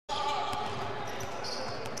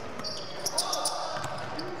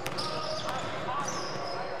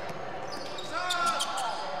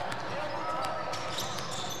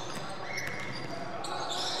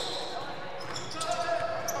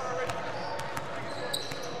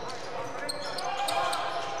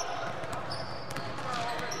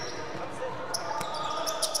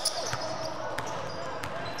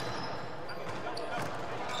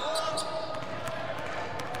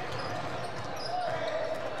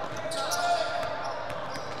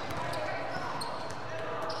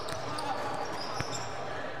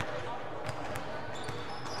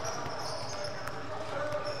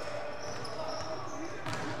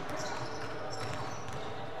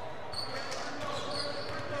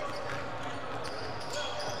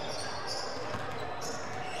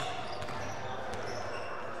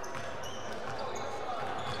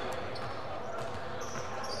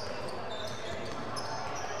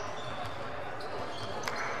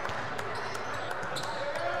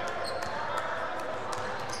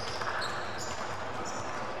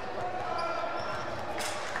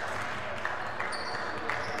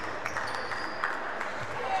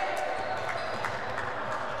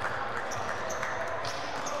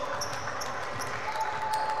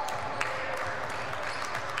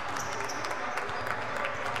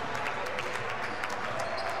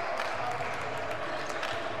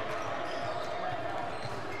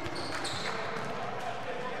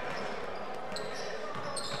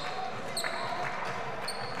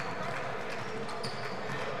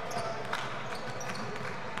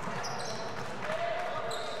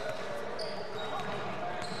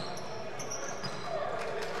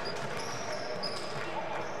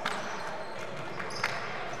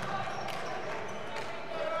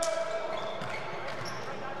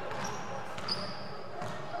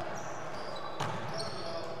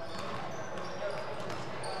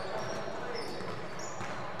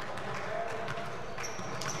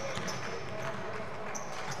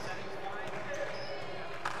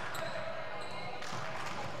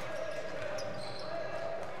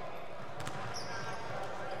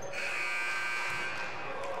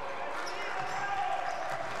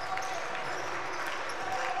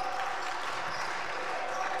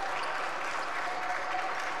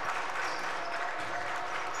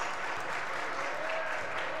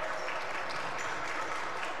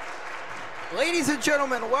Ladies and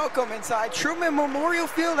gentlemen, welcome inside Trueman Memorial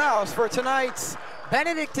Fieldhouse for tonight's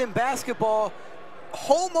Benedictine basketball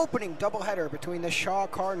home opening doubleheader between the Shaw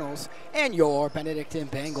Cardinals and your Benedictine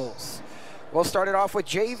Bengals. We'll start it off with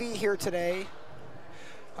JV here today.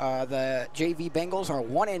 The JV Bengals are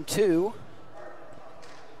 1-2.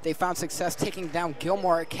 They found success taking down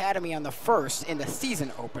Gilmore Academy on the first in the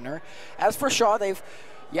season opener. As for Shaw, they've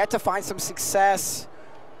yet to find some success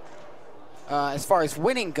as far as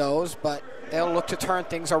winning goes, but they'll look to turn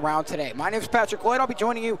things around today. My name is Patrick Lloyd. I'll be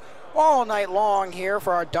joining you all night long here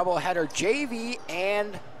for our doubleheader JV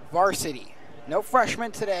and Varsity. No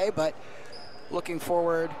freshmen today, but looking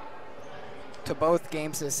forward to both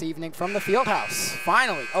games this evening from the Fieldhouse,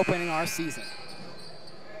 finally opening our season.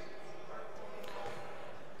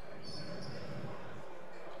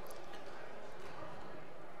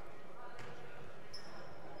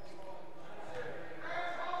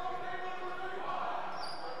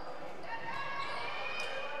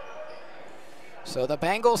 So the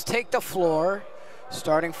Bengals take the floor.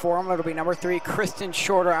 Starting for them, it'll be number 3, Kristen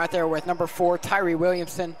Shorter out there with number 4, Tyree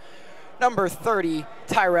Williamson, number 30,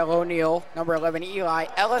 Tyrell O'Neal, number 11, Eli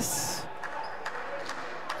Ellis,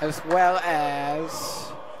 as well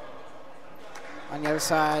as, on the other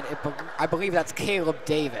side, I believe that's Caleb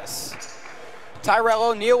Davis. Tyrell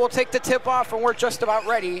O'Neal will take the tip off, and we're just about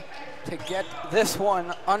ready to get this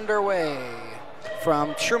one underway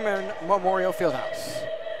from Trueman Memorial Fieldhouse.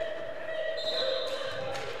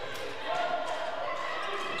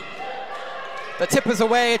 The tip is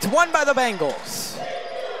away. It's won by the Bengals.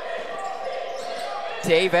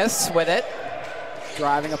 Davis with it,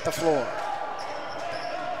 driving up the floor.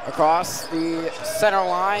 Across the center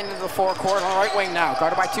line into the forecourt on the right wing now.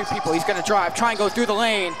 Guarded by 2 people. He's going to drive, try and go through the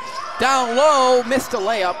lane. Down low, missed a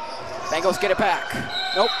layup. Bengals get it back.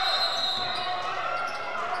 Nope.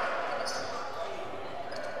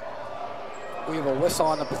 We have a whistle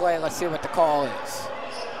on the play. Let's see what the call is.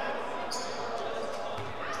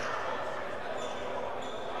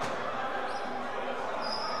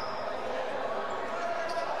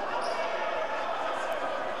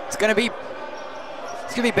 It's gonna be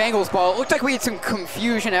Bengals ball. It looked like we had some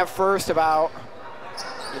confusion at first about,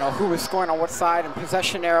 who was scoring on what side and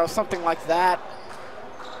possession arrow, something like that.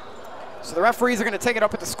 So the referees are gonna take it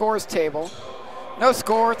up at the scores table. No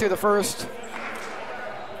score through the first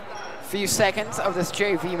few seconds of this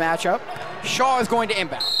JV matchup. Shaw is going to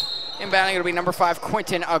inbound. Inbounding, it'll be number 5,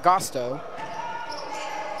 Quentin Augusto.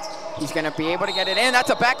 He's gonna be able to get it in.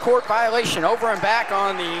 That's a backcourt violation. Over and back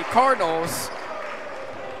on the Cardinals.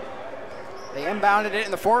 They inbounded it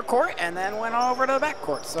in the forecourt and then went over to the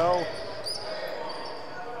backcourt. So,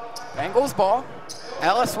 Bengals ball.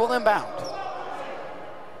 Ellis will inbound.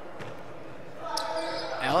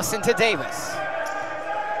 Ellis into Davis.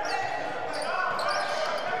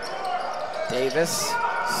 Davis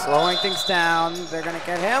slowing things down. They're going to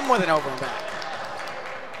get him with an over and back.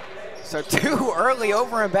 So 2 early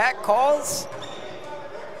over and back calls.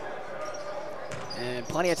 And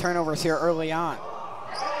plenty of turnovers here early on.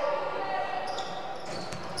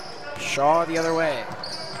 Shaw the other way.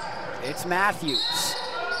 It's Matthews.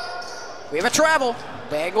 We have a travel.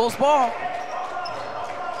 Bengals ball.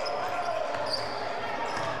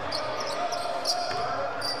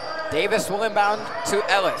 Davis will inbound to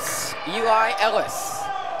Ellis. Eli Ellis,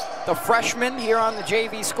 the freshman here on the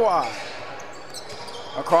JV squad.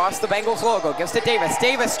 Across the Bengals logo, gives to Davis.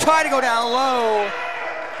 Davis trying to go down low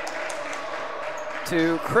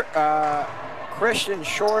to Christian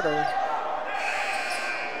Shorter.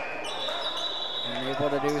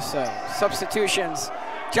 Able to do so. Substitutions.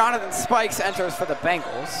 Jonathan Spikes enters for the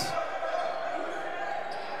Bengals.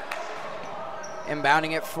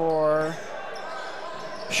 Inbounding it for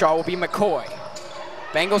Shaw will be McCoy.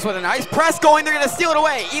 Bengals with a nice press going. They're going to steal it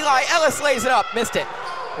away. Eli Ellis lays it up. Missed it.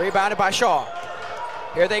 Rebounded by Shaw.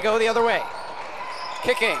 Here they go the other way.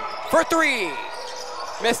 Kicking for 3.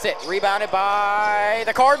 Missed it. Rebounded by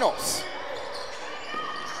the Cardinals.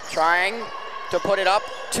 Trying to put it up.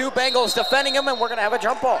 2 Bengals defending him, and we're going to have a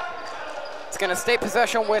jump ball. It's going to stay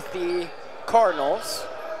possession with the Cardinals.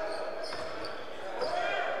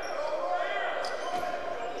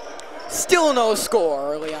 Still no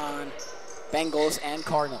score early on. Bengals and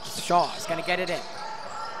Cardinals. Shaw is going to get it in.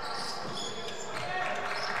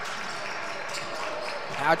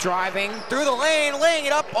 Now driving through the lane, laying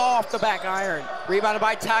it up off the back iron. Rebounded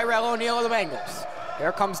by Tyrell O'Neal of the Bengals.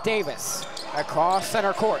 Here comes Davis across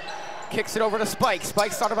center court. Kicks it over to Spike.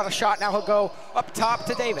 Spike's thought about a shot. Now he'll go up top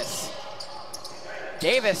to Davis.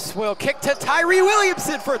 Davis will kick to Tyree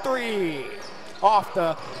Williamson for 3. Off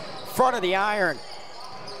the front of the iron.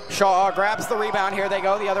 Shaw grabs the rebound. Here they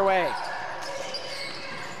go the other way.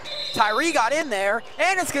 Tyree got in there,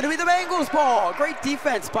 and it's going to be the Bengals ball. Great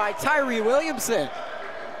defense by Tyree Williamson.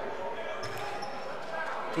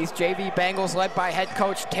 These JV Bengals led by head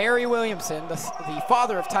coach Terry Williamson, the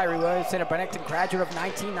father of Tyree Williamson, a Benedictine graduate of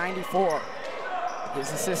 1994. His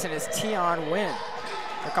assistant is Tion Wynn.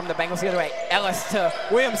 Here come the Bengals the other way. Ellis to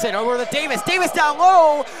Williamson, over to Davis. Davis down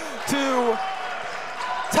low to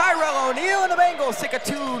Tyrell O'Neal, and the Bengals take a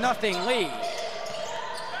 2-0 lead.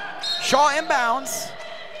 Shaw inbounds.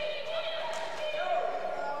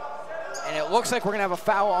 And it looks like we're gonna have a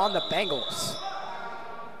foul on the Bengals.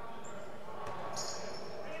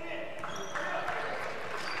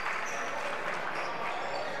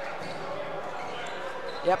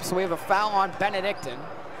 Yep, so we have a foul on Benedictine,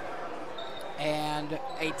 and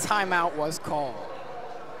a timeout was called.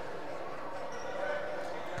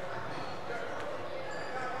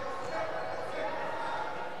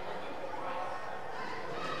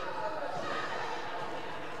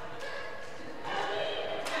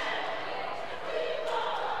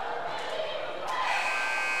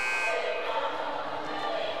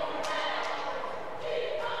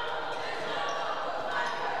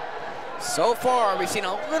 So far, we've seen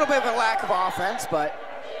a little bit of a lack of offense, but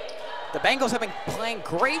the Bengals have been playing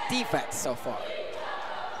great defense so far.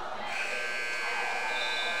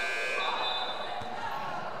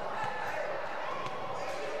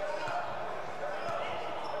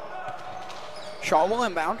 Shaw will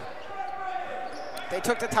inbound. They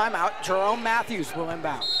took the timeout. Jerome Matthews will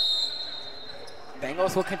inbound.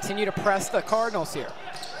 Bengals will continue to press the Cardinals here.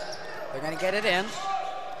 They're going to get it in,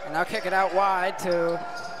 and they'll kick it out wide to...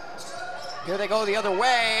 Here they go the other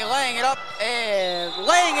way, laying it up and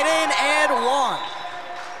laying it in, and one.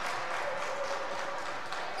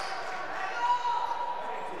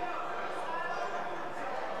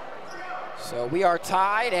 So we are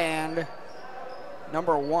tied, and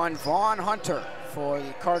number 1, Vaughn Hunter for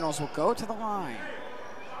the Cardinals will go to the line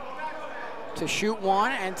to shoot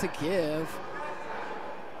one and to give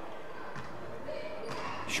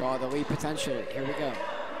Shaw the lead potentially. Here we go.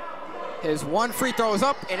 His one free throw is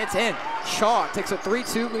up, and it's in. Shaw takes a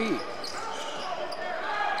 3-2 lead.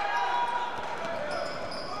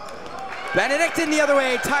 Benedictine the other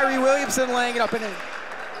way. Tyree Williamson laying it up and in.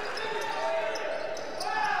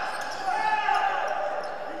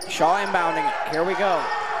 Shaw inbounding it. Here we go.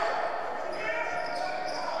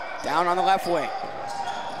 Down on the left wing.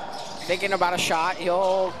 Thinking about a shot.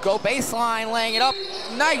 He'll go baseline, laying it up.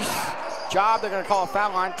 Nice job. They're going to call a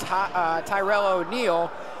foul on Tyrell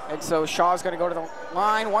O'Neal. And so Shaw's going to go to the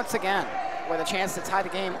line once again with a chance to tie the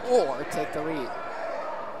game or take the lead.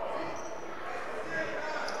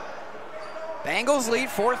 Bengals lead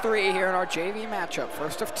 4-3 here in our JV matchup.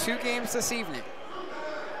 First of 2 games this evening.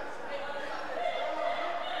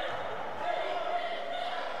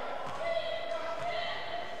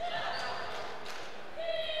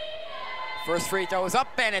 First free throw is up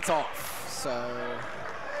and it's off. So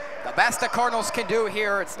the best the Cardinals can do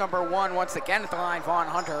here, it's number 1 once again at the line, Vaughn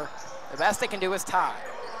Hunter. The best they can do is tie.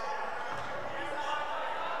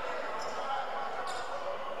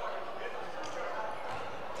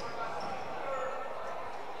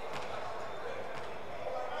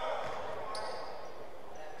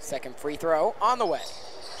 Second free throw on the way.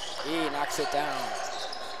 He knocks it down.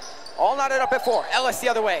 All knotted up at 4. Ellis the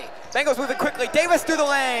other way. Bengals moving quickly. Davis through the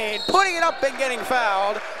lane, putting it up and getting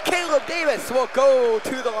fouled. Caleb Davis will go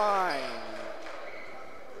to the line.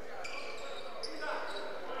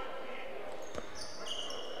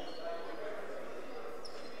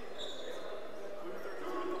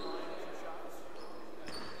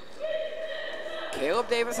 Caleb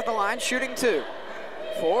Davis at the line, shooting 2.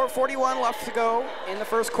 4:41 left to go in the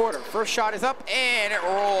first quarter. First shot is up, and it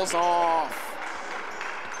rolls off.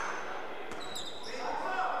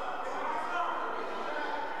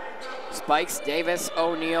 Spikes, Davis,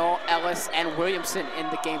 O'Neal, Ellis, and Williamson in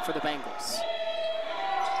the game for the Bengals.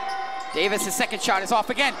 Davis' second shot is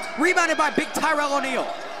off again. Rebounded by big Tyrell O'Neal.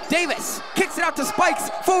 Davis kicks it out to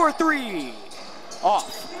Spikes for 3.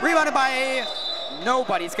 Off. Rebounded by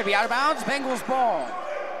nobody. It's going to be out of bounds. Bengals ball.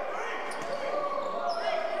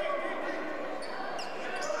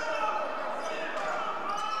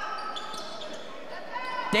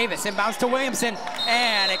 Davis inbounds to Williamson,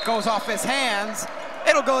 and it goes off his hands.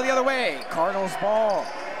 It'll go the other way. Cardinals ball.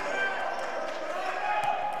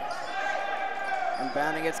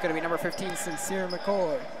 Inbounding it's going to be number 15, Sincere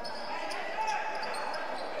McCoy.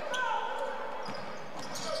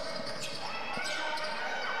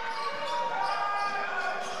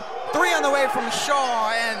 Three on the way from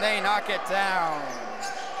Shaw, and they knock it down.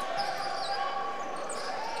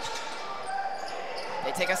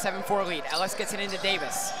 They take a 7-4 lead. Ellis gets it into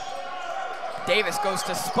Davis. Davis goes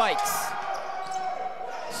to Spikes.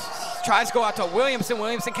 Tries to go out to Williamson.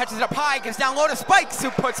 Williamson catches it up high, gets down low to Spikes, who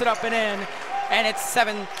puts it up and in, and it's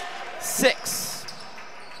 7-6.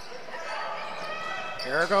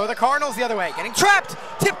 Here go the Cardinals the other way, getting trapped,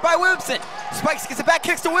 tipped by Williamson. Spikes gets it back,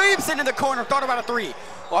 kicks to Williamson in the corner, thought about a three.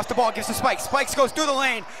 Lost the ball, gives to Spikes. Spikes goes through the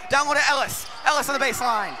lane, down low to Ellis. Ellis on the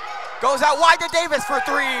baseline, goes out wide to Davis for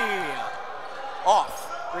three.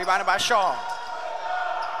 Off, rebounded by Shaw.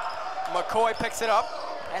 McCoy picks it up,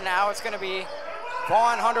 and now it's gonna be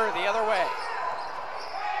Vaughn Hunter the other way.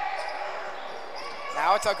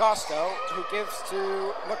 Now it's Augusto who gives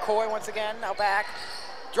to McCoy once again, now back.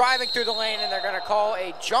 Driving through the lane, and they're gonna call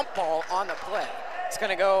a jump ball on the play. It's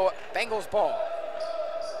gonna go Bengals ball.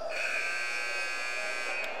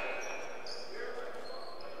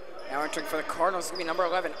 Now entering for the Cardinals is gonna be number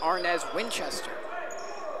 11, Arnez Winchester.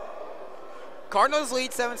 Cardinals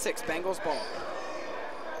lead 7-6, Bengals ball.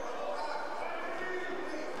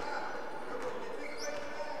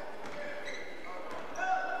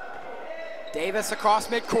 Davis across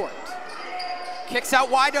midcourt. Kicks out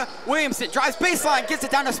wide to Williamson, drives baseline, gets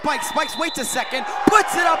it down to Spikes. Spikes waits a second,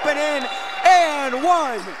 puts it up and in, and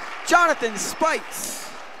one. Jonathan Spikes.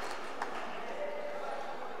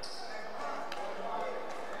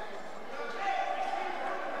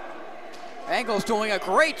 Bengals doing a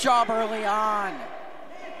great job early on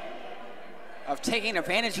of taking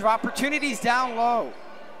advantage of opportunities down low.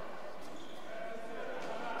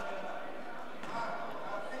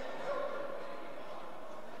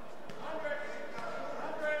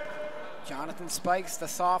 Jonathan Spikes, the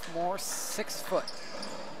sophomore, 6 foot.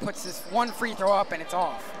 Puts his one free throw up and it's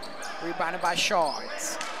off. Rebounded by Shaw.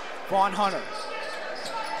 It's Vaughn Hunter.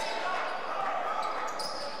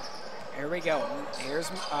 Here we go. Here's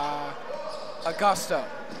Augusto.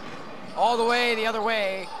 All the way the other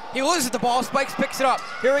way. He loses the ball. Spikes picks it up.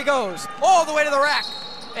 Here he goes. All the way to the rack.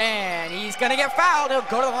 And he's going to get fouled. He'll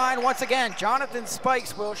go to the line once again. Jonathan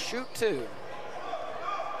Spikes will shoot two.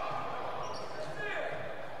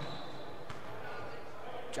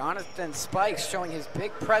 Jonathan Spikes showing his big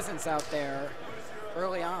presence out there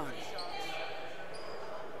early on.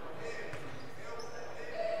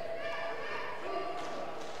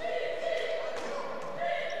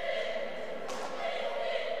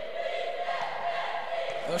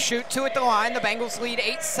 They'll shoot two at the line. The Bengals lead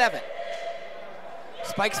 8-7.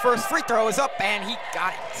 Spike's first free throw is up, and he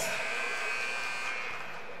got it.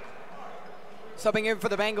 Subbing in for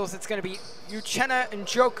the Bengals, it's going to be Uchenna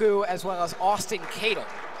Njoku as well as Austin Cadle.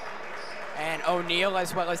 And O'Neal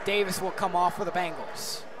as well as Davis will come off for the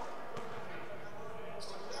Bengals.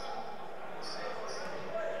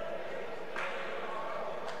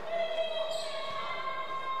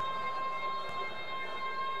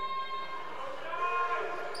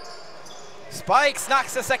 Spikes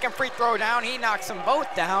knocks the second free throw down. He knocks them both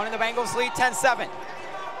down, and the Bengals lead 10-7.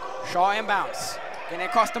 Shaw inbounds. Getting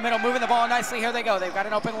across the middle, moving the ball nicely. Here they go. They've got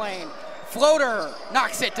an open lane. Floater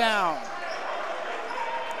knocks it down.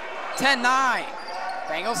 10-9.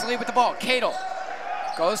 Bengals lead with the ball. Cadle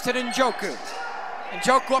goes to Njoku.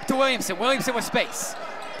 Njoku up to Williamson. Williamson with space.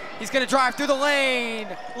 He's going to drive through the lane.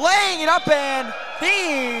 Laying it up, and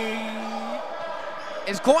he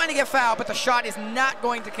is going to get fouled, but the shot is not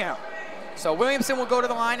going to count. So Williamson will go to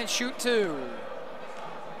the line and shoot two.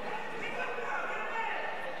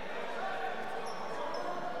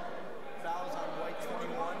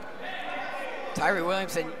 Tyree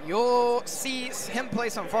Williamson, you'll see him play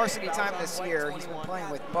some varsity time this year. He's been playing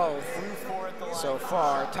with both so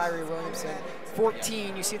far. Tyree Williamson,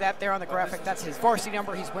 14. You see that there on the graphic. That's his varsity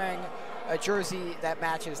number. He's wearing a jersey that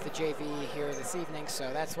matches the JV here this evening,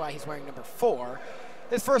 so that's why he's wearing number 4.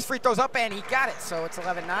 His first free throw's up, and he got it. So it's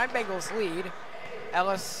 11-9, Bengals lead.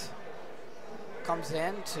 Ellis comes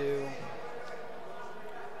in to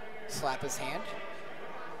slap his hand.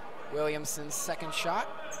 Williamson's second shot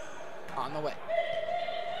on the way.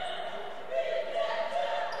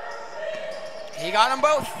 He got them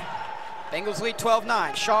both. Bengals lead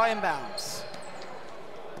 12-9. Shaw inbounds.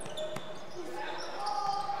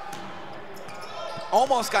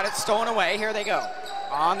 Almost got it stolen away. Here they go.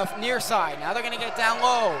 On the near side. Now they're going to get it down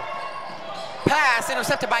low. Pass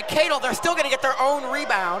intercepted by Cadle. They're still going to get their own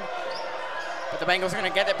rebound. But the Bengals are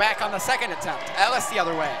going to get it back on the second attempt. Ellis the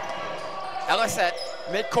other way. Ellis at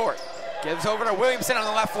midcourt. Gives over to Williamson on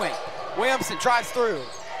the left wing. Williamson drives through.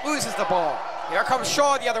 Loses the ball. Here comes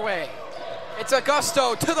Shaw the other way. It's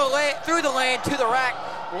Augusto to the lane, through the lane, to the rack.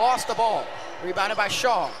 Lost the ball. Rebounded by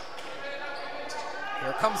Shaw.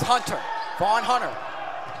 Here comes Hunter. Vaughn Hunter.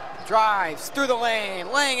 Drives through the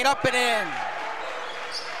lane, laying it up and in.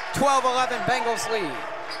 12-11, Bengals lead.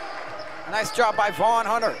 Nice job by Vaughn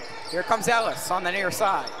Hunter. Here comes Ellis on the near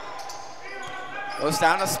side. Goes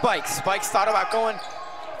down to Spikes. Spikes thought about going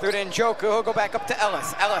through to Njoku. He'll go back up to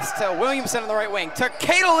Ellis. Ellis to Williamson on the right wing. To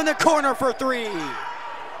Cato in the corner for three.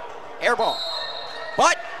 Air ball.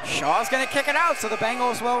 But Shaw's going to kick it out, so the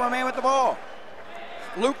Bengals will remain with the ball.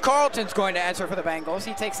 Luke Carlton's going to enter for the Bengals.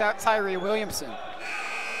 He takes out Tyree Williamson.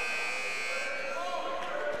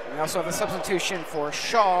 We also have a substitution for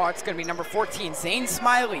Shaw. It's going to be number 14, Zane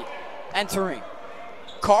Smiley, entering.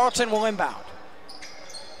 Carlton will inbound.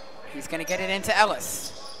 He's going to get it into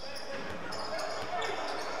Ellis.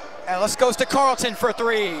 Ellis goes to Carlton for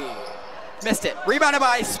three. Missed it. Rebounded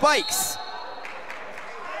by Spikes.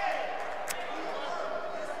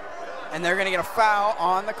 And they're going to get a foul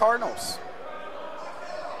on the Cardinals.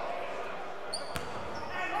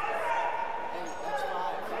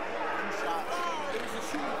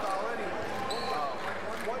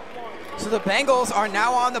 So the Bengals are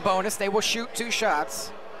now on the bonus. They will shoot 2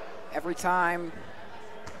 shots every time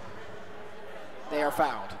they are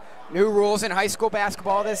fouled. New rules in high school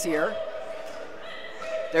basketball this year.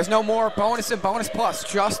 There's no more bonus and bonus plus,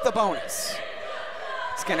 just the bonus.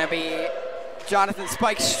 It's going to be Jonathan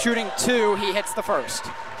Spikes shooting 2. He hits the first.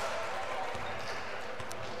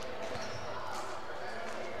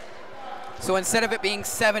 So instead of it being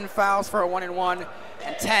 7 fouls for a 1-and-1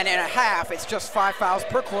 and 10 and a half, it's just 5 fouls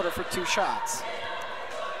per quarter for 2 shots.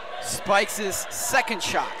 Spikes' second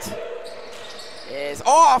shot is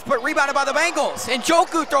off, but rebounded by the Bengals. And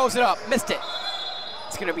Njoku throws it up, missed it.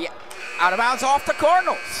 It's going to be out of bounds off the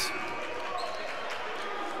Cardinals.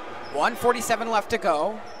 1:47 left to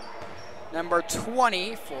go. Number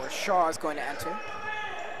 20 for Shaw is going to enter.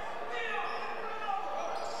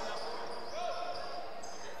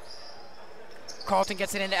 Carlton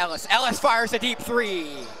gets it into Ellis. Ellis fires a deep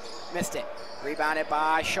 3. Missed it. Rebounded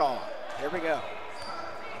by Shaw. Here we go.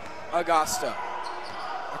 Augusto.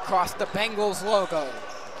 Across the Bengals logo.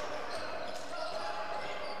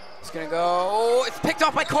 It's going to go. Oh, it's picked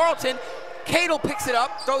off by Carlton. Cato picks it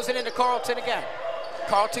up, throws it into Carlton again.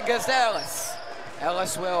 Carlton goes to Ellis.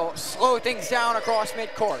 Ellis will slow things down across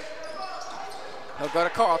midcourt. He'll go to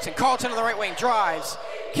Carlton. Carlton on the right wing, drives.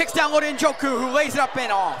 Kicks down low to Njoku, who lays it up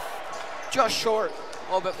and off. Just short.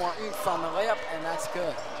 A little bit more oomph on the layup, and that's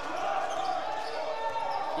good.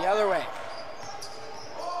 The other way.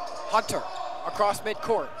 Hunter across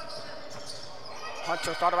midcourt.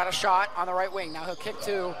 Hunter thought about a shot on the right wing. Now he'll kick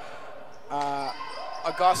to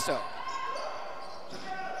Augusto.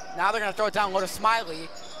 Now they're going to throw it down low to Smiley.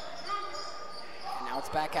 And now it's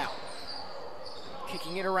back out.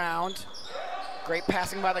 Kicking it around. Great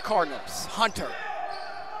passing by the Cardinals. Hunter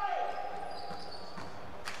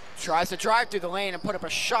tries to drive through the lane and put up a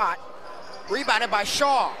shot. Rebounded by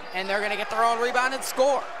Shaw. And they're going to get their own rebound and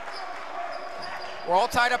score. We're all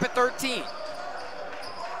tied up at 13.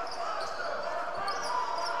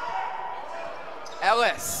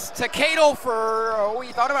 Ellis to Cato for,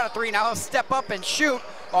 he thought about a 3. Now he'll step up and shoot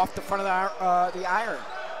off the front of the iron.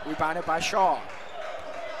 Rebounded by Shaw.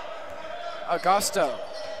 Augusto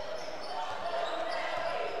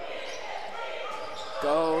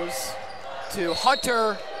goes to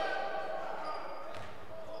Hunter.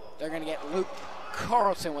 They're going to get Luke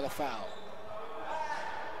Carlton with a foul.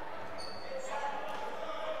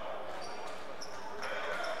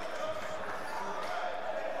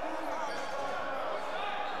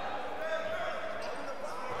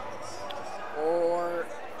 Or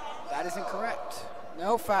that is incorrect.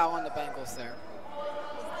 No foul on the Bengals there.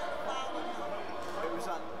 It was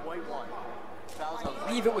on white 1. I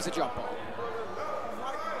believe it was a jump ball.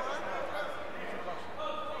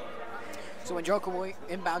 So Njoku will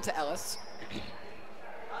inbound to Ellis.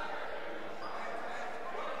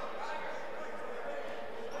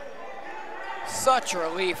 Such a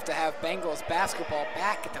relief to have Bengals basketball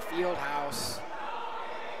back at the Fieldhouse.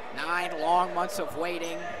 9 long months of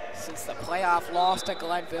waiting since the playoff loss to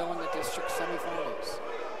Glenville in the district semifinals.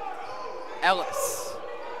 Ellis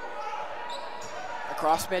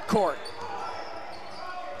across midcourt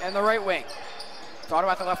and the right wing. Thought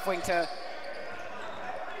about the left wing to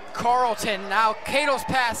Carlton. Now Cato's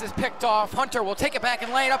pass is picked off. Hunter will take it back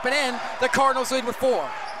and lay it up and in. The Cardinals lead with 4.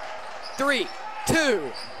 3,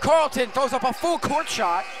 2. Carlton throws up a full court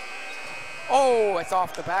shot. Oh, it's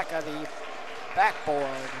off the back of the backboard.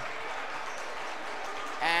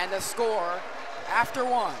 And the score after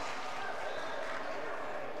 1.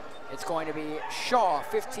 It's going to be Shaw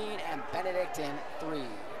 15 and Benedictine 3.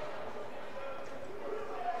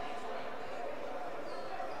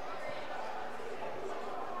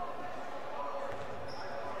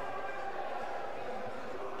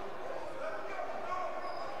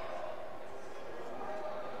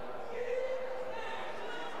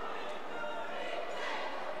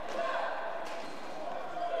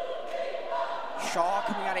 Shaw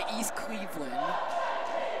coming out of East Cleveland.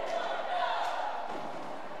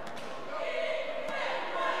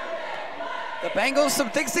 The Bengals,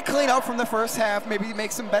 some things to clean up from the first half, maybe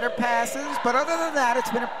make some better passes, but other than that,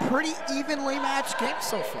 it's been a pretty evenly matched game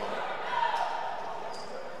so far.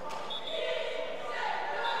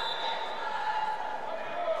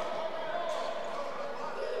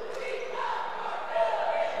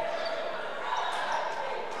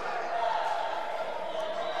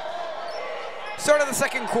 Start of the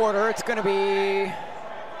second quarter, it's going to be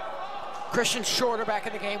Christian Shorter back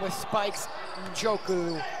in the game with Spikes,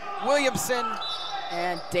 Njoku, Williamson,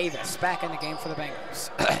 and Davis back in the game for the Bengals.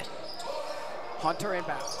 Hunter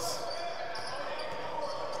inbounds.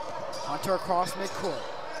 Hunter across midcourt.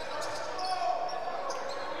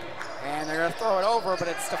 And they're going to throw it over, but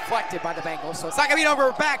it's deflected by the Bengals, so it's not going to be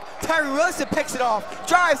over back. Tyree Wilson picks it off,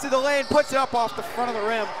 drives to the lane, puts it up off the front of the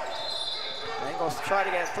rim. Bengals try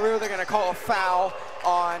to get through. They're going to call a foul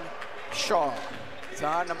on Shaw. It's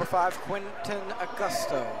on number 5, Quentin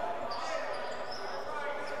Augusto.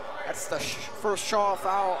 That's the first Shaw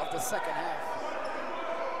foul of the second half.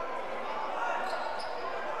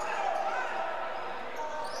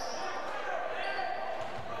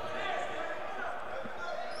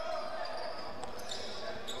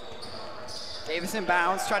 Davis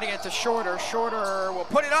inbounds, try to get to Shorter. Shorter will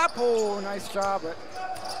put it up. Oh, nice job.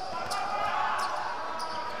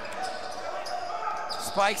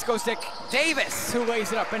 Spikes goes to Davis, who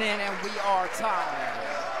lays it up and in, and we are tied.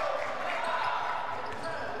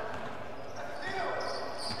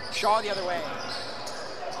 Shaw the other way.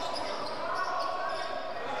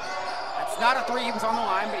 That's not a three. He was on the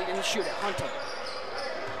line, but he didn't shoot it. Hunter.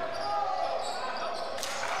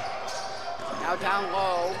 Now down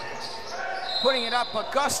low. Putting it up.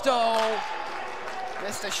 Augusto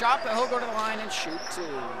missed the shot, but he'll go to the line and shoot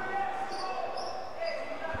two.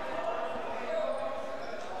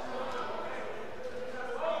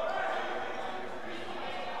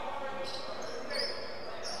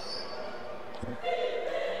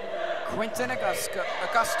 Quentin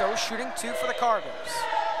Augusto shooting two for the Cardinals.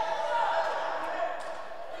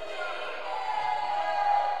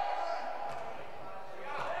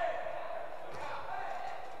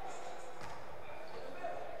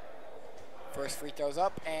 First free throw's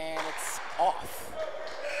up, and it's off.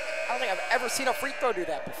 I don't think I've ever seen a free throw do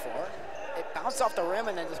that before. It bounced off the rim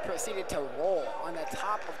and then just proceeded to roll on the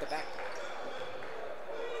top of the backboard.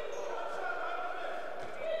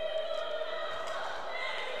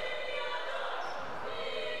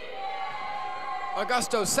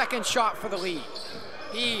 Augusto's second shot for the lead.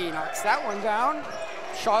 He knocks that one down.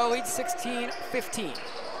 Shaw leads 16-15. Here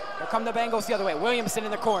come the Bengals the other way. Williamson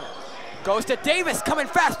in the corner. Goes to Davis, coming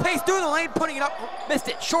fast, pace through the lane, putting it up, missed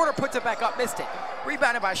it. Shorter puts it back up, missed it.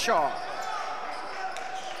 Rebounded by Shaw.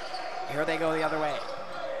 Here they go the other way.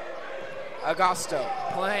 Augusto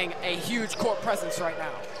playing a huge court presence right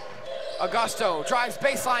now. Augusto drives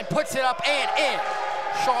baseline, puts it up and in.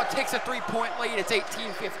 Shaw takes a three-point lead, it's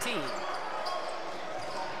 18-15.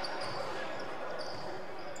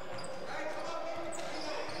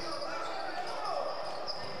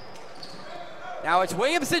 Now it's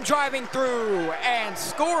Williamson driving through and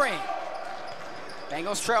scoring.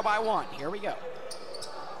 Bengals trail by one. Here we go.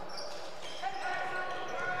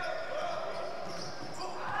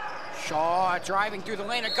 Shaw driving through the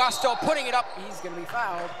lane. Augusto putting it up. He's going to be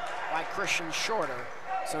fouled by Christian Shorter.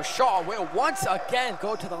 So Shaw will once again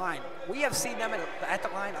go to the line. We have seen them at the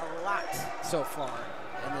line a lot so far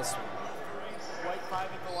in this one. White 5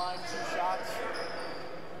 at the line, 2 shots.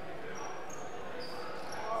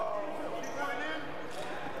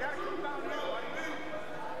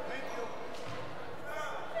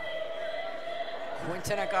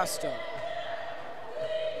 Quentin Augusto.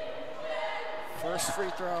 First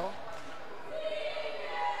free throw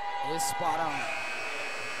is spot on.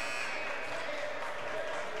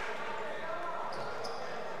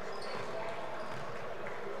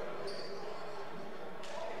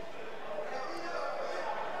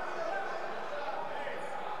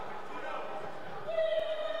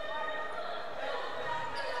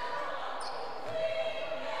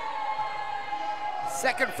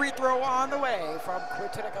 Second free throw on the way from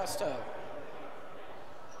Quentin Augusto.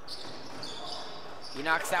 He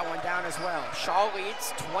knocks that one down as well. Shaw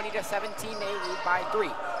leads 20-17. They lead by 3.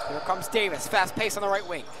 Here comes Davis. Fast pace on the right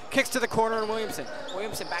wing. Kicks to the corner and Williamson.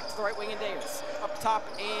 Williamson back to the right wing and Davis. Up top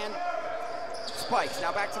and Spikes.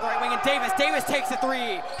 Now back to the right wing and Davis. Davis takes a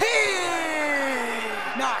three.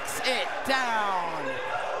 He knocks it down.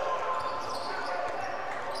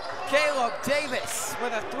 Caleb Davis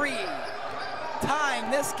with a three. Tying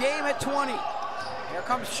this game at 20. Here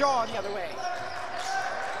comes Shaw the other way.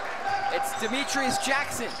 It's Demetrius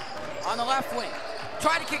Jackson on the left wing.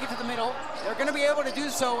 Tried to kick it to the middle. They're going to be able to do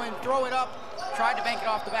so and throw it up. Tried to bank it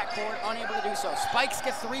off the backboard, unable to do so. Spikes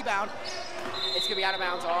gets the rebound. It's going to be out of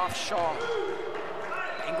bounds off Shaw.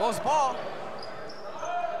 Bengals ball.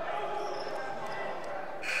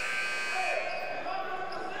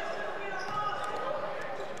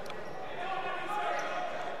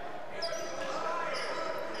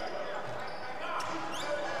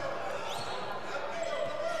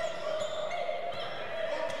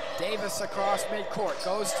 Davis across midcourt,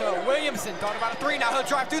 goes to Williamson, thought about a three, now he'll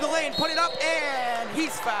drive through the lane, put it up, and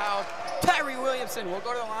he's fouled. Tyree Williamson will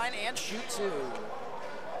go to the line and shoot two.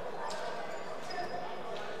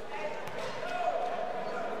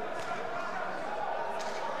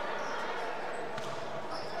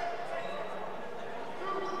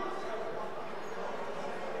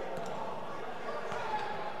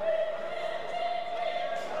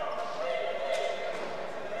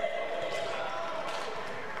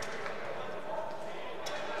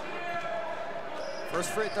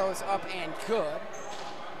 First free throw is up and good.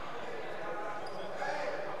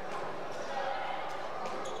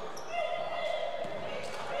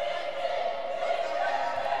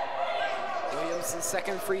 Williamson's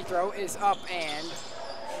second free throw is up and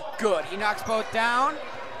good. He knocks both down,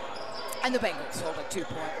 and the Bengals hold a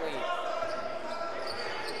 2-point lead.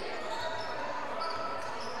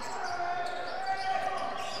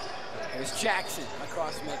 Here's Jackson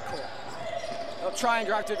across midcourt. He'll try and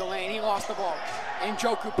drive through the lane. He lost the ball.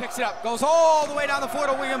 Njoku picks it up, goes all the way down the floor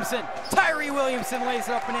to Williamson. Tyree Williamson lays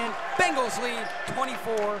it up and in. Bengals lead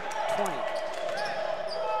 24-20.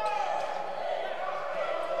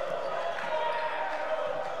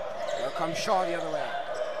 Here comes Shaw the other way.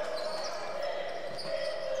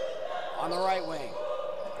 On the right wing.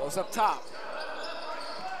 Goes up top.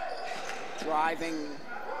 Driving.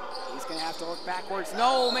 He's going to have to look backwards.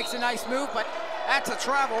 No, makes a nice move, but that's a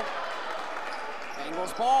travel.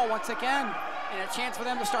 Bengals ball once again, and a chance for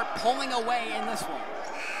them to start pulling away in this one.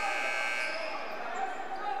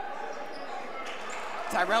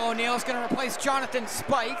 Tyrell O'Neal is going to replace Jonathan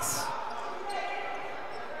Spikes.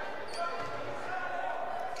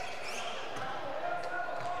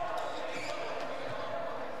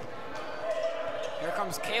 Here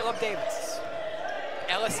comes Caleb Davis.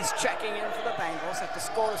 Ellis is checking in for the Bengals at the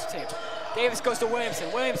scorer's table. Davis goes to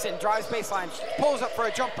Williamson. Williamson drives baseline, pulls up for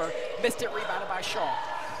a jumper, missed it, rebounded by Shaw.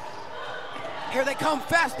 Here they come,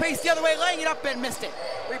 fast-paced the other way, laying it up and missed it.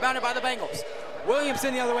 Rebounded by the Bengals.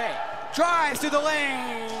 Williamson the other way, drives through the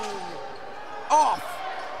lane. Off,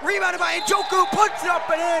 rebounded by Njoku, puts it up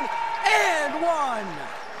and in, and one.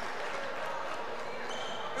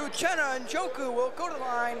 Uchenna Njoku will go to the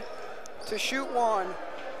line to shoot one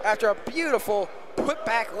after a beautiful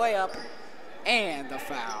put-back layup and the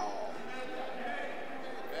foul.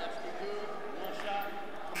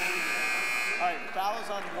 All right, fouls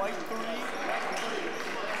on white 3,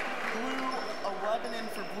 blue 11 in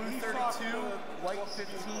for blue 32, white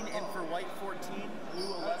 15 in for white 14,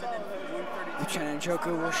 blue 11 in for blue 32. Uchenna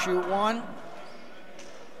Njoku will shoot one.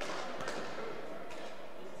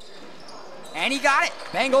 And he got it.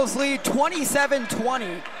 Bengals lead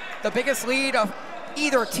 27-20, the biggest lead of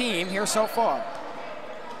either team here so far.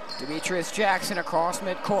 Demetrius Jackson across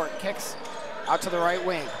midcourt, kicks out to the right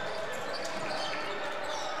wing.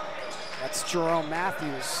 That's Jerome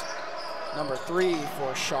Matthews, number 3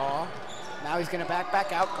 for Shaw. Now he's going to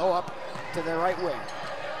back out, go up to the right wing.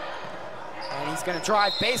 And he's going to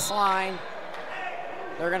drive baseline.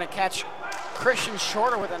 They're going to catch Christian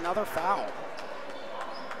Shorter with another foul.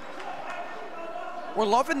 We're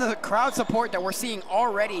loving the crowd support that we're seeing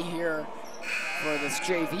already here for this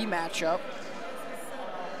JV matchup.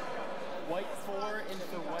 White 4 in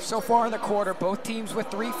for white. So far in the quarter, both teams with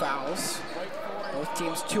 3 fouls. Both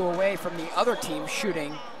teams 2 away from the other team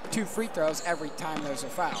shooting 2 free throws every time there's a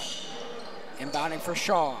foul. Inbounding for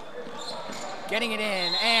Shaw. Getting it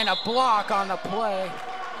in, and a block on the play.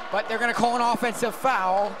 But they're going to call an offensive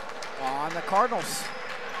foul on the Cardinals.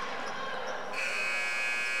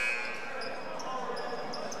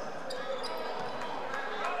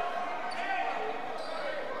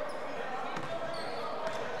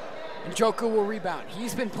 Njoku will rebound.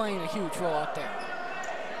 He's been playing a huge role out there.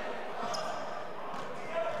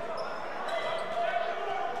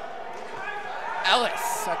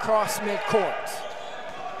 Ellis across midcourt.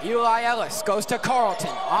 Eli Ellis goes to Carlton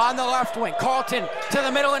on the left wing. Carlton to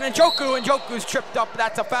the middle, and Njoku. Njoku's tripped up.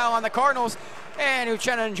 That's a foul on the Cardinals. And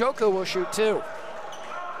Uchenna Njoku will shoot 2.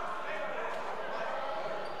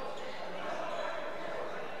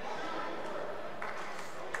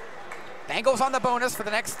 Bengals on the bonus for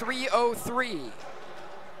the next 3:03.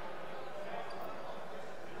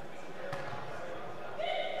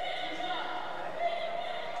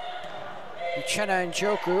 Uchenna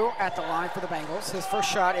Njoku at the line for the Bengals. His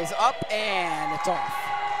first shot is up and it's off.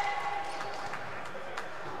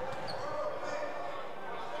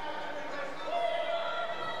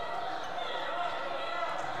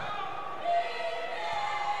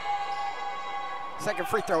 Second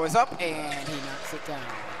free throw is up and he knocks it down.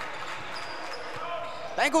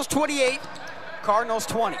 Bengals 28, Cardinals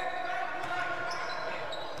 20.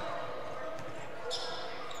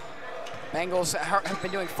 Bengals have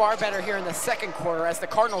been doing far better here in the second quarter as the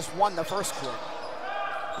Cardinals won the first quarter.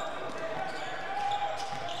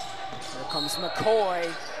 Here comes McCoy.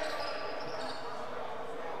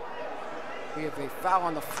 We have a foul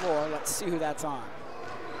on the floor. Let's see who that's on.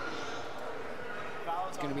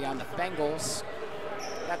 It's going to be on the Bengals.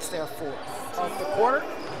 That's their fourth of the quarter.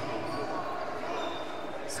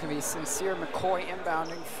 It's going to be Sincere McCoy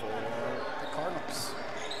inbounding for the Cardinals.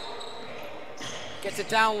 Gets it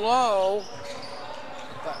down low,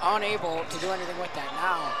 but unable to do anything with that.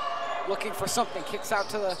 Now, looking for something, kicks out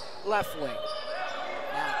to the left wing.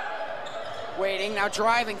 Now, waiting, now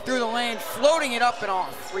driving through the lane, floating it up and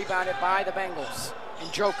off. Rebounded by the Bengals.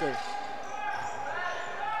 Njoku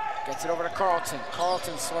gets it over to Carlton.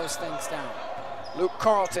 Carlton slows things down. Luke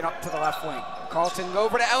Carlton up to the left wing. Carlton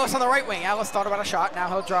over to Ellis on the right wing. Ellis thought about a shot. Now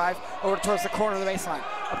he'll drive over towards the corner of the baseline.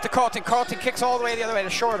 Up to Carlton. Carlton kicks all the way the other way to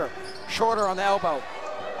Shorter. Shorter on the elbow.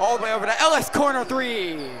 All the way over to Ellis. Corner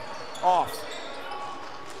three. Off.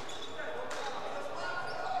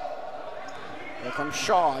 Here comes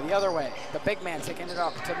Shaw the other way. The big man taking it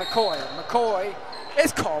up to McCoy. McCoy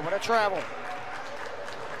is called with a travel.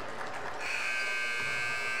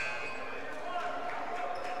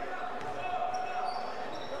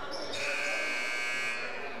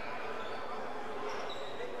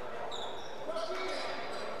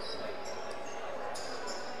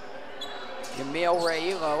 Emil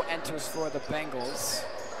Rayilo enters for the Bengals.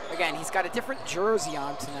 Again, he's got a different jersey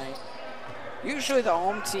on tonight. Usually the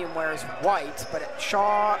home team wears white, but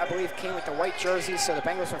Shaw, I believe, came with the white jersey, so the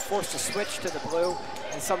Bengals were forced to switch to the blue,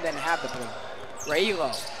 and some didn't have the blue.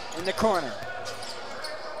 Rayilo in the corner.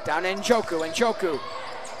 Down to Njoku. Njoku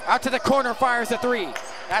out to the corner, fires the three.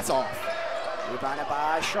 That's off. Rebounded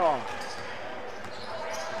by Shaw.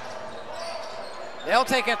 They'll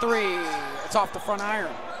take a three. It's off the front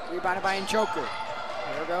iron. Rebounded by Njoku.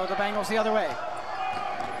 Here go the Bengals the other way.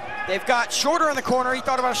 They've got Shorter in the corner. He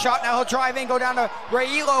thought about a shot. Now he'll drive in, go down to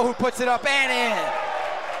Rayilo, who puts it up and in.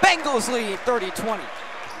 Bengals lead 30-20.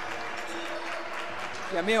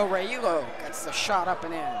 Emil Rayilo gets the shot up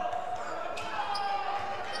and in.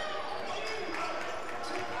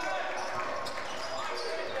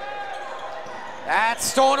 That's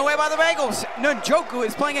stolen away by the Bengals. Njoku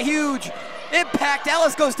is playing a huge impact.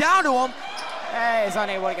 Ellis goes down to him. He's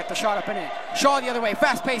unable to get the shot up and in. Shaw the other way,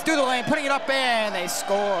 fast pace through the lane, putting it up and they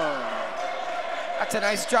score. That's a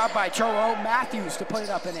nice job by Choro Matthews to put it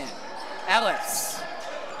up and in. Ellis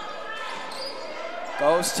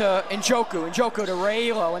goes to Njoku. Njoku to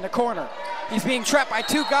Rayilo in the corner. He's being trapped by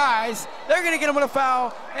two guys. They're going to get him with a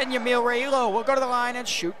foul, and Emil Rayilo will go to the line and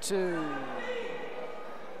shoot two.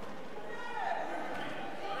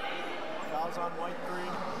 Fouls on white three.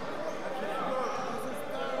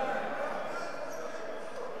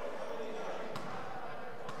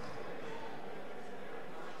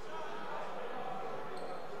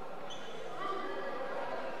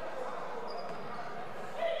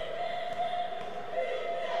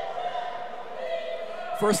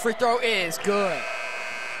 First free throw is good.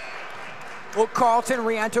 Luke Carlton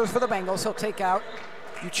re-enters for the Bengals. He'll take out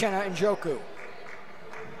Uchenna Njoku.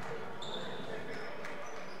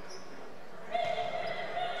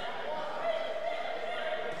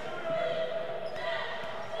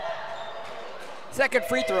 Second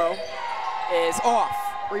free throw is off.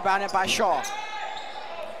 Rebounded by Shaw.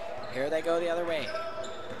 Here they go the other way.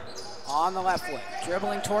 On the left wing,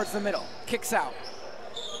 dribbling towards the middle. Kicks out.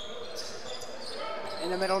 In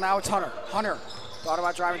the middle now, it's Hunter. Hunter thought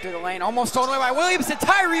about driving through the lane. Almost stolen away by Williamson.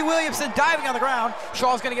 Tyree Williamson diving on the ground.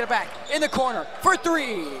 Shaw's going to get it back. In the corner for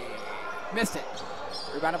three. Missed it.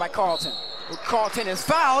 Rebounded by Carlton. Luke Carlton is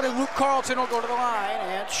fouled, and Luke Carlton will go to the line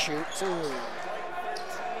and shoot two.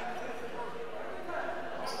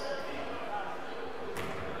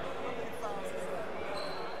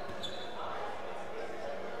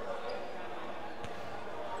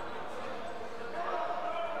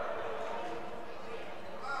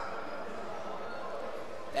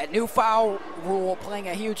 That new foul rule playing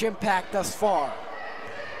a huge impact thus far.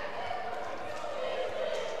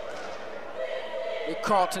 Luke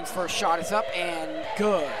Carlton's first shot is up and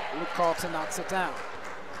good. Luke Carlton knocks it down.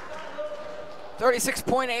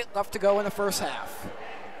 36.8 left to go in the first half.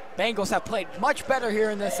 Bengals have played much better here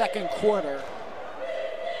in the second quarter.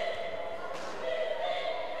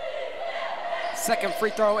 Second free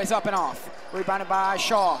throw is up and off. Rebounded by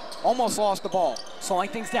Shaw. Almost lost the ball. Slowing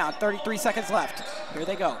things down. 33 seconds left. Here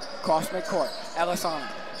they go. Cross midcourt. Ellis on it.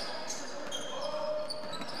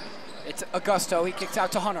 It's Augusto. He kicks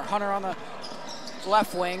out to Hunter. Hunter on the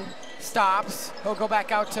left wing. Stops. He'll go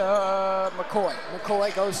back out to McCoy.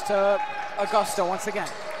 McCoy goes to Augusto once again.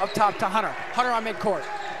 Up top to Hunter. Hunter on midcourt.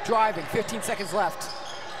 Driving. 15 seconds left.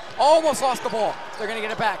 Almost lost the ball. They're going to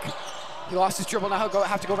get it back. He lost his dribble. Now he'll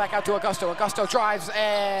have to go back out to Augusto. Augusto drives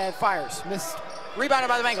and fires. Missed. Rebounded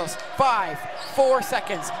by the Bengals. 4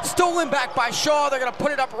 seconds. Stolen back by Shaw. They're going to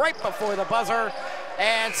put it up right before the buzzer.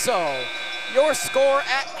 And so, your score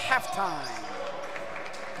at halftime.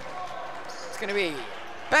 It's going to be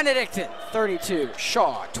Benedictine 32,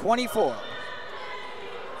 Shaw 24.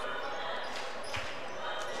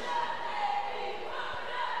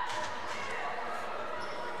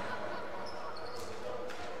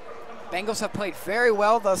 Bengals have played very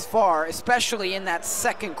well thus far, especially in that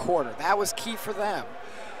second quarter. That was key for them.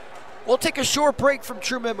 We'll take a short break from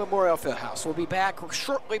Trueman Memorial Fieldhouse. We'll be back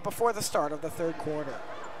shortly before the start of the third quarter.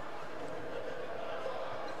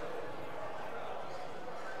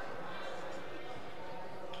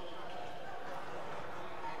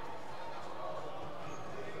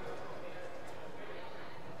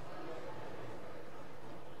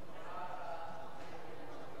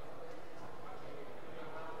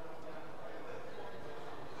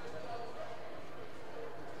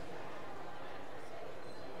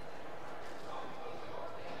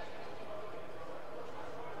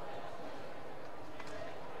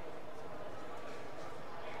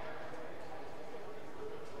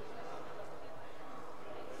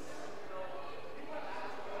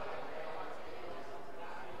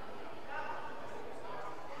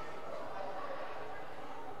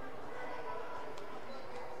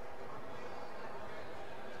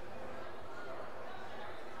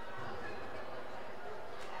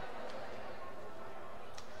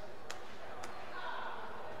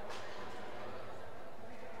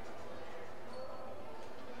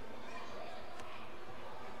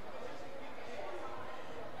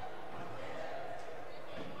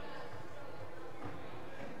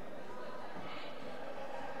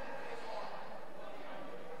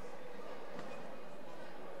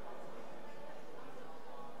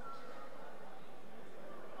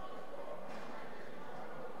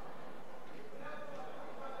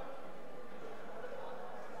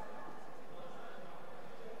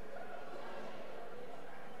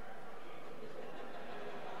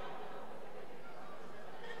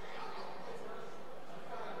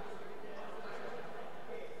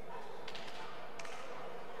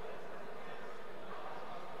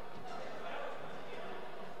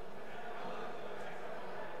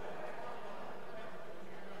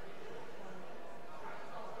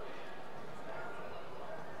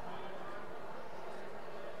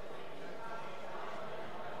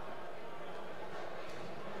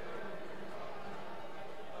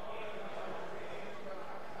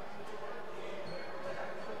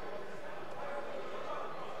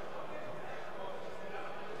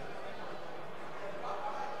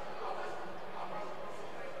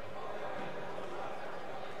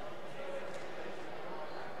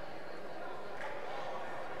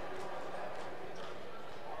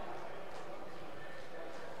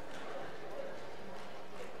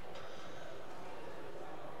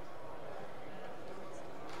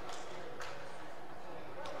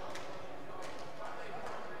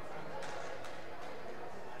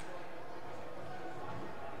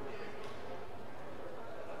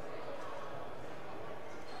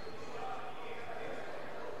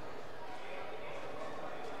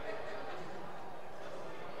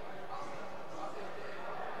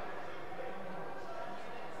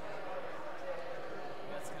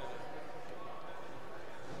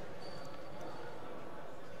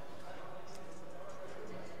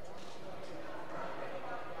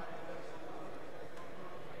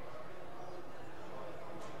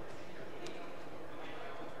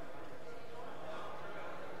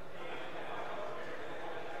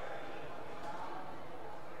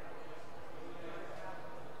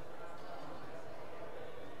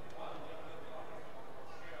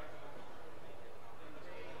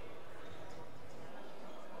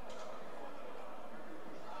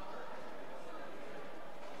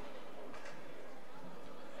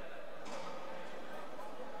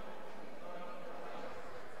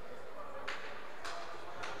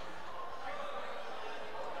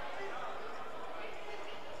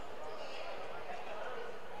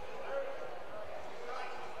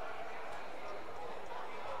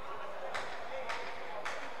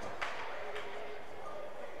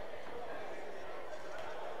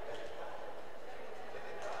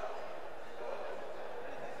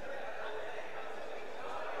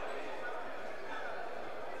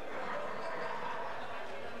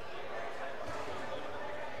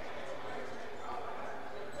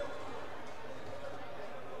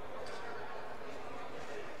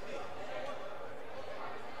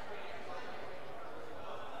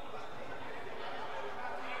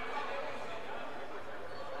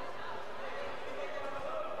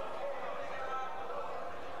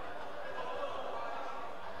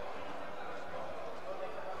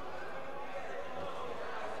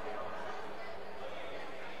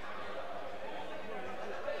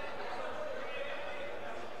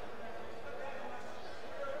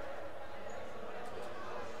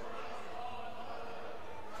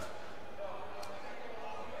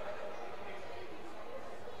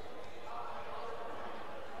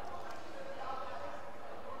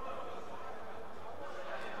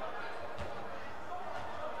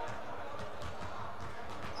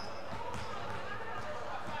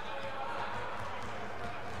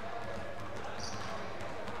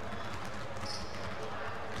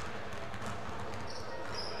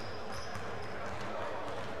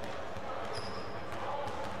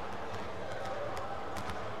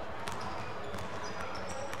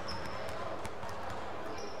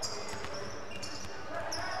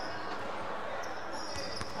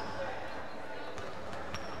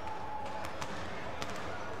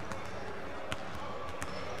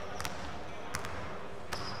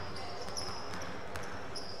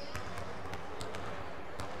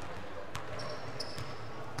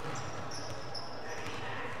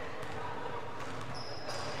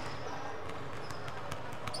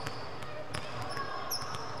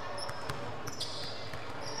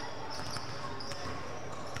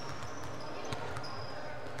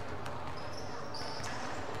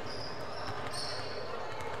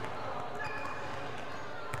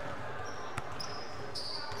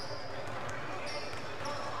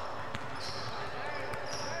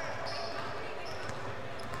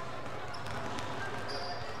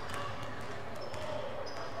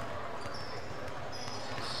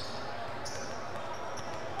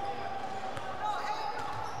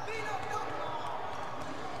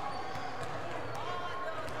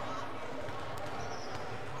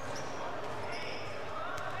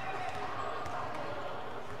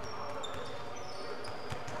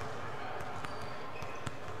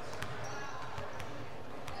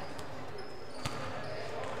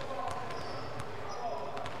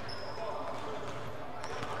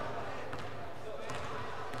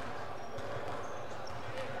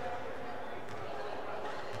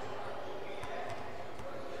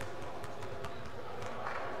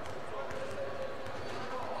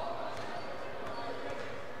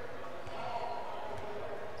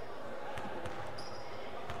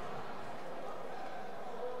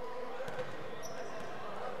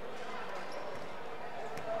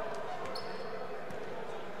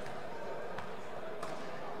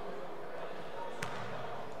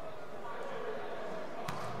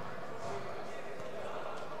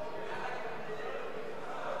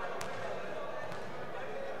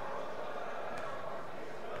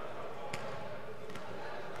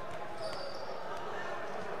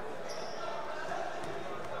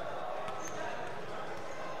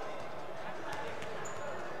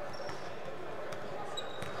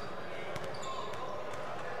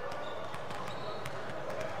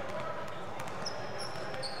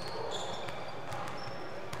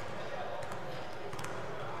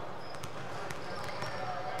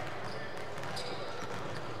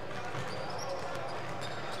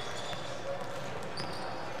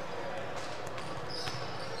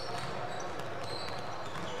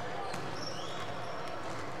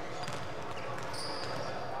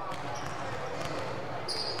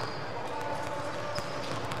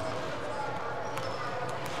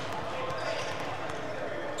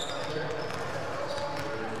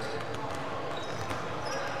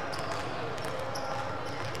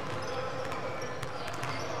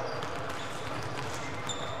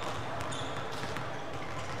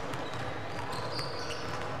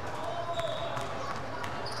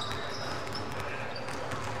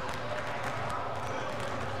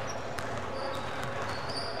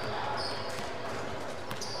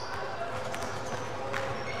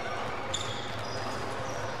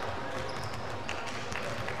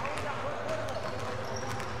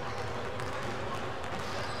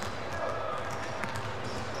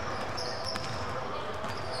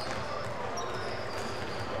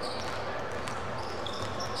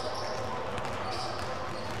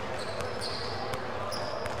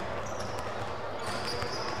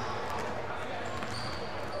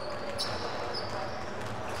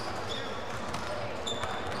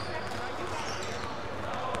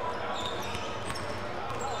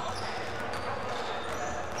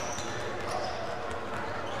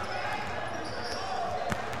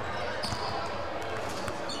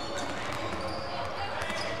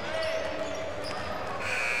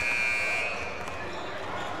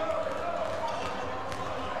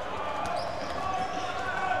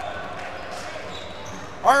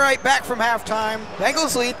 right, back from halftime.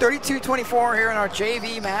 Bengals lead 32-24 here in our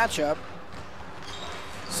JV matchup.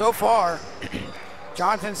 So far,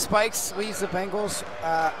 Jonathan Spikes leads the Bengals.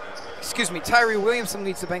 Tyree Williamson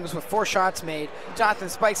leads the Bengals with 4 shots made. Jonathan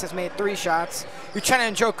Spikes has made 3 shots.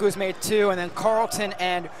 Uchenna Njoku has made 2, and then Carlton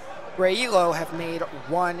and Rayilo have made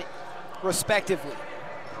 1 respectively.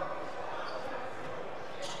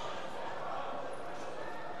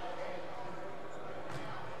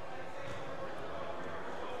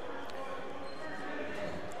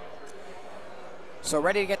 So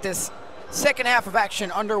ready to get this second half of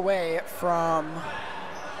action underway from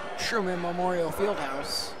Trueman Memorial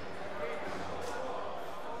Fieldhouse.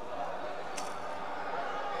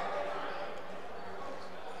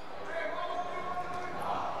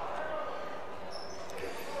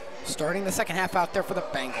 Starting the second half out there for the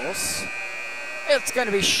Bengals. It's going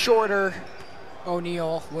to be Shorter,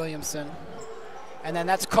 O'Neal, Williamson. And then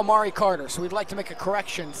that's Kamari Carter. So we'd like to make a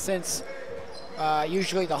correction since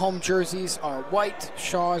usually the home jerseys are white.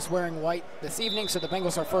 Shaw is wearing white this evening, so the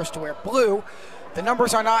Bengals are first to wear blue. The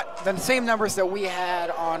numbers are not the same numbers that we had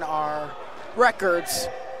on our records.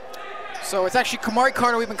 So it's actually Kamari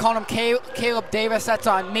Carter. We've been calling him Caleb Davis. That's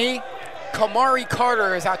on me. Kamari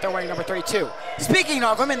Carter is out there wearing number 32. Speaking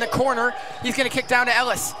of him, in the corner, he's going to kick down to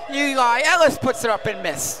Ellis. Eli Ellis puts it up and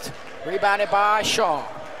missed. Rebounded by Shaw.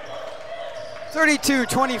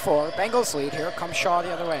 32-24, Bengals lead. Here comes Shaw the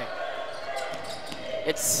other way.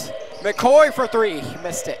 It's McCoy for 3. He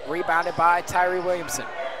missed it. Rebounded by Tyree Williamson.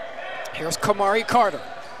 Here's Kamari Carter.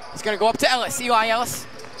 He's going to go up to Ellis. Eli Ellis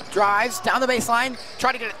drives down the baseline.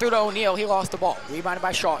 Try to get it through to O'Neal. He lost the ball. Rebounded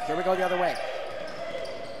by Shaw. Here we go the other way.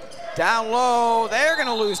 Down low. They're going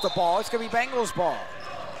to lose the ball. It's going to be Bengals ball.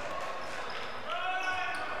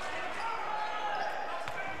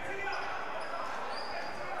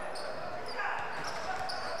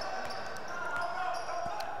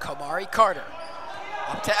 Kamari Carter.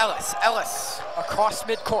 Up to Ellis. Ellis across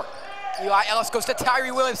midcourt. Eli Ellis goes to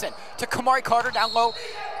Tyree Williamson. To Kamari Carter down low.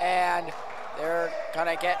 And they're going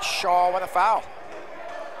to get Shaw with a foul.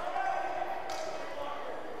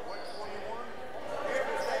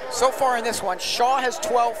 So far in this one, Shaw has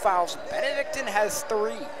 12 fouls. Benedictine has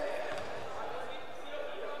 3.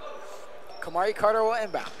 Kamari Carter will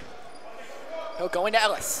inbound. He'll go into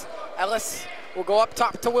Ellis. Ellis will go up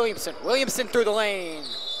top to Williamson. Williamson through the lane.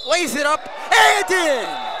 Lays it up and in.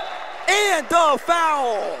 And the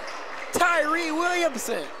foul. Tyree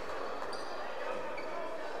Williamson.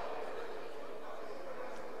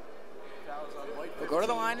 We'll go to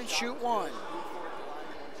the line and shoot 1.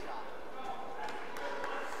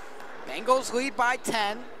 Bengals lead by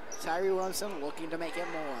 10. Tyree Williamson looking to make it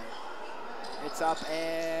more. It's up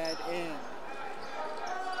and in.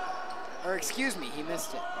 Or excuse me, he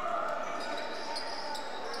missed it.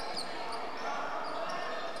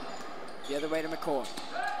 The other way to McCoy.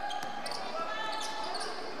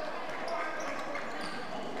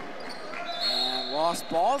 And lost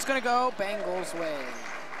ball's gonna go Bengals way.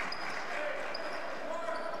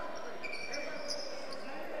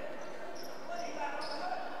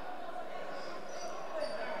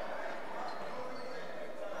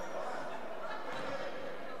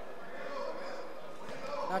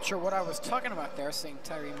 Not sure what I was talking about there, saying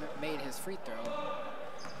Tyree made his free throw.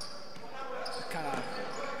 Kind of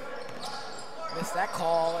missed that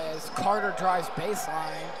call as Carter drives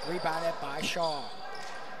baseline, rebounded by Shaw.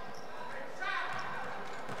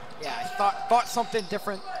 Yeah, I thought something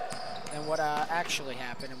different than what actually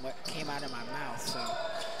happened and what came out of my mouth. So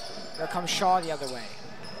there comes Shaw the other way.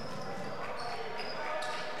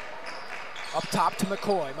 Up top to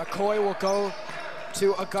McCoy. McCoy will go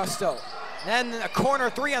to Augusto. Then a corner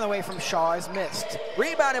 3 on the way from Shaw is missed.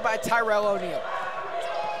 Rebounded by Tyrell O'Neal.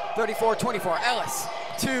 34-24, Ellis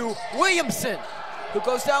to Williamson, who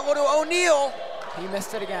goes down low to O'Neal. He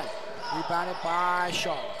missed it again. Rebounded by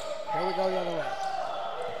Shaw. Here we go the other way.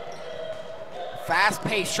 Fast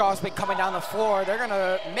pace, Shaw's been coming down the floor. They're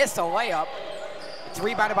gonna miss a layup. It's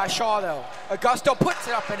rebounded by Shaw though. Augusto puts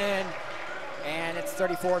it up and in, and it's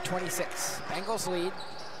 34-26. Bengals lead.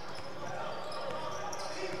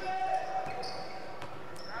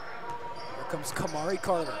 Comes Kamari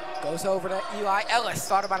Carter, goes over to Eli Ellis,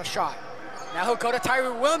 thought about a shot. Now he'll go to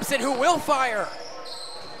Tyree Williamson, who will fire.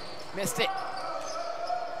 Missed it.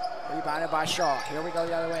 Rebounded by Shaw. Here we go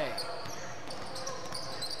the other way.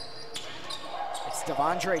 It's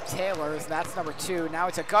Devondre Taylor, that's number 2. Now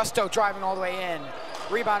it's Augusto driving all the way in.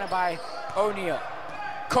 Rebounded by O'Neal.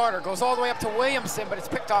 Carter goes all the way up to Williamson, but it's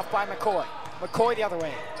picked off by McCoy. McCoy the other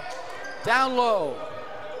way. Down low.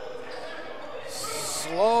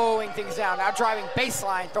 Slowing things down, now driving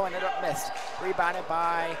baseline, throwing it up, missed. Rebounded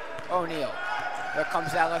by O'Neal. Here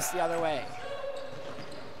comes Ellis the other way.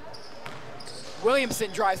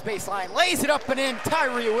 Williamson drives baseline, lays it up and in.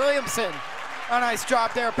 Tyree Williamson. A nice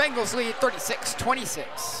job there. Bengals lead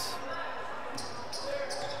 36-26.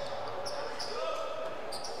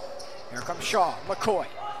 Here comes Shaw. McCoy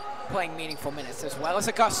playing meaningful minutes as well as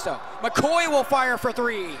Augusto. McCoy will fire for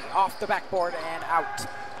three. Off the backboard and out.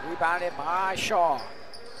 Rebounded by Shaw.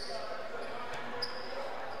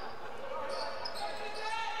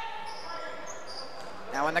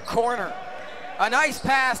 Now in the corner. A nice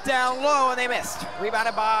pass down low and they missed.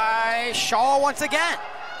 Rebounded by Shaw once again.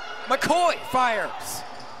 McCoy fires.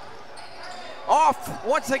 Off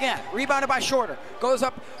once again. Rebounded by Shorter. Goes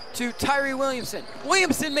up to Tyree Williamson.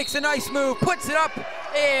 Williamson makes a nice move, puts it up,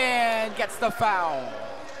 and gets the foul.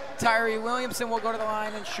 Tyree Williamson will go to the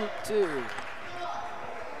line and shoot two.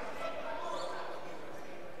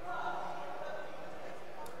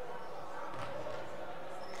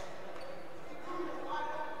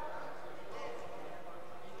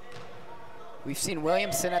 We've seen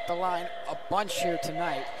Williamson at the line a bunch here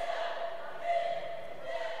tonight.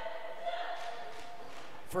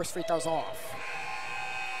 First free throw's off.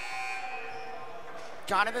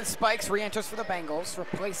 Jonathan Spikes re-enters for the Bengals,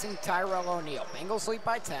 replacing Tyrell O'Neal. Bengals lead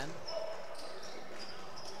by 10.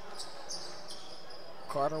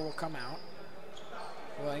 Carter will come out.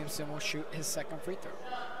 Williamson will shoot his second free throw.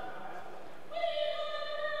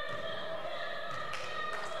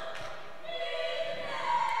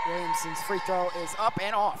 Williamson's free throw is up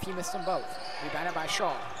and off. He missed them both. Rebounded by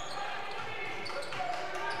Shaw.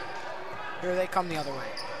 Here they come the other way.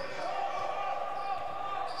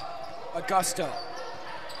 Augusto.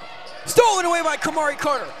 Stolen away by Kamari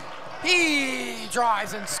Carter. He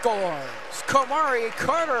drives and scores. Kamari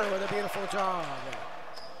Carter with a beautiful job.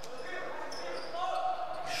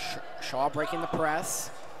 Shaw breaking the press.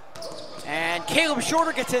 And Caleb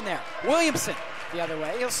Shorter gets in there. Williamson the other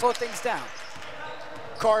way. He'll slow things down.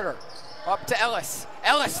 Carter up to Ellis.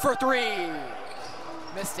 Ellis for three.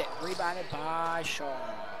 Missed it. Rebounded by Shaw.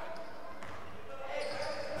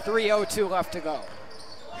 3:02 left to go.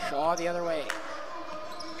 Shaw the other way.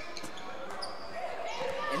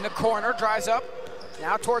 In the corner, drives up.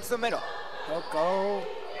 Now towards the middle. He'll go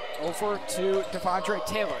over to Devondre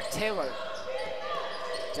Taylor. Taylor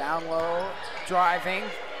down low, driving,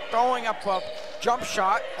 throwing up a jump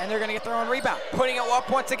shot, and they're going to get their own rebound. Putting it up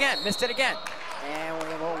once again. Missed it again. And we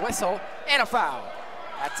have a whistle and a foul.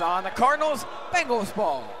 That's on the Cardinals. Bengals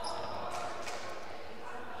ball.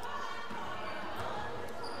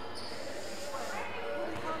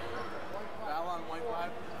 Foul on white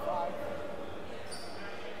 5.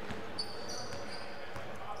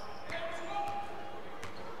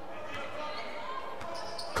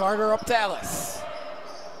 Carter up to Ellis.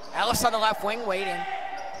 Ellis on the left wing, waiting.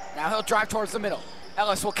 Now he'll drive towards the middle.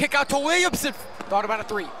 Ellis will kick out to Williamson. Thought about a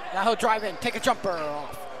three. Now he'll drive in, take a jumper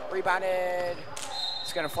off. Rebounded.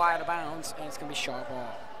 It's going to fly out of bounds, and it's going to be Shaw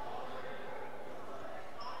ball.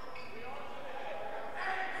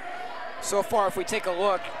 So far, if we take a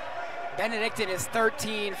look, Benedictine is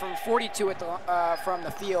 13 from 42 at the, from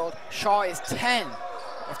the field. Shaw is 10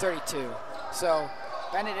 of 32. So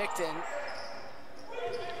Benedictine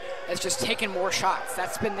has just taken more shots.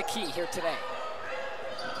 That's been the key here today.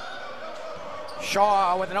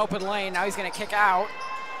 Shaw with an open lane. Now he's going to kick out.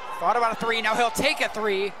 Thought about a three. Now he'll take a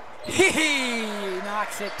three. He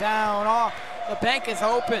knocks it down off. The bank is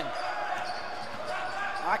open.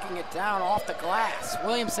 Knocking it down off the glass.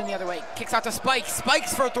 Williamson the other way. Kicks out to Spikes.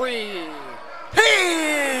 Spikes for three.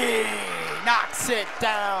 He knocks it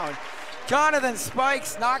down. Jonathan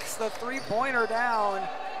Spikes knocks the three-pointer down.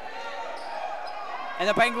 And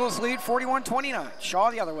the Bengals lead 41-29.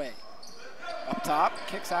 Shaw the other way. Up top.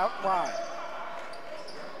 Kicks out wide.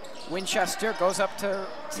 Winchester goes up to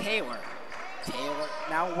Taylor. Taylor,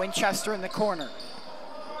 now Winchester in the corner.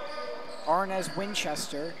 Arnaz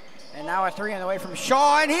Winchester, and now a three on the way from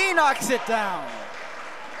Shaw, and he knocks it down.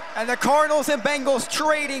 And the Cardinals and Bengals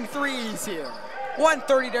trading threes here.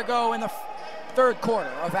 1:30 to go in the third quarter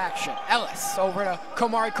of action. Ellis over to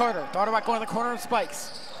Kamari Carter. Thought about going to the corner of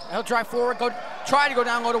Spikes. He'll drive forward, try to go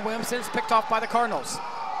down low to Williamson. It's picked off by the Cardinals.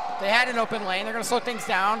 They had an open lane. They're going to slow things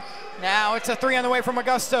down. Now it's a three on the way from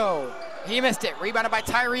Augusto. He missed it. Rebounded by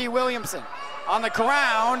Tyree Williamson. On the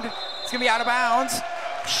ground, it's going to be out of bounds.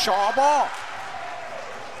 Shaw ball.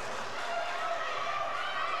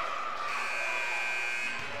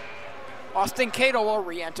 Austin Cato will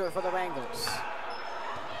re-enter for the Bengals.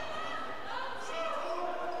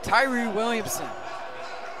 Tyree Williamson.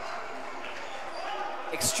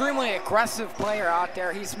 Extremely aggressive player out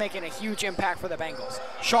there. He's making a huge impact for the Bengals.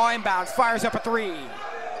 Shaw inbounds, fires up a three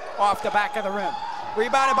off the back of the rim.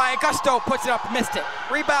 Rebounded by Augusto, puts it up, missed it.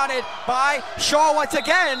 Rebounded by Shaw once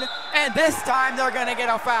again, and this time they're gonna get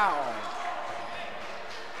a foul.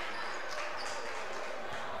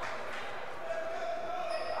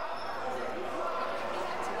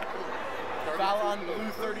 Foul on blue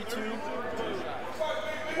 32.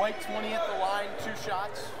 White 20 at the line, 2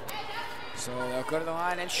 shots. So they'll go to the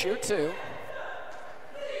line and shoot 2.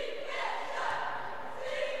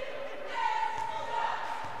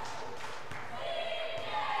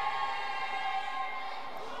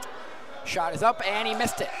 Shot is up, and he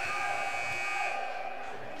missed it.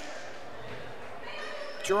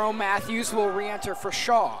 Jerome Matthews will re-enter for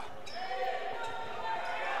Shaw.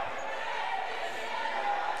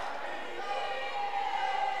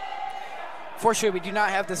 Fortunately, we do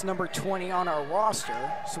not have this number 20 on our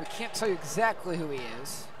roster, so we can't tell you exactly who he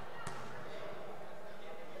is.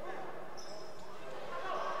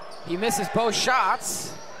 He misses both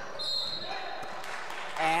shots,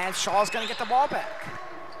 and Shaw's gonna get the ball back.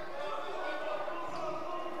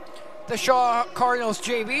 The Shaw Cardinals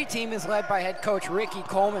JV team is led by head coach Ricky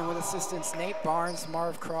Coleman with assistants Nate Barnes,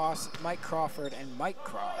 Marv Cross, Mike Crawford, and Mike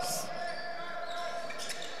Cross.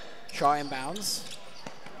 Shaw inbounds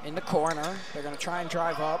in the corner. They're gonna try and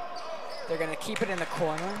drive up. They're gonna keep it in the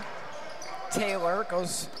corner. Taylor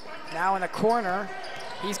goes now in the corner.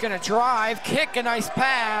 He's gonna drive, kick, a nice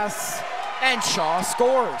pass, and Shaw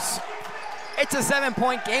scores. It's a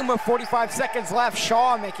 7-point game with 45 seconds left.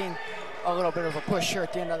 Shaw making a little bit of a push here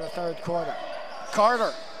at the end of the 3rd quarter.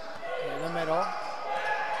 Carter in the middle.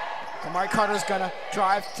 Kamari Carter's gonna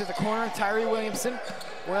drive to the corner. Tyree Williamson.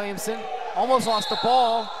 Williamson almost lost the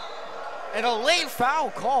ball. And a late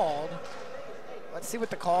foul called. Let's see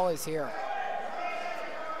what the call is here.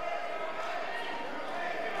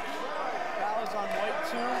 Foul is on White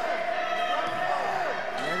 2.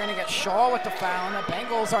 And they're gonna get Shaw with the foul. And the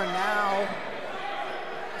Bengals are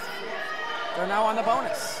now on the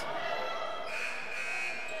bonus.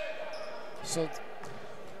 So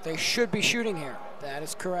they should be shooting here. That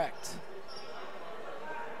is correct.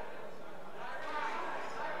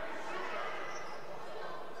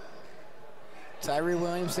 Tyree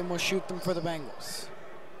Williamson will shoot them for the Bengals.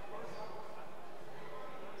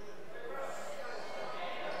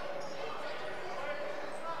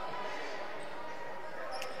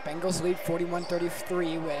 Bengals lead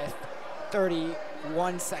 41-33 with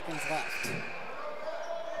 31 seconds left.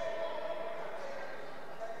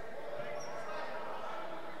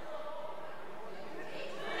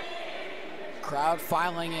 Crowd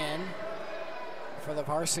filing in for the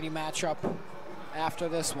varsity matchup after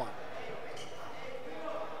this one.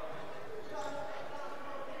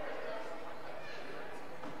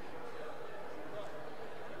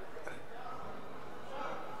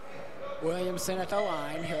 Williamson at the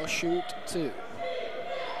line, he'll shoot 2.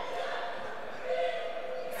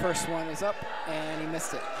 First one is up, and he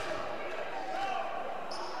missed it.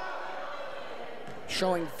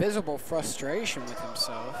 Showing visible frustration with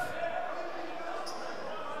himself.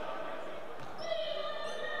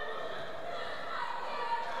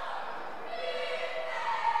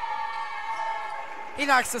 He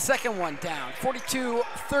knocks the second one down, 42-34,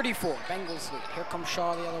 Bengals lead. Here comes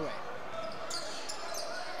Shaw the other way.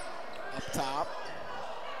 Up top.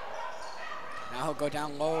 Now he'll go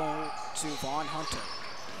down low to Vaughn Hunter.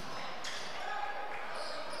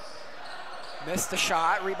 Missed the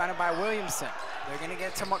shot, rebounded by Williamson. They're gonna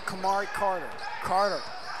get to Kamari Carter. Carter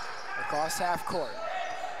across half court.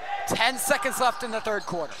 10 seconds left in the 3rd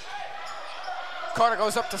quarter. Carter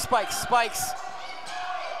goes up to Spikes. Spikes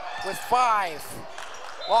with 5.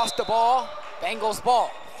 Lost the ball, Bengals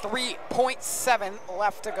ball. 3.7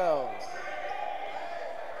 left to go.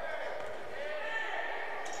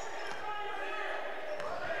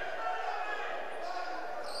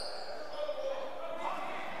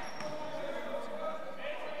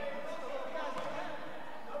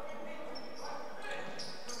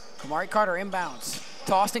 Kamari Carter inbounds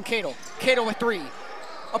to Austin Cato. Cato with 3.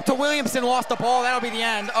 Up to Williamson, lost the ball. That'll be the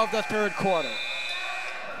end of the 3rd quarter.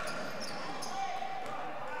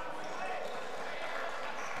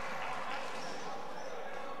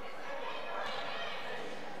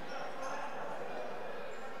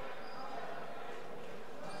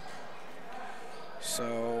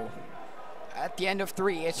 So at the end of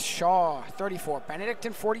 3, it's Shaw 34,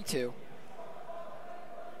 Benedictine 42.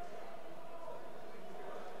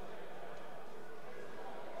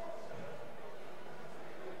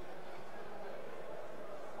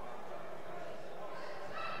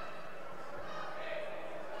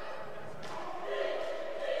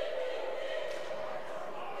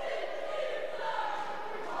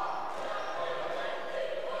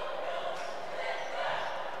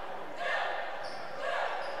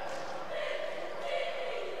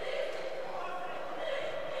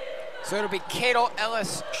 So it'll be Cato,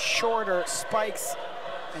 Ellis, Shorter, Spikes,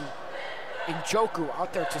 and Njoku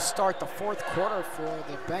out there to start the fourth quarter for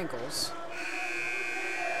the Bengals.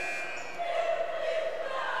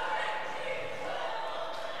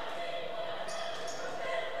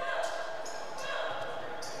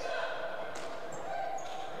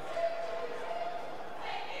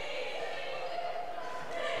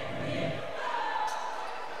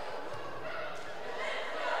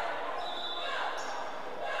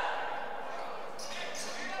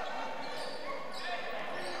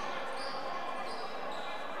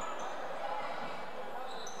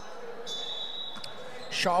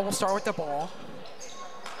 Shaw will start with the ball.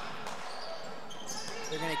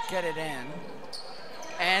 They're going to get it in.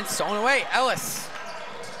 And stolen away. Ellis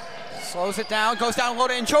slows it down, goes down low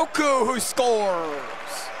to Njoku, who scores.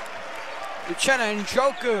 Uchenna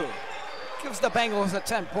Njoku gives the Bengals a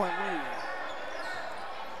 10-point lead.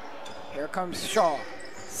 Here comes Shaw.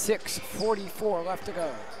 6:44 left to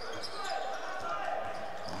go.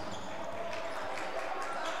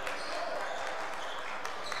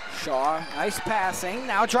 Shaw, nice passing,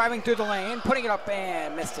 now driving through the lane, putting it up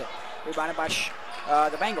and missed it. Rebounded by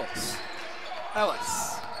the Bengals.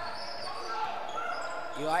 Ellis.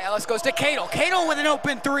 Eli Ellis goes to Cato. Cato with an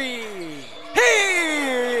open three.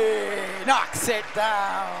 He knocks it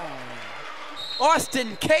down.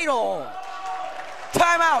 Austin Cato.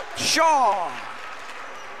 Timeout, Shaw.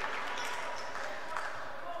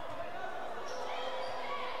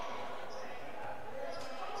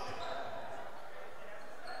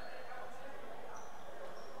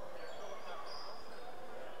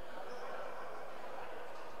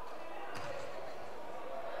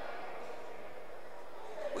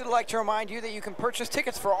 We'd like to remind you that you can purchase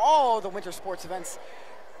tickets for all the winter sports events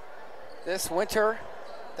this winter.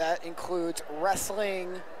 That includes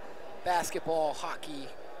wrestling, basketball, hockey.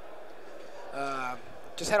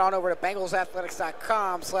 Just head on over to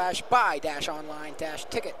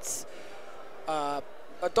bengalsathletics.com/buy-online-tickets.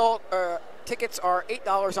 Adult tickets are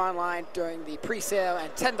 $8 online during the pre-sale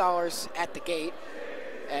and $10 at the gate.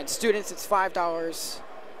 And students, it's $5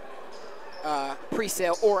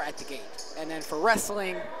 pre-sale or at the gate. And then for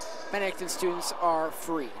wrestling, Benedictine students are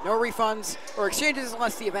free. No refunds or exchanges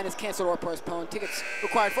unless the event is canceled or postponed. Tickets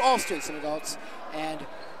required for all students and adults. And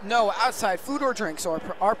no outside food or drinks are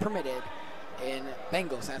permitted in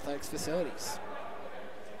Bengals athletics facilities.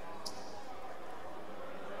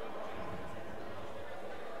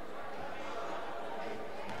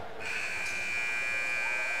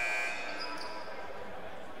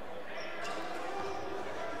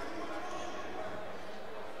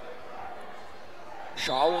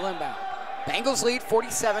 Shaw will inbound. Bengals lead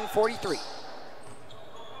 47-43.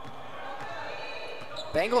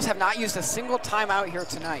 Bengals have not used a single timeout here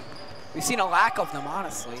tonight. We've seen a lack of them,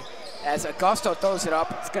 honestly. As Augusto throws it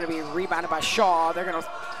up, it's going to be rebounded by Shaw. They're going to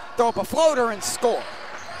throw up a floater and score.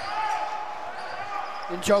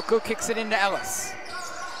 Njoku kicks it into Ellis.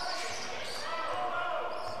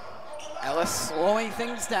 Ellis slowing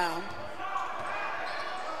things down.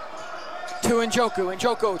 To Njoku.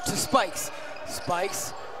 Njoku to Spikes.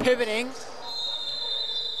 Spikes pivoting.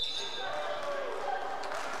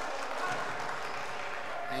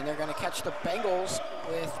 And they're going to catch the Bengals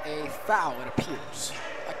with a foul, it appears.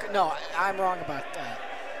 No, I'm wrong about that.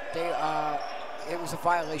 It was a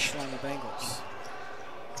violation on the Bengals.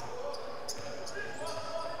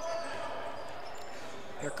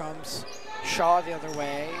 Here comes Shaw the other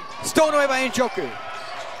way. Stolen away by Njoku.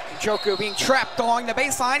 Njoku being trapped along the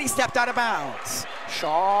baseline. He stepped out of bounds.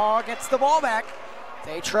 Shaw gets the ball back.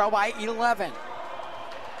 They trail by 11.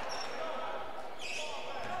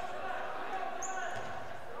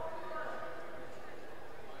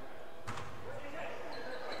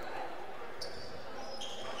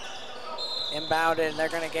 Inbounded, and they're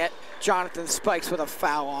going to get Jonathan Spikes with a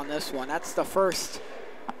foul on this one. That's the first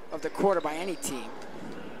of the quarter by any team.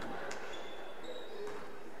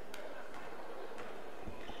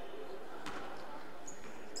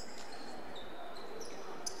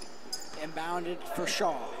 Inbounded for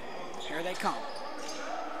Shaw. Here they come.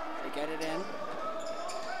 They get it in.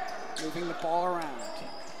 Moving the ball around.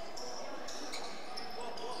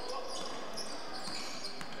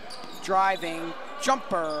 Driving.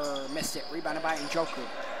 Jumper. Missed it. Rebounded by Njoku.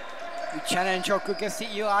 Uchenna Njoku gets to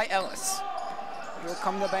Eli Ellis. Here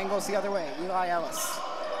come the Bengals the other way. Eli Ellis.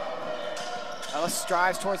 Ellis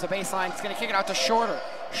drives towards the baseline. He's going to kick it out to Shorter.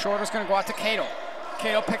 Shorter's going to go out to Cato.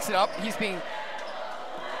 Cato picks it up. He's being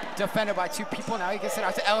defended by two people. Now he gets it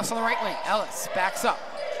out to Ellis on the right wing. Ellis backs up.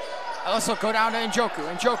 Ellis will go down to Njoku.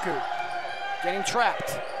 Njoku getting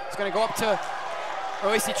trapped. He's going to go up to, or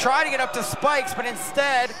at least he tried to get up to Spikes, but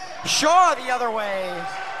instead, Shaw the other way.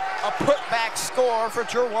 a putback score for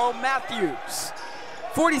Jerome Matthews.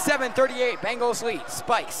 47-38, Bengals lead.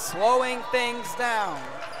 Spikes slowing things down.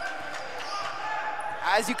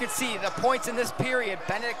 As you can see, the points in this period,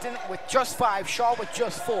 Benedictine with just 5, Shaw with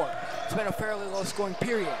just 4. It's been a fairly low-scoring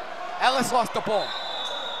period. Ellis lost the ball.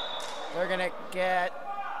 They're going to get...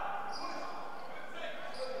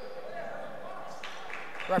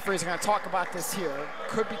 Referees are going to talk about this here.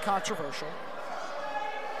 Could be controversial.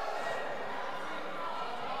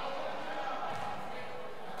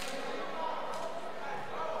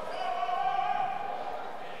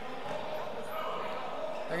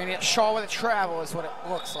 They're going to get Shaw with a travel is what it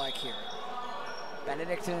looks like here.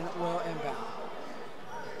 Benedictine will inbound.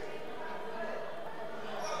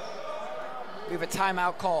 We have a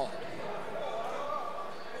timeout called.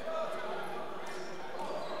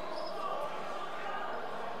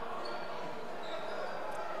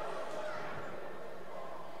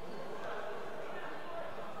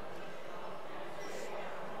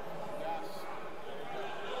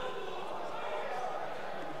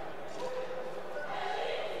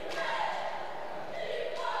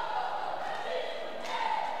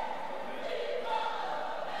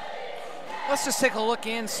 Let's just take a look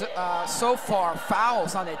in so far,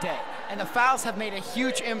 fouls on the day. And the fouls have made a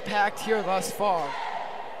huge impact here thus far.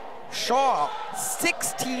 Shaw,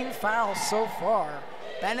 16 fouls so far.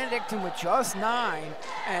 Benedictine with just 9.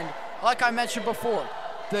 And like I mentioned before,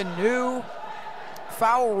 the new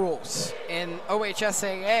foul rules in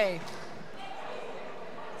OHSAA,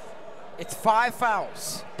 it's 5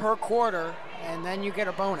 fouls per quarter, and then you get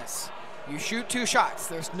a bonus. You shoot 2 shots.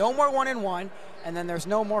 There's no more 1-and-1. And then there's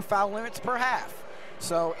no more foul limits per half.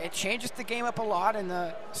 So it changes the game up a lot in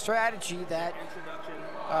the strategy that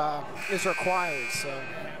is required. So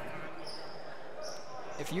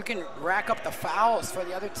if you can rack up the fouls for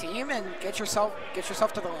the other team and get yourself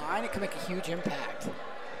to the line, it can make a huge impact.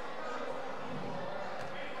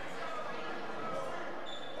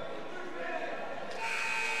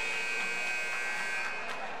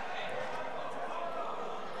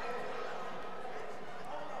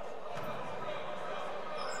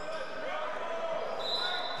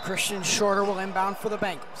 Christian Shorter will inbound for the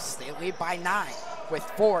Bengals. They lead by 9 with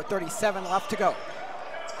 4:37 left to go.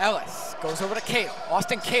 Ellis goes over to Cadle.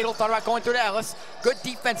 Austin Cadle thought about going through to Ellis. Good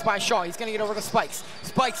defense by Shaw. He's going to get over to Spikes.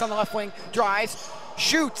 Spikes on the left wing, drives,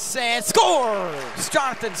 shoots, and scores!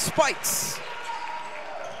 Jonathan Spikes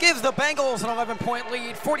gives the Bengals an 11-point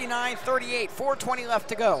lead, 49-38, 4:20 left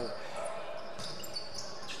to go.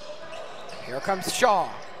 Here comes Shaw.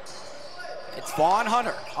 It's Vaughn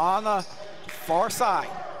Hunter on the far side.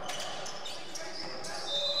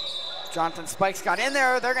 Jonathan Spikes got in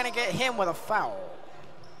there. They're going to get him with a foul.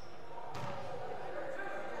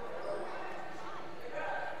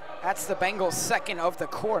 That's the Bengals' second of the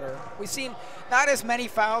quarter. We've seen not as many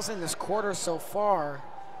fouls in this quarter so far.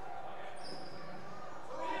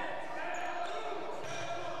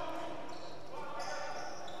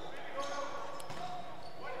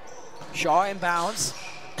 Shaw inbounds.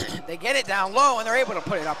 They get it down low, and they're able to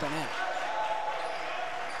put it up and in.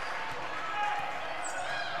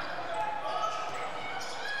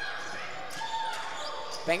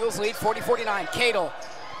 Bengals lead 40-49. Cadle,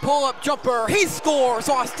 pull-up jumper. He scores!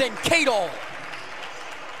 Austin Cadle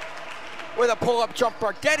with a pull-up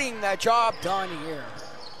jumper, getting the job done here.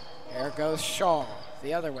 There goes Shaw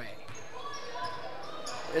the other way.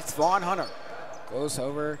 It's Vaughn Hunter. Goes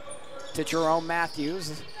over to Jerome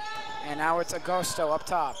Matthews. And now it's Agosto up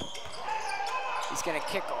top. He's going to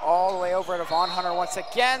kick all the way over to Vaughn Hunter once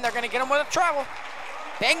again. They're going to get him with a travel.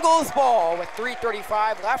 Bengals ball with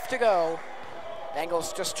 3:35 left to go.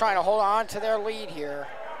 Bengals just trying to hold on to their lead here.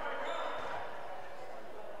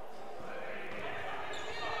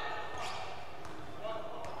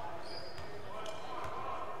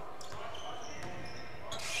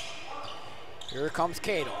 Here comes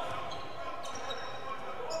Cadle.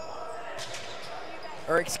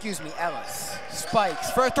 Or excuse me, Ellis.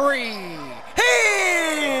 Spikes for 3.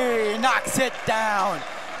 He knocks it down.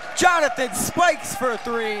 Jonathan Spikes for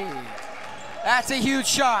 3. That's a huge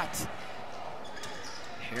shot.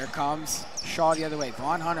 Here comes Shaw the other way.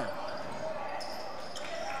 Vaughn Hunter.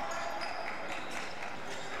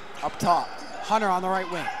 Up top. Hunter on the right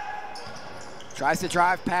wing. Tries to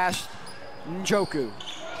drive past Njoku.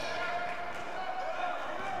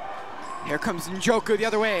 Here comes Njoku the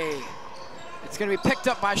other way. It's going to be picked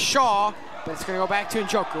up by Shaw, but it's going to go back to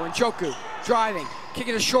Njoku. Njoku driving,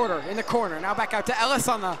 kicking it shorter in the corner. Now back out to Ellis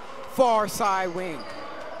on the far side wing.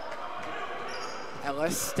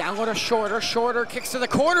 Ellis down low to Shorter. Shorter kicks to the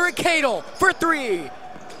corner, and Cadle for 3.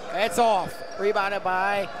 It's off. Rebounded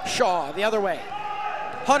by Shaw the other way.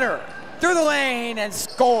 Hunter through the lane and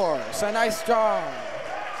scores. A nice job.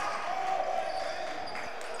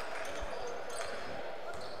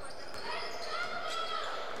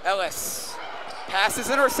 Ellis. Pass is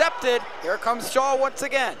intercepted. Here comes Shaw once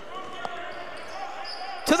again.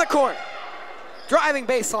 To the corner. Driving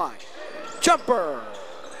baseline. Jumper.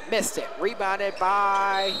 Missed it. Rebounded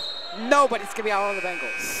by nobody. It's going to be out on the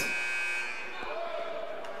Bengals.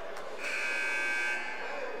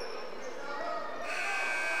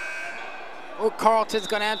 Oh, Carlton's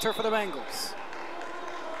going to enter for the Bengals.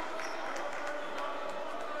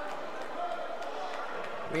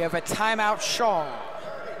 We have a timeout, Shaw.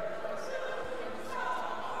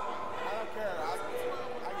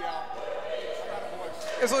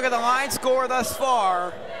 Let's look at the line score thus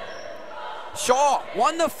far. Shaw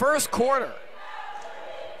won the first quarter.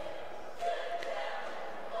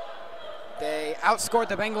 They outscored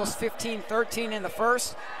the Bengals 15-13 in the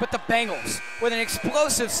first, but the Bengals with an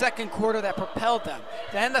explosive second quarter that propelled them.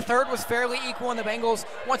 Then the third was fairly equal, and the Bengals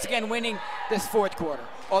once again winning this fourth quarter.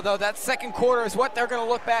 Although that second quarter is what they're going to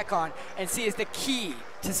look back on and see as the key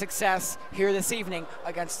to success here this evening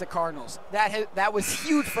against the Cardinals. That was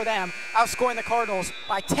huge for them, outscoring the Cardinals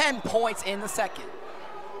by 10 points in the second.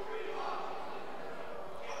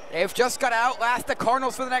 They've just got to outlast the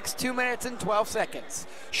Cardinals for the next 2 minutes and 12 seconds.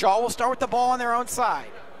 Shaw will start with the ball on their own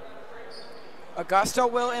side.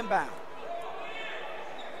 Augusto will inbound.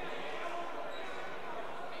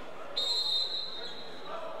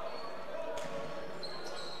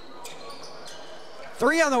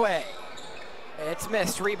 Three on the way. It's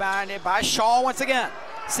missed, rebounded by Shaw once again.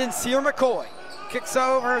 Sincere McCoy kicks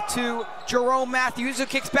over to Jerome Matthews, who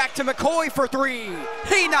kicks back to McCoy for three.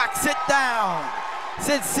 He knocks it down.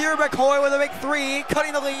 Sincere McCoy with a big three,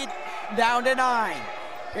 cutting the lead down to 9.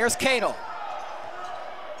 Here's Cadle.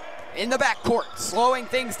 In the backcourt, slowing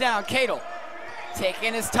things down. Cadle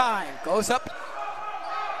taking his time, goes up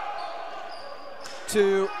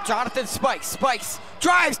to Jonathan Spikes. Spikes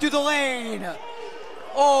drives through the lane.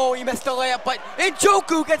 Oh, he missed the layup, but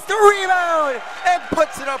Njoku gets the rebound and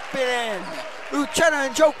puts it up and in. Uchenna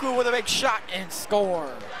Njoku with a big shot and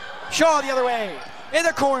score. Shaw the other way, in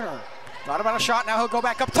the corner. Thought about a shot, now he'll go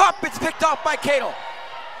back up top. It's picked off by Cadle.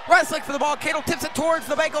 Wrestling for the ball, Cadle tips it towards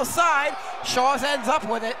the Bengals side. Shaw ends up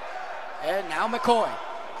with it, and now McCoy.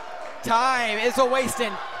 Time is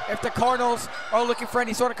a-wasting if the Cardinals are looking for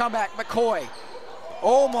any sort of comeback. McCoy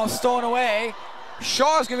almost stolen away.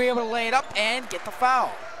 Shaw's going to be able to lay it up and get the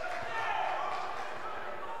foul.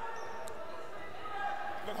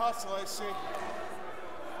 Good hustle, I see.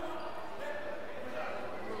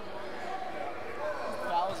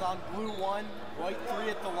 Fouls on blue 1, white 3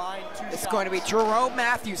 at the line, 2 shots. It's going to be Jerome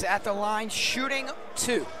Matthews at the line, shooting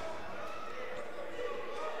 2.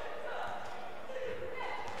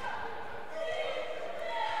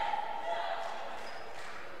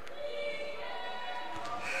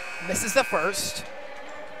 Misses the first.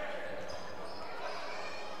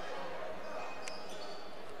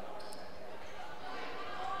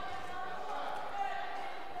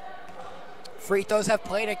 Free throws have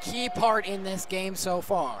played a key part in this game so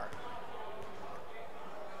far.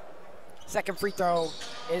 Second free throw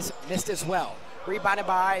is missed as well. Rebounded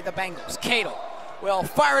by the Bengals. Cadle will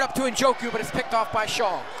fire it up to Njoku, but it's picked off by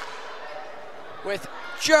Shaw. With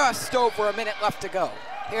just over a minute left to go.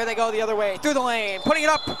 Here they go the other way, through the lane, putting it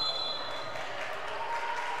up.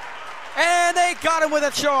 And they got him with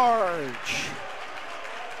a charge.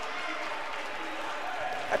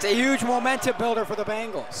 That's a huge momentum builder for the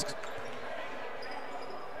Bengals.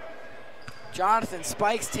 Jonathan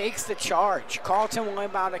Spikes takes the charge. Carlton will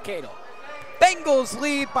inbound to Cadle. Bengals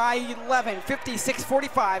lead by 11,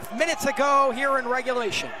 56-45 minutes ago here in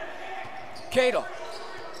regulation. Cadle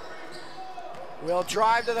will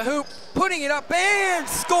drive to the hoop, putting it up and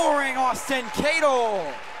scoring. Austin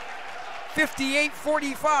Cadle,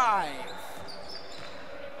 58-45.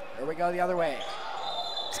 Here we go the other way.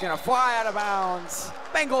 It's gonna fly out of bounds.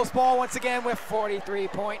 Bengals ball once again with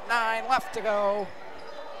 43.9 left to go.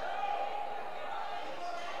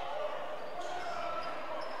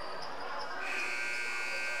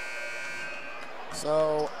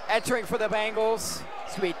 So entering for the Bengals,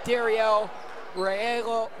 it's going to be Dariel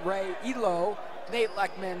Rayilo, Nate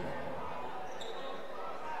Leckman,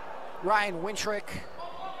 Ryan Wintrick,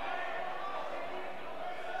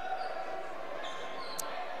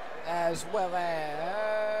 as well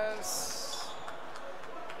as,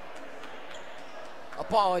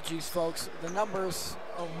 apologies folks, the numbers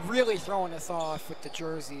are really throwing us off with the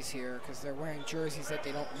jerseys here because they're wearing jerseys that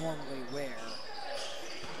they don't normally wear.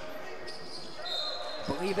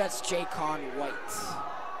 I believe that's Jaycon White,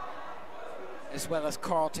 as well as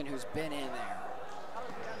Carlton, who's been in there.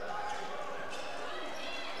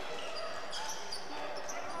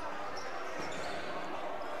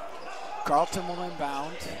 Carlton will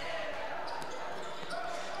inbound.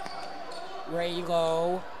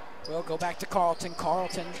 Raylo will go back to Carlton.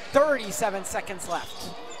 Carlton, 37 seconds left.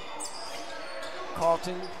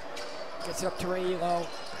 Carlton gets it up to Raylo.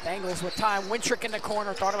 Bengals with time. Wintrick in the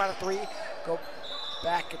corner, thought about a three. Go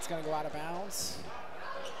back, it's gonna go out of bounds.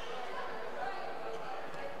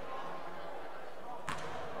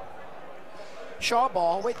 Shaw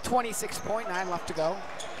ball with 26.9 left to go.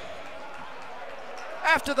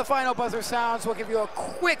 After the final buzzer sounds, we'll give you a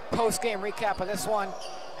quick post-game recap of this one,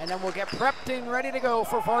 and then we'll get prepped and ready to go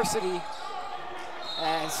for varsity.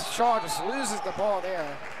 As Shaw just loses the ball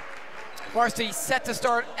there. Varsity set to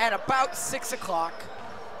start at about 6 o'clock.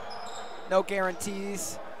 No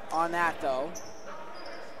guarantees on that though.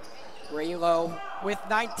 Raylo with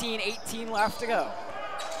 19:18 left to go.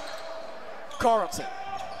 Carlton.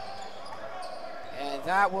 And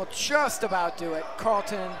that will just about do it.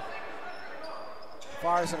 Carlton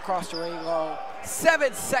fires it across to Raylo.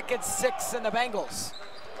 7 seconds, 6, and the Bengals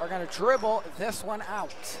are going to dribble this one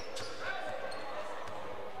out.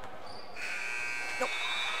 Nope.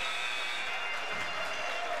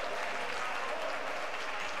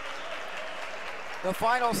 The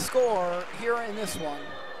final score here in this one,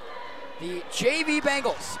 the JV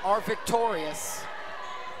Bengals are victorious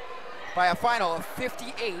by a final of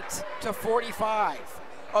 58-45.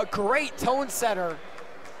 A great tone setter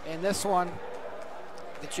in this one.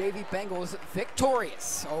 The JV Bengals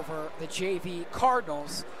victorious over the JV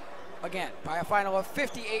Cardinals, again, by a final of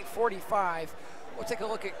 58-45. We'll take a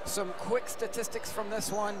look at some quick statistics from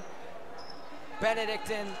this one.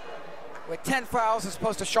 Benedictine with 10 fouls as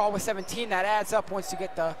opposed to Shaw with 17. That adds up once you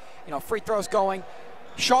get the free throws going.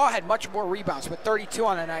 Shaw had much more rebounds with 32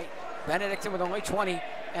 on the night. Benedictine with only 20.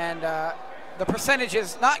 And the percentage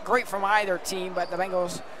is not great from either team, but the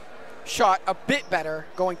Bengals shot a bit better,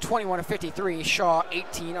 going 21 of 53. Shaw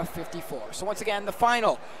 18 of 54. So once again, the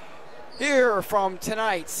final here from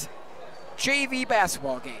tonight's JV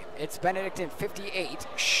basketball game. It's Benedictine 58,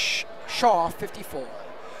 Shaw 54.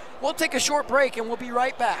 We'll take a short break and we'll be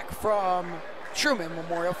right back from Trueman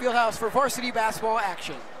Memorial Fieldhouse for varsity basketball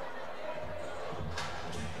action.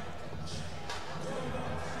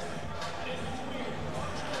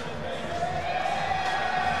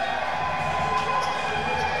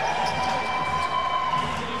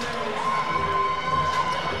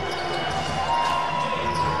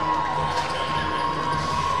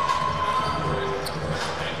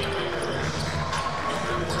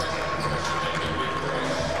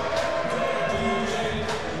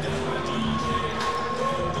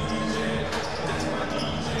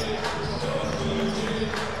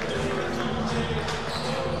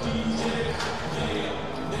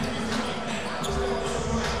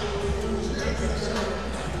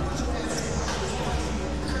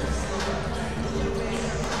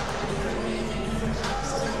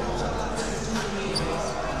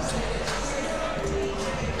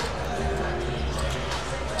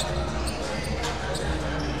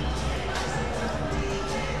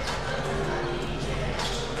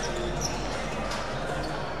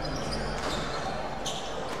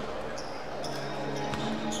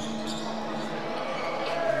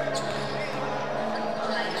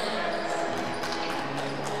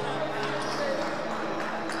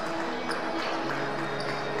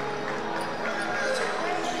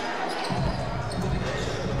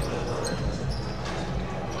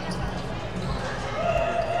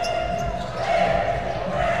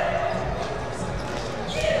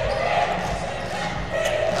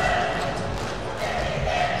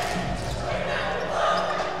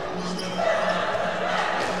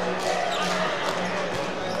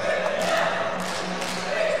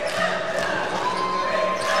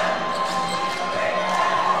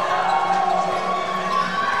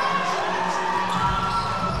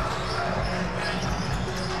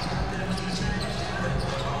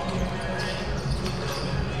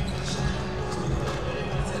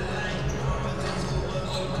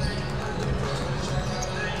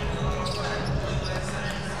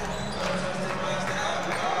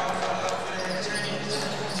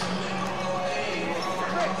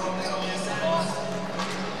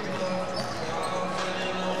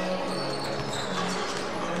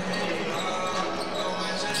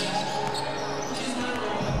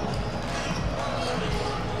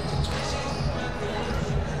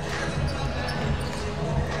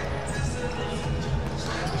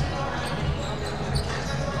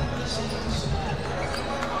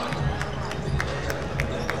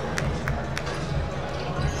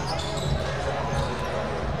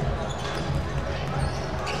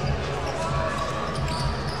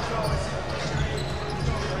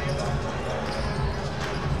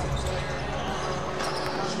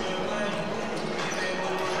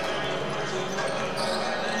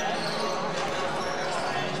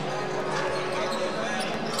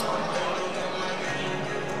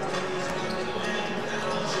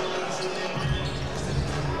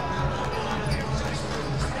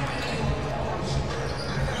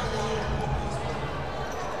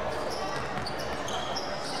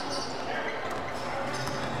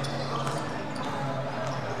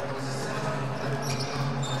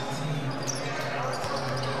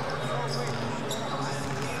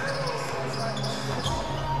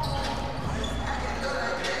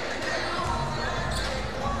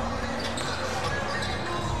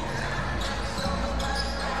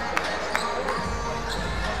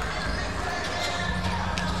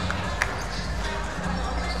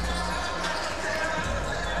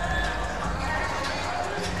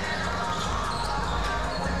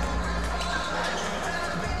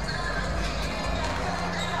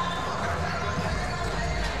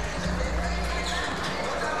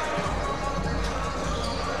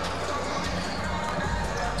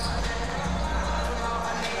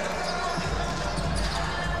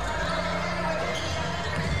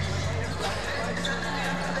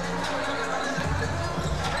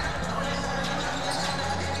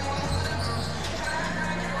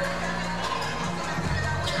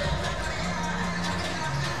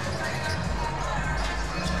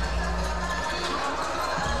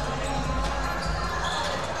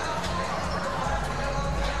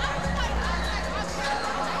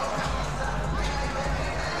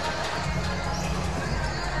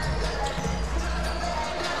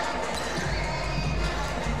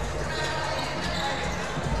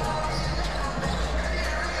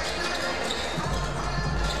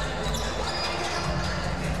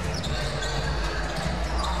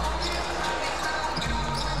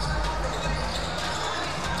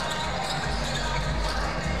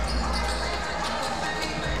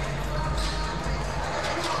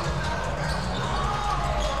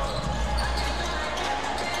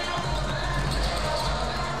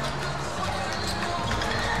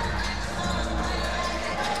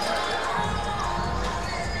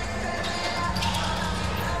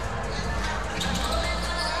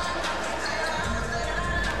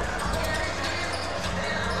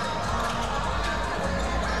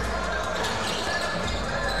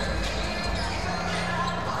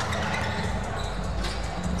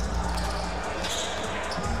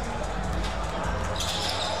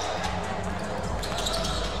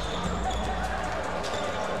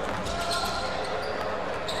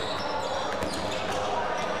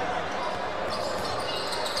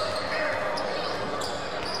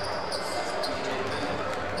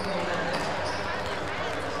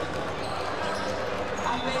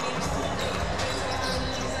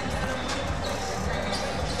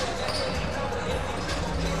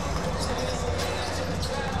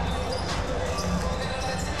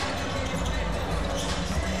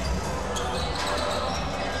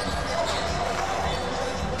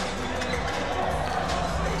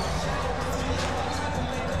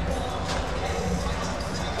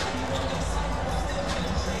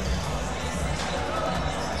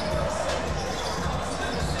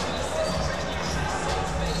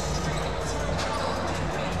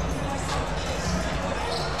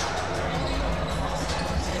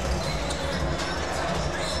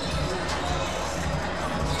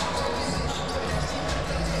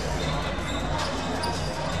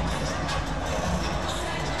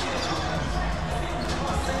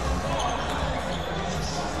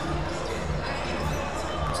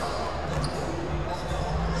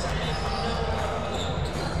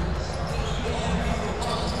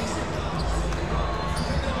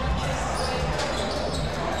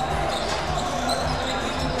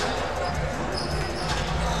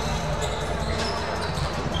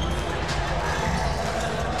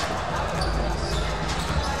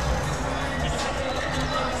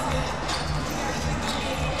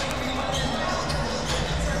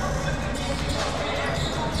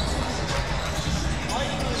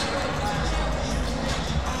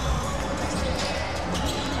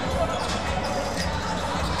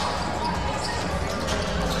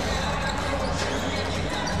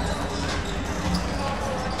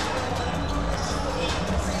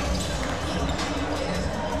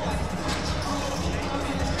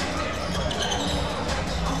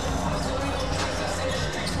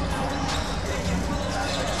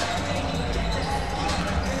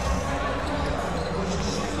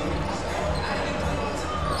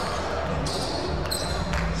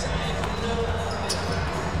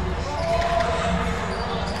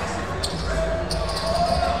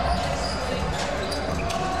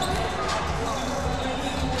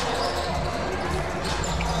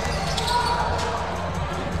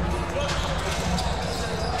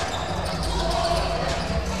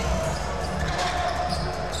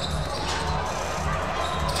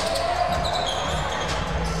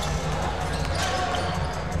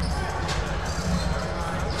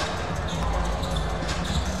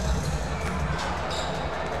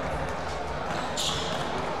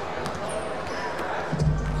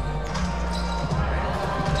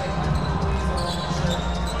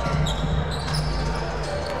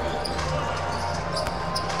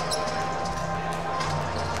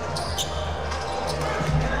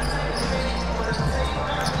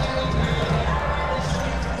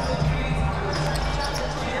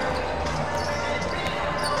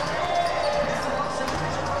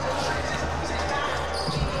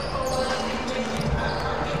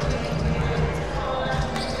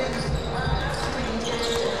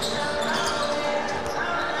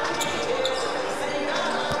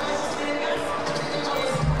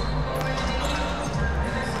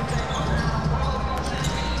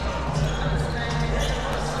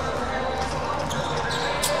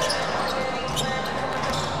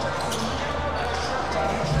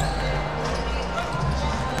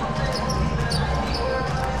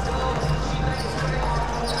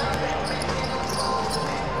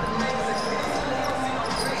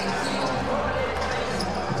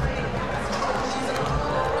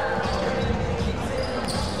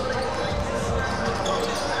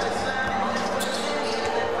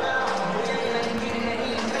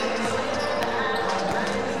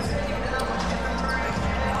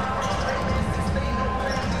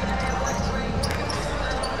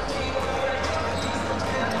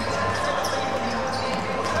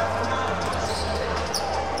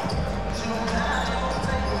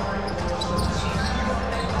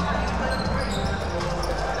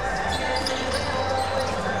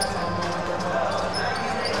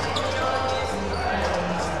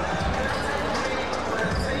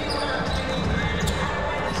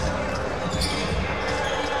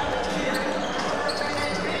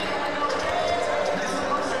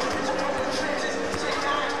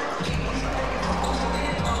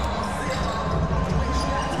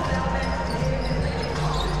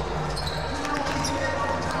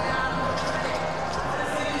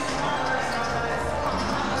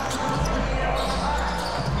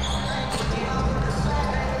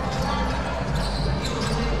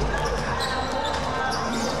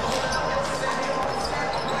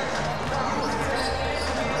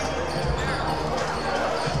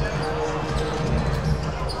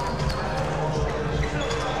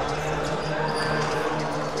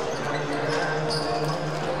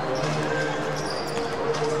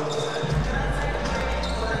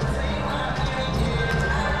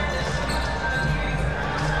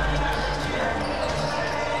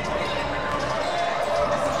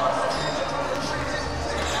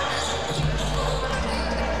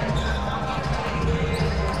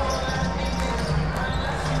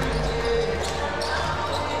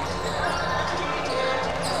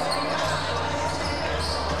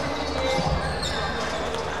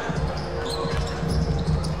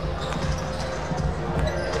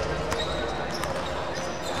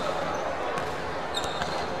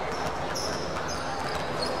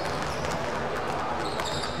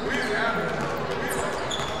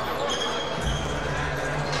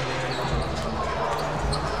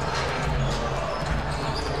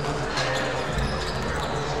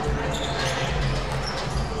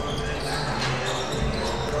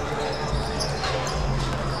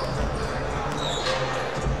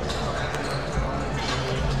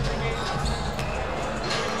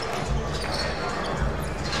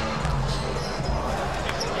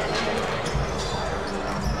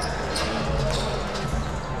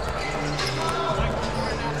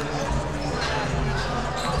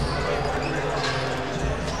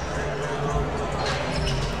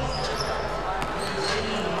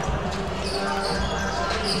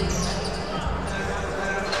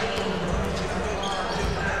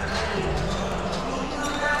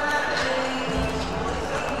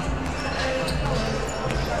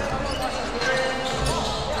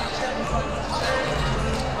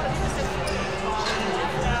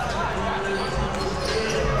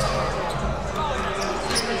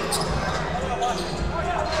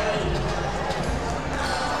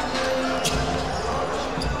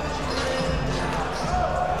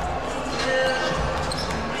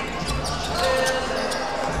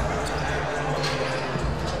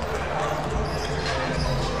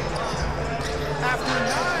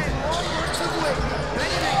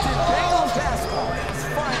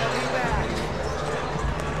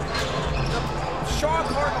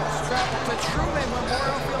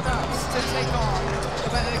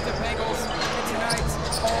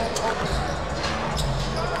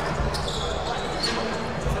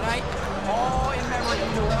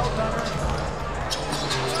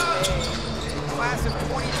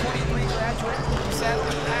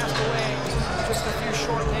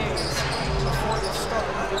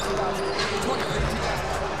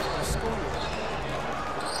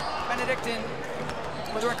 Benedictine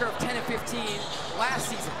with a record of 10-15 last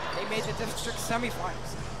season. They made the district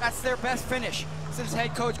semifinals. That's their best finish since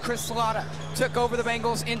head coach Chris Salata took over the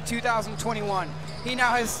Bengals in 2021. He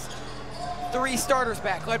now has 3 starters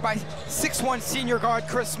back, led by 6'1" senior guard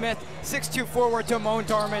Chris Smith, 6'2" forward Damone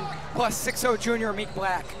Darman, plus 6'0" junior Meek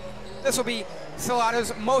Black. This will be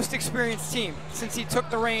Salata's most experienced team since he took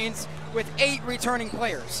the reins with 8 returning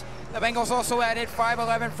players. The Bengals also added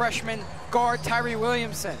 5'11" freshman guard Tyree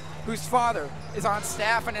Williamson, whose father is on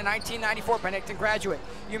staff and a 1994 Benedictine graduate.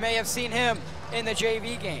 You may have seen him in the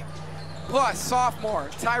JV game. Plus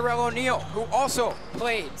sophomore Tyrell O'Neal, who also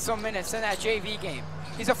played some minutes in that JV game.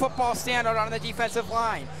 He's a football standout on the defensive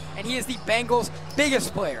line, and he is the Bengals'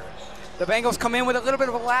 biggest player. The Bengals come in with a little bit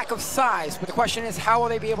of a lack of size, but the question is, how will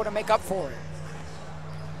they be able to make up for it?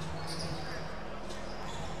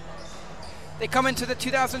 They come into the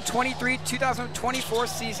 2023-2024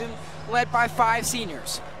 season led by 5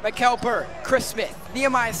 seniors: Mikel Burt, Chris Smith,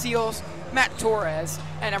 Nehemiah Seals, Matt Torres,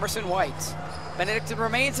 and Emerson White. Benedictine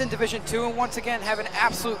remains in Division II and once again have an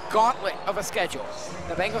absolute gauntlet of a schedule.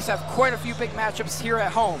 The Bengals have quite a few big matchups here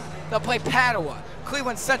at home. They'll play Padua,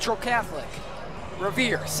 Cleveland Central Catholic,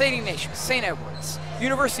 Revere, Sadie Nation, St. Edwards,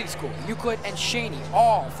 University School, Euclid, and Cheney,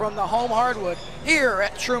 all from the home hardwood here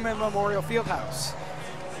at Trueman Memorial Fieldhouse.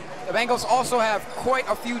 The Bengals also have quite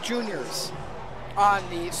a few juniors on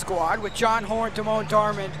the squad, with John Horn, Damone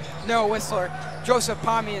Darman, Noah Whistler, Joseph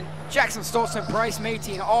Pomian, Jackson Stolzen, Bryce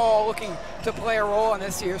Mayteen, all looking to play a role on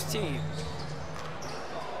this year's team.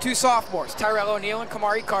 2 sophomores, Tyrell O'Neal and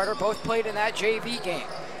Kamari Carter, both played in that JV game.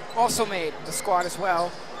 Also made the squad as well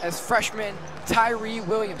as freshman Tyree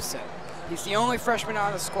Williamson. He's the only freshman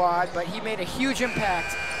on the squad, but he made a huge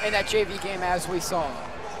impact in that JV game, as we saw.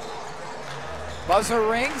 Buzzer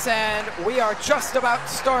rings, and we are just about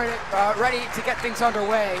started, ready to get things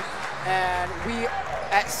underway. And we,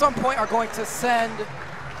 at some point, are going to send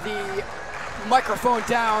the microphone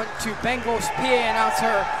down to Bengals PA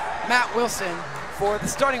announcer Matt Wilson for the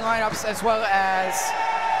starting lineups, as well as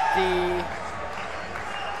the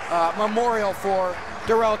memorial for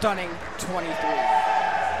Darrell Dunning, 23.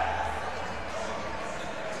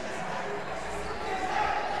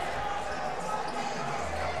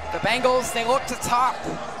 The Bengals, they look to top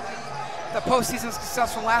the postseason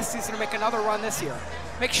success from last season to make another run this year.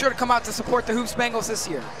 Make sure to come out to support the Hoops Bengals this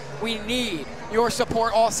year. We need your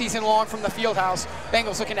support all season long from the Fieldhouse.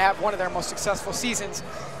 Bengals looking to have one of their most successful seasons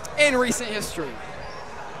in recent history.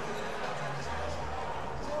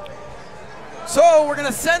 So we're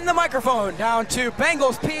gonna send the microphone down to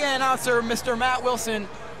Bengals PA announcer Mr. Matt Wilson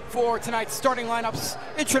for tonight's starting lineups,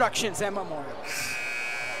 introductions, and memorials.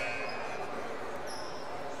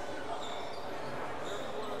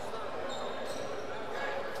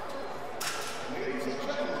 Ladies and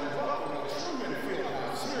gentlemen, welcome to Trueman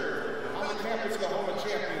Fieldhouse here on the campus of the home of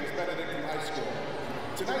champions, Benedictine High School.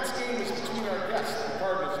 Tonight's game is between our guests, the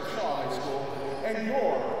Cardinals of Shaw High School, and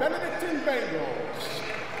your Benedictine Bengals.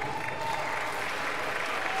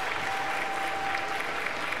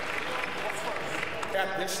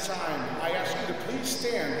 At this time, I ask you to please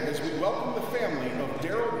stand as we welcome the family of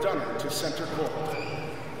Darrell Dunner to center court.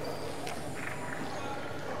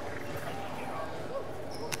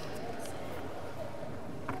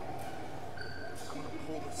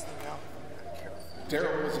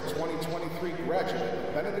 Darrell was a 2023 graduate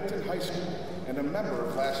of Benedictine High School and a member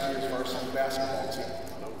of last year's varsity basketball team.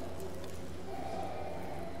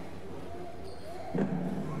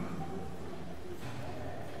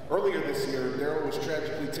 Earlier this year, Darrell was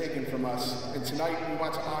tragically taken from us, and tonight we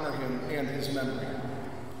want to honor him and his memory.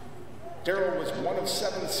 Darrell was one of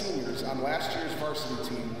 7 seniors on last year's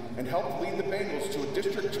varsity team and helped lead the Bengals to a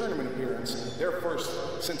district tournament appearance, their first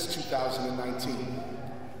since 2019.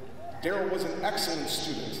 Darrell was an excellent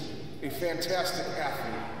student, a fantastic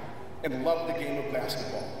athlete, and loved the game of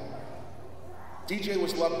basketball. DJ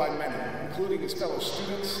was loved by many, including his fellow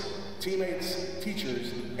students, teammates,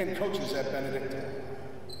 teachers, and coaches at Benedictine.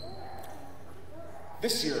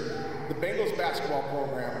 This year, the Bengals basketball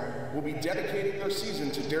program will be dedicating their season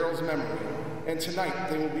to Darrell's memory, and tonight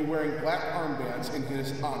they will be wearing black armbands in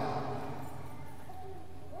his honor.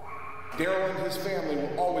 Darrell and his family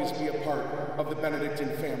will always be a part of the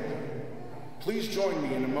Benedictine family. Please join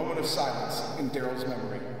me in a moment of silence in Darrell's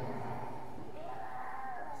memory.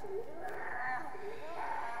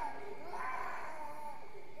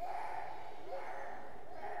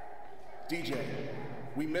 DJ,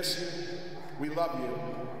 we miss you, we love you,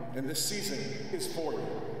 and this season is for you.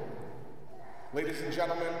 Ladies and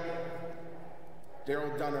gentlemen,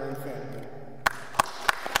 Darrell Dunner and family.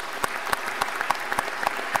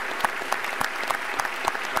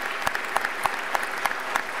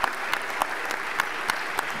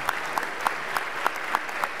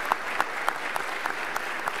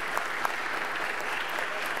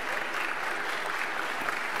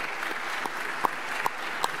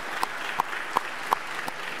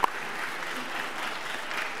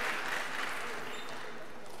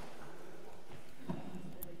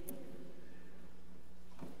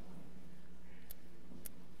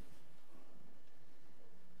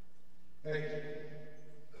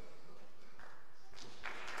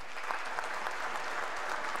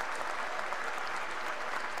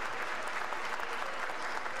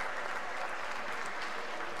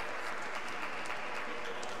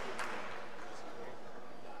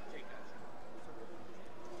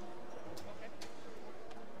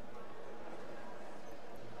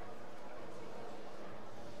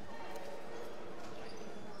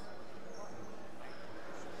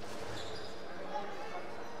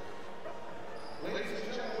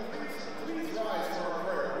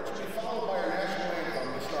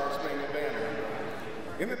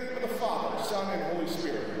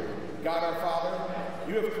 Spirit. God our Father,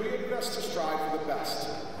 you have created us to strive for the best.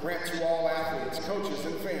 Grant to all athletes, coaches,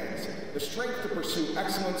 and fans the strength to pursue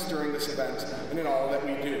excellence during this event and in all that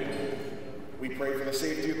we do. We pray for the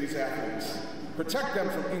safety of these athletes. Protect them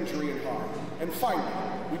from injury and harm. And finally,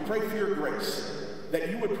 we pray for your grace, that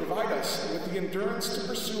you would provide us with the endurance to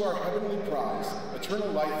pursue our heavenly prize, eternal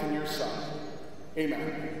life in your Son.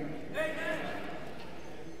 Amen. Amen.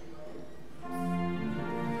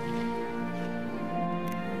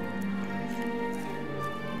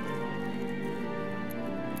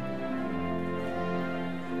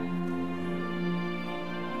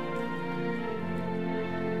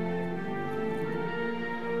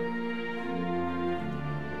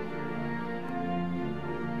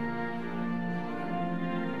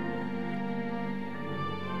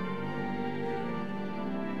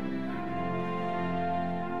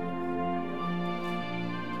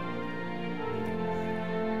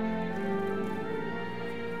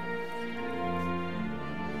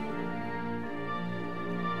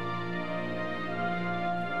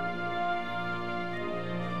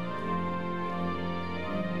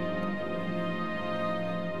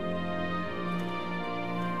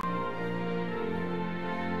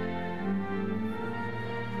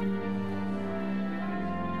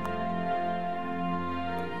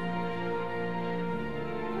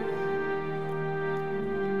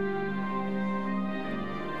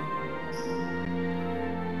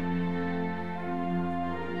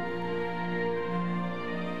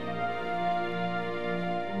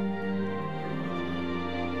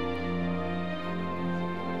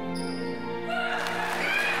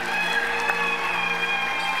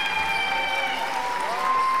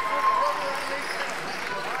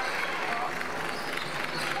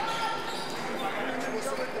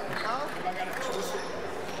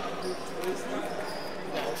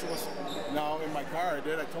 No, in my car I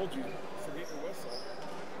did. I told you. Forget your whistle.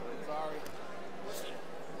 Sorry.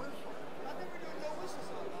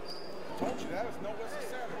 I told you that was no whistle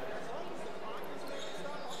Saturday.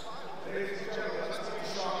 Ladies and gentlemen, let's meet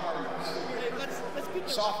Shaw Cardinal.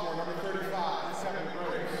 Sophomore, number 35, 7th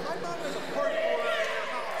grade. I thought it was a part for I'd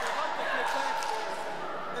like to get back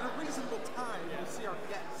at a reasonable time to see our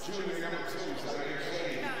guests. Junior, number 2,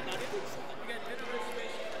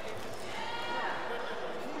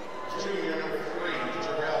 Junior number 3,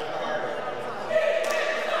 Terrell Carter.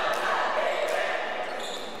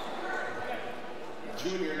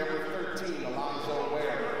 Junior number 13, Alonzo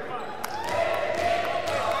Ware.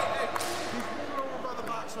 He's moving over by the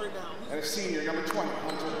box right now. And a senior, number 20,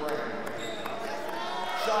 Hunter Brand.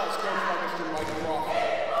 Shaw is coached by Mr. Mike Crawford.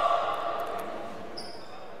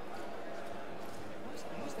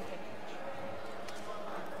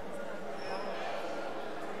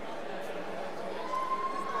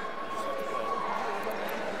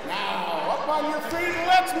 On your feet,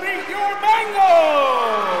 let's meet your Bengals!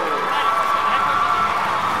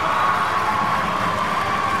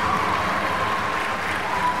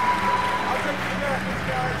 I'll take the Americans,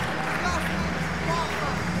 guys.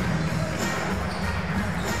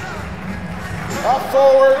 Up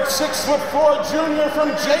forward, 6'4" junior from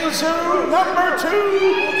Jesu, number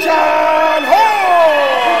 2, John Hall!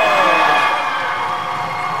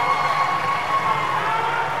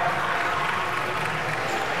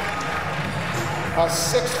 A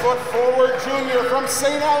 6'4" junior from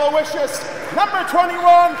St. Aloysius, number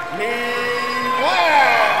 21, Neil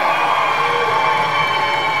Black.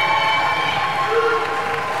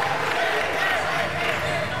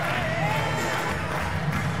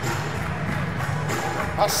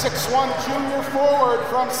 A 6'1" junior forward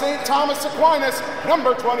from St. Thomas Aquinas,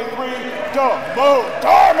 number 23, Damo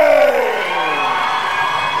Darman.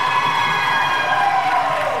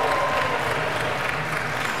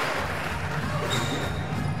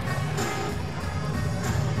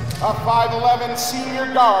 A 5'11"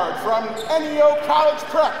 senior guard from NEO College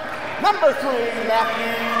Prep, number 3,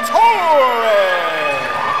 Matthew Torres.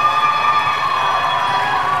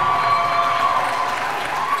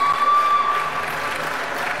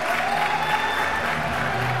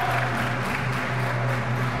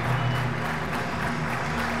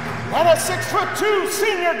 And a 6'2"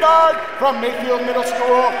 senior guard from Mayfield Middle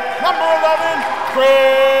School, number 11,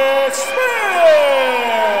 Chris Smith.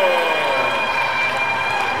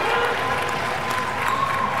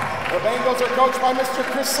 The Bengals are coached by Mr.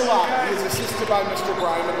 Chris Salat. He is assisted by Mr.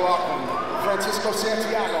 Brian McLaughlin, Francisco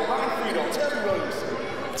Santiago, Ron Friedel, Terry Williamson,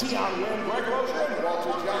 Tion Wynn, Greg Rozier, and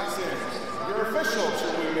Walter Johnson. Your officials, who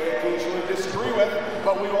we may occasionally disagree with,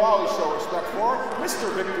 but we will always show respect for, Mr.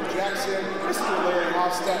 Victor Jackson, Mr. Larry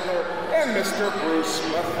Hofstetler, and Mr. Bruce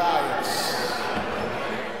Mathias.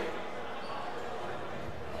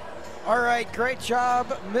 All right, great job,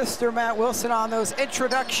 Mr. Matt Wilson, on those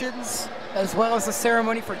introductions, as well as the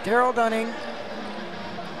ceremony for Daryl Dunning.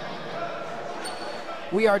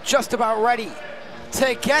 We are just about ready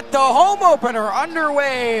to get the home opener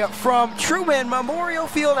underway from Trueman Memorial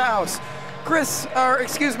Fieldhouse.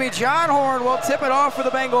 John Horn will tip it off for the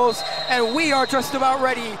Bengals, and we are just about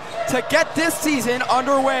ready to get this season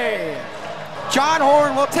underway. John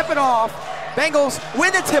Horn will tip it off. Bengals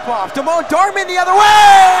win the tip-off. Damone Darman the other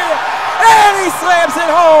way, and he slams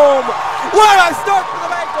it home. What a start for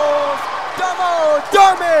the Bengals. Damone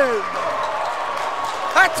Darman.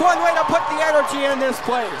 That's one way to put the energy in this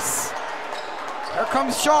place. Here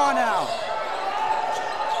comes Shaw now.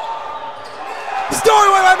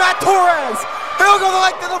 Stolen away by Matt Torres. He'll go the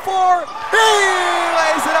length of the floor. He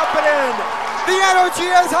lays it up and in. The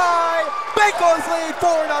energy is high. Bengals lead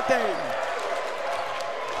 4-0.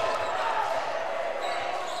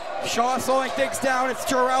 Shaw slowing things down. It's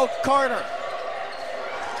Jarrell Carter.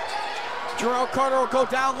 Jarrell Carter will go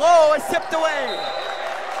down low and tipped away.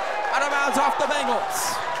 Out of bounds off the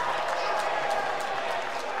Bengals.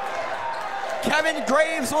 Kevin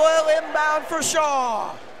Graves will inbound for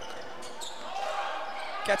Shaw.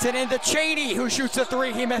 Gets it into Cheney, who shoots a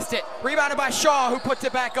three. He missed it. Rebounded by Shaw, who puts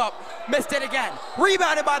it back up. Missed it again.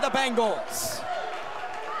 Rebounded by the Bengals.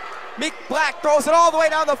 Meek Black throws it all the way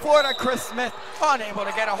down the floor to Chris Smith. Unable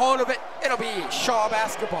to get a hold of it. It'll be Shaw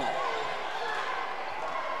basketball.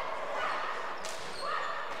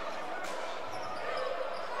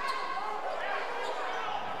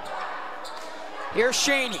 Here's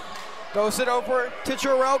Cheney. Throws it over to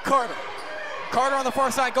Jarrell Carter. Carter on the far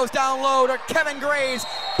side goes down low to Kevin Graves.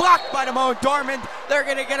 Blocked by Damone Darman. They're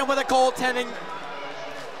going to get him with a goaltending.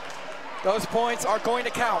 Those points are going to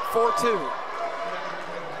count. 4-2.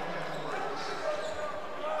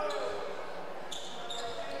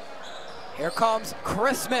 Here comes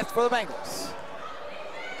Chris Smith for the Bengals.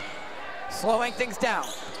 Slowing things down.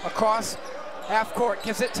 Across half court.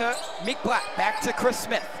 Gives it to Meek Black. Back to Chris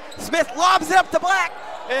Smith. Smith lobs it up to Black.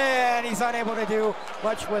 And he's unable to do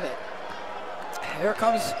much with it. Here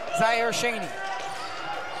comes Zaire Cheney.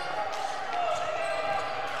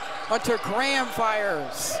 Hunter Graham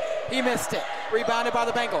fires. He missed it. Rebounded by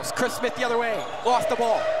the Bengals. Chris Smith the other way. Lost the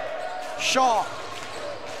ball. Shaw.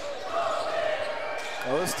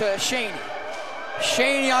 Goes to Cheney.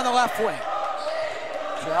 Cheney on the left wing.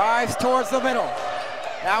 Drives towards the middle.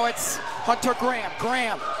 Now it's Hunter Graham.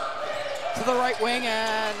 Graham to the right wing,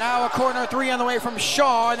 and now a corner three on the way from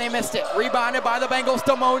Shaw, and they missed it. Rebounded by the Bengals,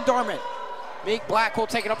 Damone Darman. Meek Black will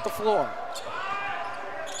take it up the floor.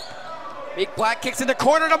 Meek Black kicks in the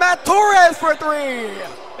corner to Matt Torres for three.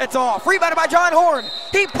 It's off. Rebounded by John Horn.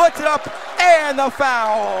 He puts it up, and the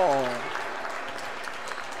foul.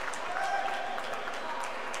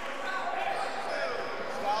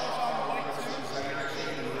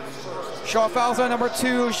 Shaw fouls on number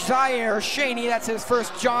 2, Zaire Cheney. That's his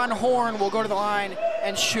first. John Horn will go to the line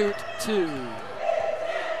and shoot 2.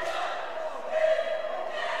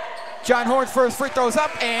 John Horn's first free throws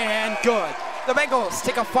up and good. The Bengals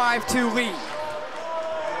take a 5-2 lead.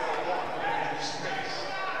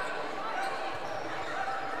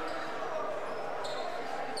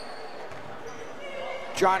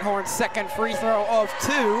 John Horn's second free throw of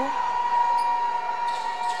 2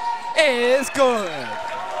 is good.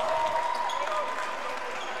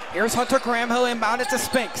 Here's Hunter Graham. He'll inbound it to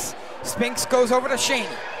Spinks. Spinks goes over to Cheney.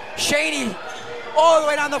 Cheney all the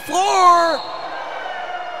way down the floor.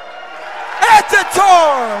 It's a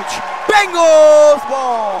charge. Bengals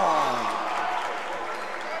ball.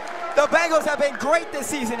 The Bengals have been great this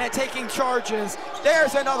season at taking charges.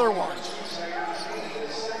 There's another one.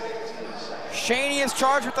 Cheney is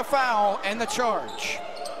charged with the foul and the charge.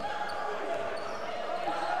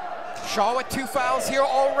 Shaw with 2 fouls here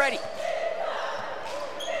already.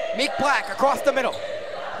 Meek Black across the middle.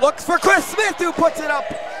 Looks for Chris Smith, who puts it up.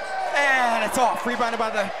 And it's off. Rebounded by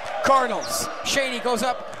the Cardinals. Cheney goes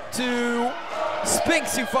up to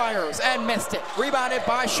Spinks, who fires and missed it. Rebounded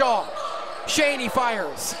by Shaw. Cheney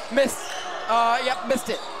fires. Missed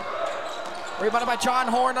it. Rebounded by John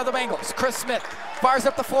Horn of the Bengals. Chris Smith fires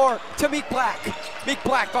up the floor to Meek Black. Meek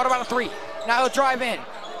Black thought about a 3. Now he'll drive in.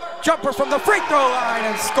 Jumper from the free throw line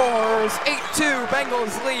and scores. 8-2,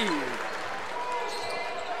 Bengals lead.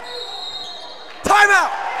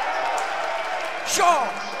 Timeout! Shaw!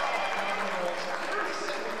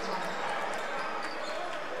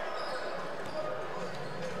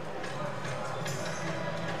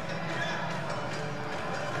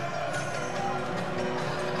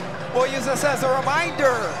 We'll use this as a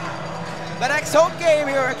reminder. The next home game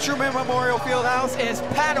here at Trueman Memorial Fieldhouse is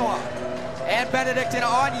Padua and Benedictine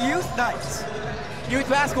on youth night. Youth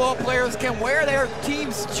basketball players can wear their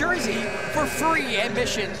team's jersey for free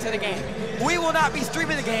admission to the game. We will not be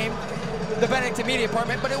streaming the game, the Benedictine Media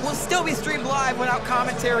Department, but it will still be streamed live without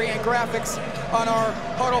commentary and graphics on our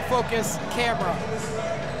Huddle Focus camera.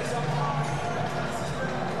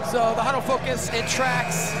 So the Huddle Focus, it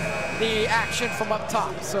tracks the action from up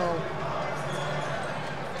top. So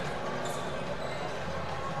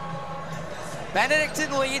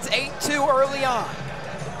Benedictine leads 8-2 early on.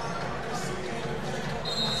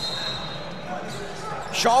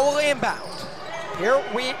 Shaw will inbound. Here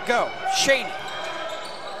we go. Shaney.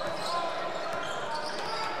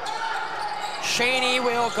 Shaney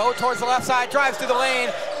will go towards the left side, drives through the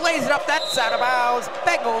lane, lays it up, that's out of bounds.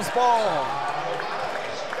 Bengals ball.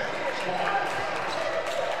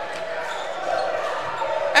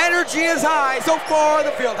 Energy is high so far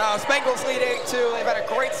the Fieldhouse. Bengals lead 8-2. They've had a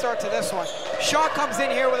great start to this one. Shaw comes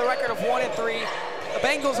in here with a record of 1-3. The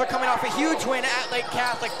Bengals are coming off a huge win at Lake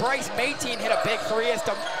Catholic. Bryce Mayteen hit a big three as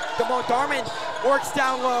DeMo Darman works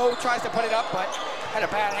down low, tries to put it up, but had a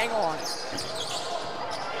bad angle on it.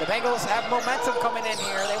 The Bengals have momentum coming in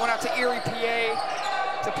here. They went out to Erie,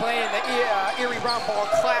 PA to play in the Erie Round Ball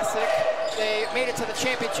Classic. They made it to the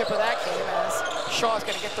championship of that game as Shaw's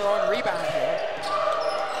going to get their own rebound here.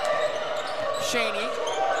 Shaney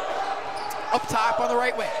up top on the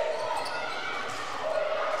right wing.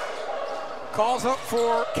 Calls up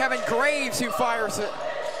for Kevin Graves, who fires it.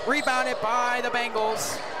 Rebounded by the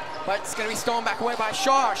Bengals, but it's going to be stolen back away by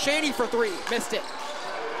Shaw. Shaney for three, missed it.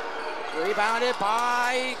 Rebounded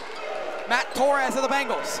by Matt Torres of the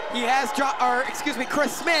Bengals. He has,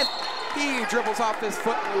 Chris Smith. He dribbles off his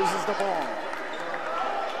foot and loses the ball.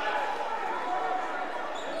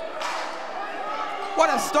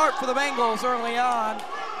 What a start for the Bengals early on.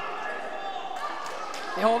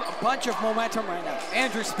 They hold a bunch of momentum right now.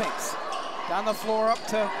 Andrew Spinks down the floor up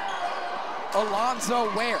to Alonzo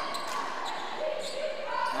Ware.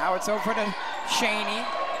 Now it's over to Shaney.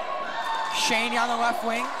 Shaney on the left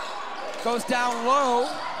wing. Goes down low.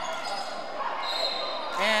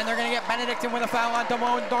 And they're going to get Benedictine with a foul on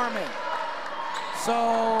DeMo Darman.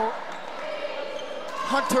 So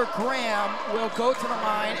Hunter Graham will go to the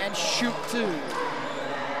line and shoot two.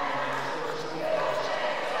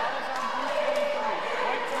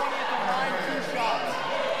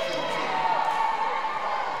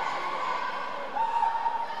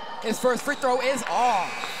 His first free throw is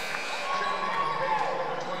off.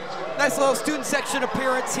 Nice little student section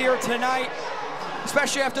appearance here tonight,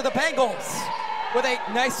 especially after the Bengals with a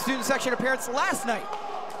nice student section appearance last night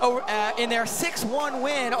in their 6-1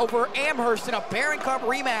 win over Amherst in a Barron Cup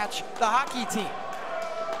rematch, the hockey team.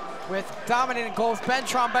 With dominant goals, Ben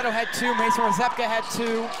Trombetto had two, Mason Rezepka had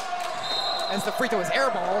two, as the free throw was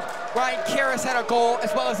airballed. Ryan Karras had a goal,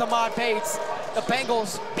 as well as Ahmad Bates. The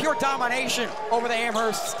Bengals, pure domination over the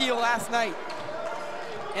Amherst Steel last night.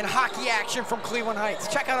 And hockey action from Cleveland Heights.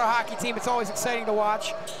 Check out our hockey team. It's always exciting to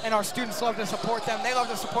watch, and our students love to support them. They love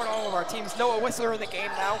to support all of our teams. Noah Whistler in the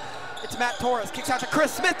game now. It's Matt Torres. Kicks out to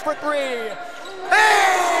Chris Smith for three.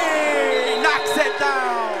 Hey! Knocks it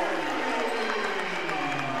down.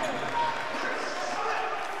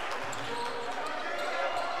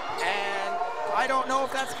 And I don't know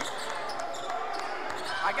if that's...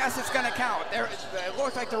 I guess it's going to count. It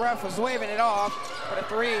looked like the ref was waving it off, but a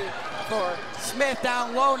three for Smith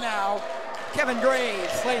down low now. Kevin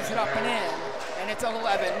Graves lays it up and in, and it's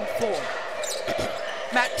 11-4.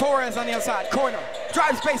 Matt Torres on the outside, corner,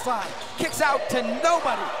 drives baseline, kicks out to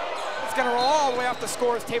nobody. It's going to roll all the way off the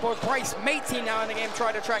scores table. Bryce Mayteen now in the game,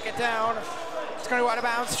 trying to track it down. It's going to go out of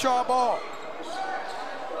bounds, Shaw ball.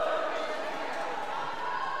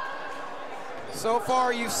 So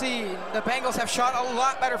far, you've seen the Bengals have shot a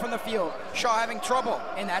lot better from the field. Shaw having trouble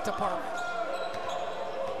in that department.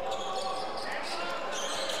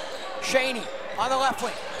 Shaney on the left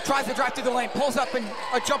wing, tries to drive through the lane, pulls up, and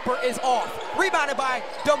a jumper is off. Rebounded by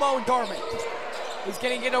DeMo Darman. He's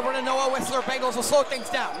getting it over to Noah Whistler. Bengals will slow things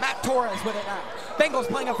down. Matt Torres with it now. Bengals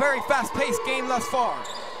playing a very fast-paced game thus far.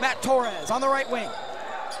 Matt Torres on the right wing.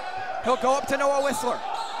 He'll go up to Noah Whistler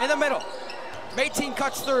in the middle. Mayteen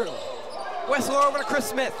cuts through. Whistler over to Chris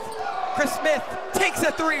Smith. Chris Smith takes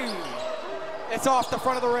a three. It's off the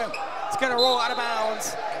front of the rim. It's going to roll out of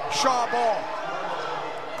bounds. Shaw ball.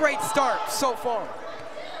 Great start so far.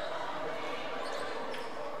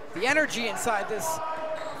 The energy inside this,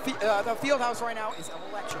 the Fieldhouse right now is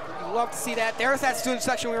electric. You love to see that. There's that student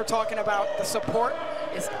section we were talking about. The support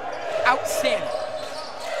is outstanding.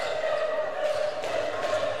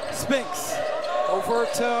 Spinks over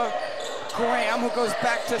to Graham, who goes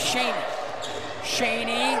back to Shaney.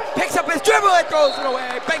 Shaney picks up his dribble and throws it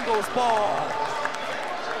away. Bengals ball.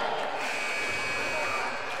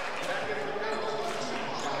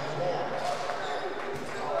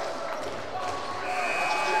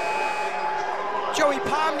 Joey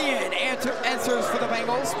Pomnian answers for the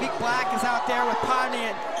Bengals. Meek Black is out there with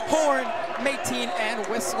Pomnian, Horn, Mateen, and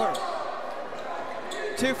Whistler.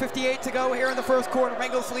 2:58 to go here in the first quarter.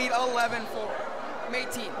 Bengals lead 11-4.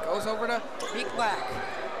 Mateen goes over to Meek Black.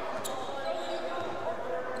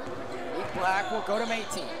 Meek Black will go to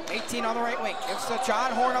Mateen. Mateen on the right wing. Gives to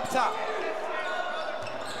John Horn up top.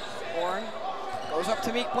 Horn goes up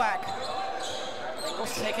to Meek Black.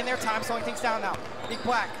 Bengals taking their time, slowing things down now. Meek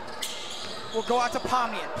Black will go out to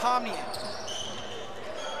Pomnian. Pomnian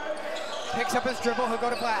picks up his dribble. He'll go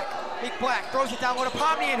to Black. Meek Black throws it down low to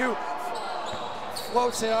Pomnian, who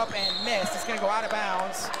floats it up and missed. It's going to go out of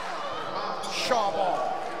bounds. Shaw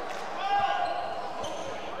ball.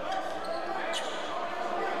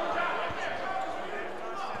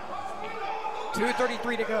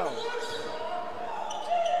 .2:33 to go.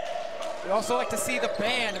 We also like to see the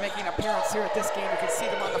band making an appearance here at this game. You can see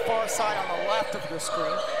them on the far side on the left of your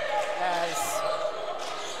screen as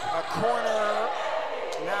a corner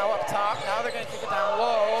now up top. Now they're going to kick it down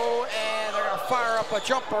low, and they're going to fire up a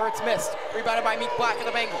jumper. It's missed. Rebounded by Meek Black of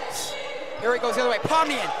the Bengals. Here he goes the other way.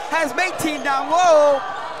 Pomnian has Mateen down low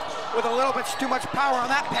with a little bit too much power on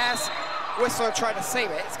that pass. Whistler tried to save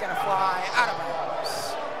it. It's going to fly out of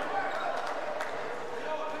bounds.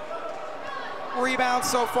 Rebounds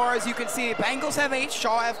so far, as you can see, Bengals have 8,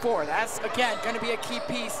 Shaw have 4. That's, again, going to be a key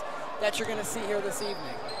piece that you're going to see here this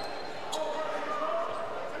evening.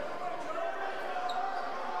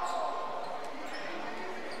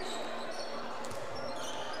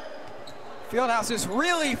 Fieldhouse is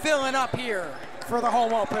really filling up here for the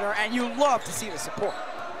home opener, and you love to see the support.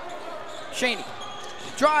 Shaney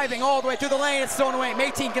driving all the way through the lane. It's stolen away.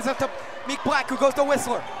 Mateen gets up to Meek Black, who goes to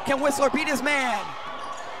Whistler. Can Whistler beat his man?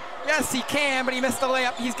 Yes, he can, but he missed the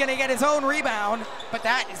layup. He's going to get his own rebound, but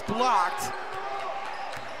that is blocked.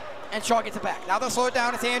 And Shaw gets it back. Now they'll slow it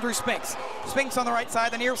down. It's Andrew Spinks. Spinks on the right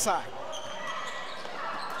side, the near side.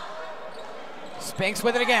 Spinks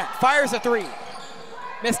with it again. Fires a 3.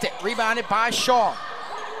 Missed it. Rebounded by Shaw.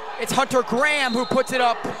 It's Hunter Graham who puts it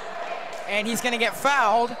up, and he's going to get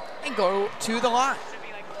fouled and go to the line.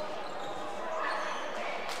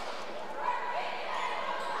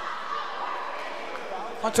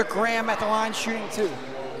 Hunter Graham at the line shooting 2.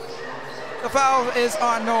 The foul is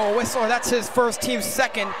on Noah Whistler. That's his first, team's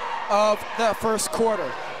second of the first quarter.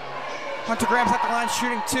 Hunter Graham's at the line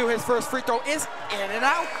shooting 2. His first free throw is in and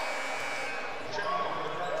out.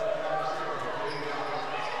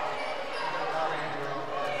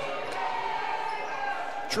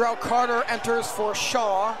 Jarrell Carter enters for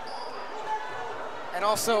Shaw. And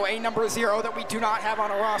also a number 0 that we do not have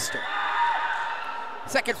on a roster.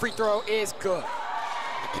 Second free throw is good.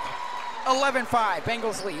 11-5,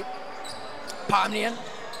 Bengals lead. Pomnian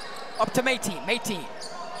up to Mateen. Mateen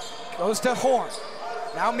goes to Horn.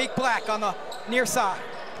 Now Meek Black on the near side.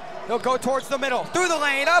 He'll go towards the middle, through the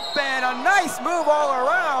lane, up, and a nice move all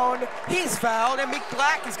around. He's fouled, and Meek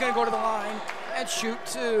Black is going to go to the line and shoot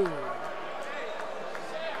 2.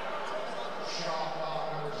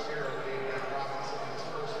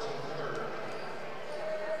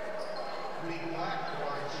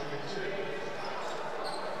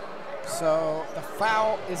 So the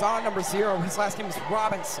foul is on number 0. His last name is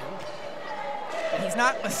Robinson. And he's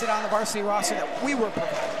not listed on the varsity roster that we were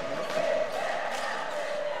provided with.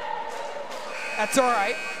 That's all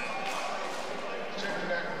right.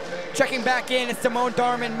 Checking back in, it's Damone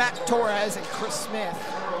Darman, Matt Torres, and Chris Smith.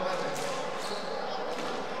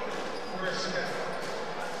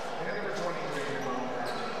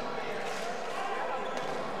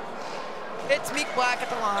 It's Meek Black at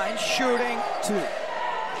the line, shooting 2.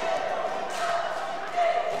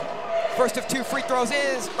 First of 2 free throws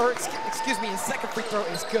is, or excuse me, his second free throw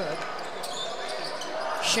is good.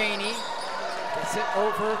 Shaney gets it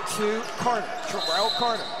over to Carter, Jarrell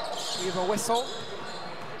Carter. We have a whistle.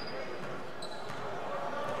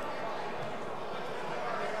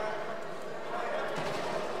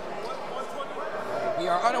 We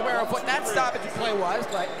are unaware of what that stoppage play was,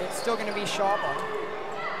 but it's still going to be Shaw ball.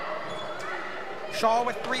 Shaw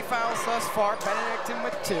with 3 fouls thus far, Benedictine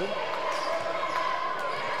with 2.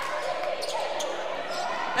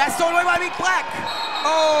 That's stolen away by Meek Black.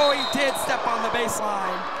 Oh, he did step on the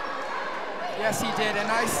baseline. Yes, he did. A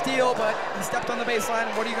nice steal, but he stepped on the baseline.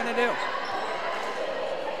 What are you going to do?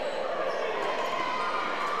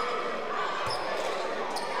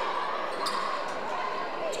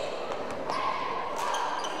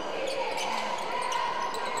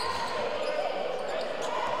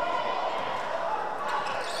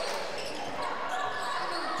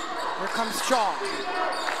 Here comes Shaw.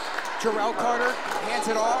 Jarrell Carter hands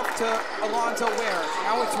it off to Alonzo Ware.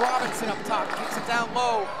 Now it's Robinson up top. Kicks it down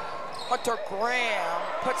low. Hunter Graham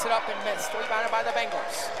puts it up and missed. Rebounded by the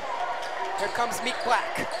Bengals. Here comes Meek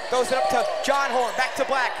Black. Throws it up to John Horn. Back to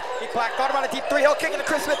Black. Meek Black thought about a deep three. He'll kick it to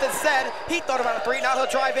Chris Smith instead. He thought about a three. Now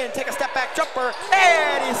he'll drive in, take a step back jumper,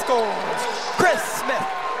 and he scores. Chris Smith.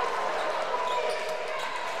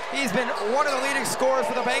 He's been one of the leading scorers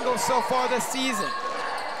for the Bengals so far this season.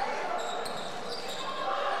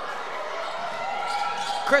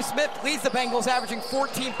 Chris Smith leads the Bengals, averaging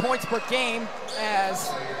 14 points per game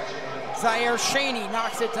as Zaire Shaney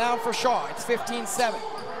knocks it down for Shaw. It's 15-7.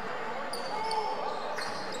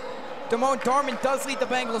 Damone Darman does lead the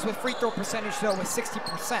Bengals with free throw percentage, though, with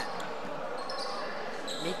 60%.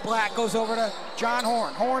 Meek Black goes over to John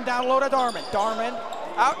Horn. Horn down low to Darman. Darman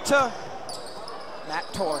out to Matt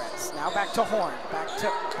Torres. Now back to Horn. Back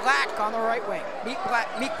to Black on the right wing. Meek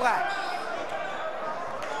Black.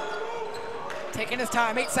 Taking his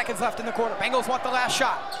time, 8 seconds left in the quarter. Bengals want the last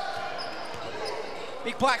shot.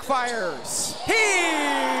 Meek Black fires. He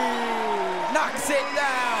knocks it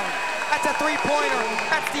down. That's a three-pointer.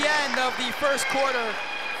 That's the end of the first quarter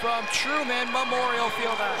from Trueman Memorial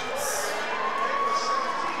Fieldhouse.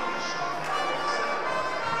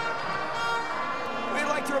 We'd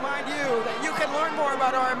like to remind you that you can learn more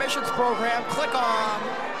about our admissions program. Click on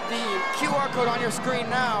the QR code on your screen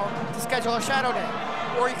now to schedule a shadow day.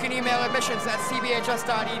 Or you can email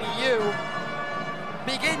admissions@cbhs.edu.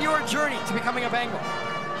 Begin your journey to becoming a Bengal.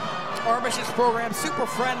 Our admissions program, super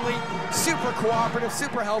friendly, super cooperative,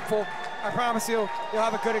 super helpful. I promise you'll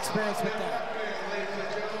have a good experience with that.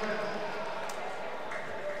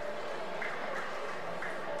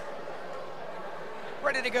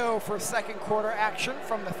 Ready to go for second quarter action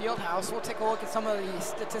from the Fieldhouse. We'll take a look at some of the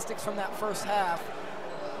statistics from that first half.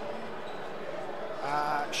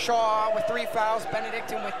 Shaw with 3 fouls,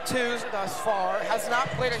 Benedictine with 2 thus far. Has not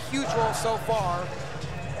played a huge role so far.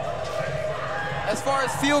 As far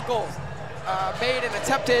as field goals made and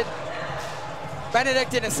attempted,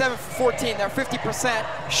 Benedictine is 7 for 14. They're 50%.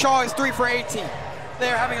 Shaw is 3 for 18.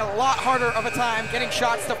 They're having a lot harder of a time getting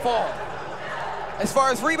shots to fall. As far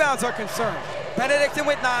as rebounds are concerned, Benedictine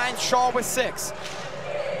with 9, Shaw with 6.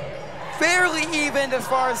 Fairly even as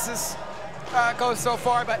far as this goes so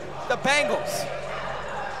far, but the Bengals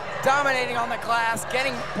dominating on the glass,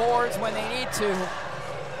 getting boards when they need to,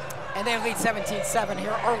 and they lead 17-7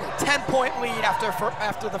 here early. 10-point lead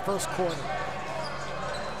after the first quarter.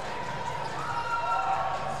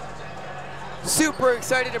 Super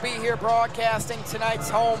excited to be here broadcasting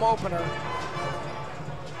tonight's home opener.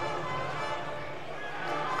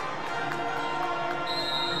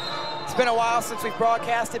 It's been a while since we've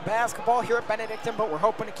broadcasted basketball here at Benedictine, but we're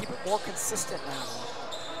hoping to keep it more consistent now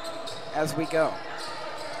as we go.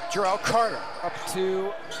 Jarrell Carter up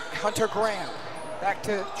to Hunter Graham. Back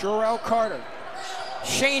to Jarrell Carter.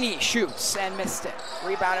 Shaney shoots and missed it.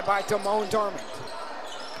 Rebounded by Damone Darman.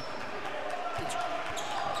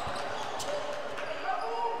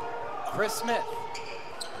 Chris Smith.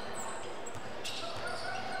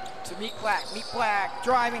 To Meek Black. Meek Black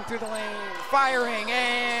driving through the lane, firing,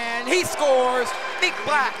 and he scores. Meek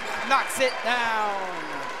Black knocks it down.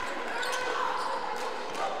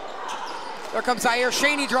 There comes Zaire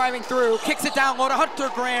Shaney driving through, kicks it down low to Hunter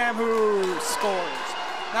Graham, who scores.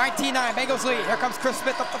 19-9, Bengals lead. Here comes Chris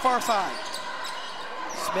Smith up the far side.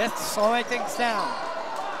 Smith slowing things down.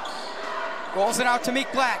 Rolls it out to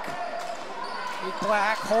Meek Black. Meek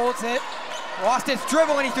Black holds it. Lost his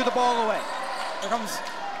dribble and he threw the ball away. Here comes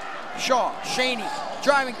Shaw. Shaney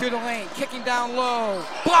driving through the lane, kicking down low.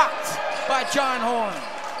 Blocked by John Horn.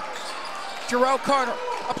 Jarrell Carter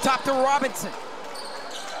up top to Robinson.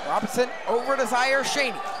 Robinson over to Zaire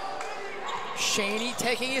Shaney. Shaney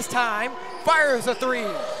taking his time, fires a three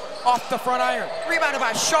off the front iron. Rebounded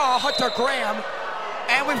by Shaw, Hunter Graham,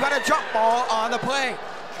 and we've got a jump ball on the play.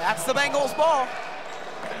 That's the Bengals ball.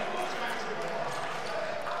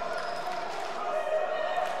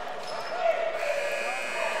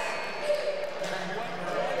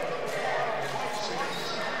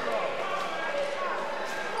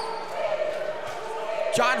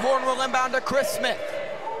 John Horn will inbound to Chris Smith.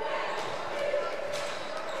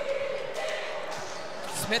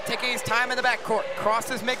 Smith taking his time in the backcourt,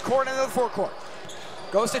 crosses midcourt into the forecourt.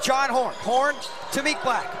 Goes to John Horn. Horn to Meek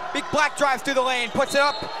Black. Meek Black drives through the lane, puts it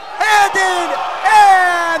up, and in,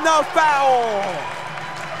 and the foul.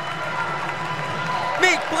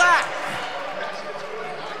 Meek Black.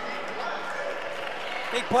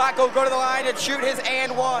 Meek Black will go to the line and shoot his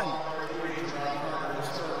and one.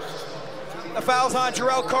 The foul's on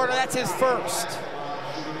Jarrell Carter, that's his first.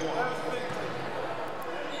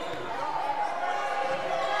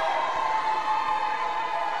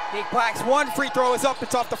 Meek Black's one free throw is up,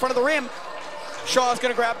 it's off the front of the rim. Shaw's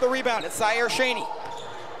going to grab the rebound. It's Zaire Shaney.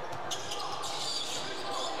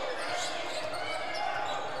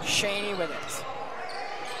 Shaney with it.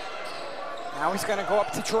 Now he's going to go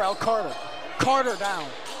up to Terrell Carter. Carter down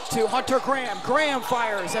to Hunter Graham. Graham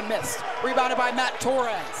fires and missed. Rebounded by Matt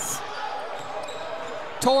Torres.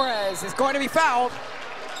 Torres is going to be fouled.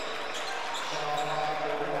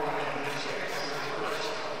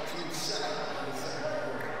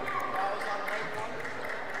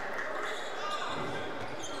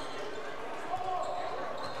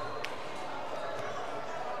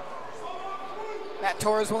 Matt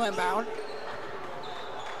Torres will inbound.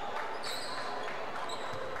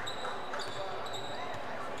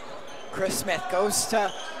 Chris Smith goes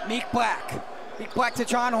to Meek Black. Meek Black to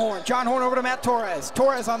John Horn. John Horn over to Matt Torres.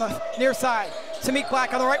 Torres on the near side to Meek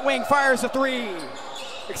Black on the right wing. Fires a three.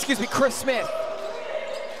 Excuse me, Chris Smith.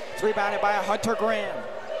 It's rebounded by Hunter Graham.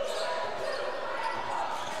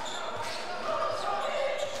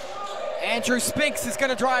 Andrew Spinks is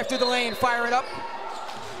going to drive through the lane, fire it up.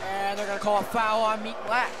 And they're going to call a foul on Meek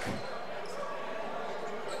Black.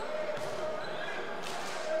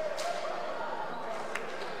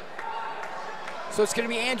 So it's going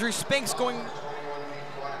to be Andrew Spinks going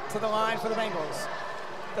to the line for the Bengals.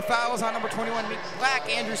 The foul is on number 21, Meek Black.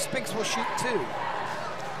 Andrew Spinks will shoot two.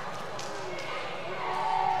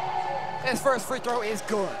 His first free throw is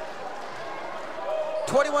good.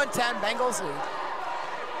 21-10, Bengals lead.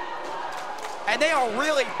 And they are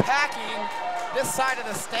really packing this side of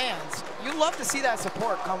the stands. You love to see that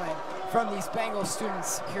support coming from these Bengals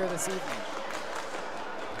students here this evening.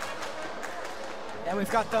 And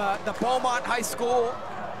we've got the Beaumont High School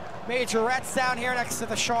majorettes down here next to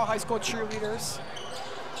the Shaw High School cheerleaders.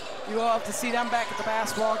 You love to see them back at the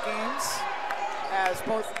basketball games. As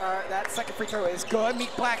both, that second free throw is good.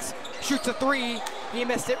 Meek Black shoots a three. He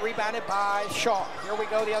missed it, rebounded by Shaw. Here we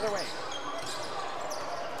go the other way.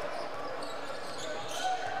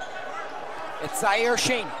 It's Zaire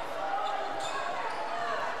Shaney.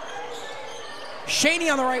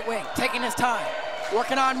 Shaney on the right wing, taking his time,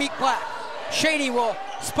 working on Meek Black. Shaney will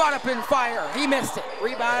spot up and fire. He missed it.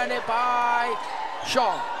 Rebounded by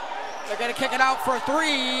Shaw. They're going to kick it out for a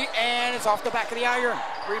three, and it's off the back of the iron.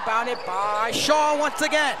 Rebounded by Shaw once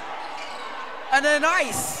again. And a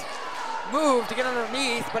nice move to get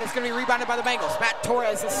underneath, but it's going to be rebounded by the Bengals. Matt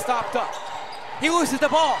Torres is stopped up. He loses the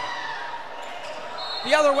ball.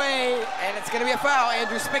 The other way, and it's going to be a foul.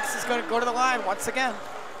 Andrew Spinks is going to go to the line once again.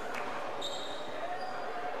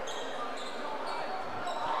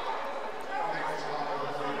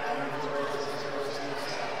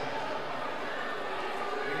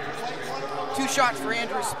 Two shots for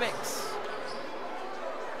Andrew Spinks.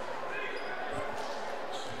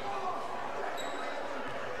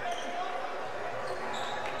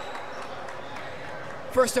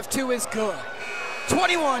 First of two is good.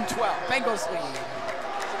 21-12, Bengals lead.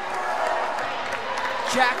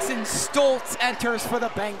 Jackson Stoltz enters for the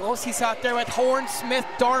Bengals. He's out there with Horn, Smith,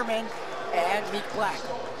 Darman, and Meek Black.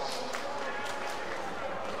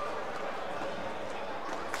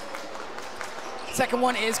 Second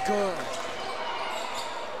one is good.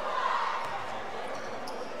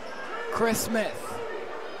 Chris Smith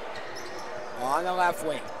on the left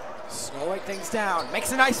wing, slowing things down.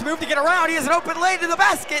 Makes a nice move to get around. He has an open lane to the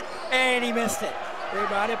basket, and he missed it.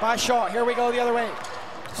 Rebounded by Shaw. Here we go the other way.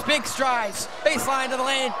 Spinks drives, baseline to the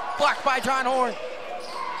lane, blocked by John Horn.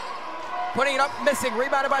 Putting it up, missing,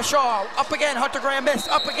 rebounded by Shaw. Up again, Hunter Graham missed.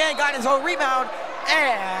 Up again, got his own rebound,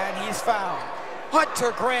 and he's fouled.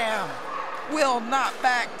 Hunter Graham will not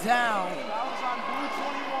back down.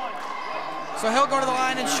 So he'll go to the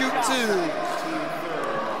line and shoot two.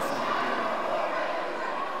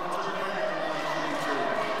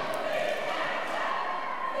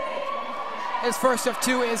 His first of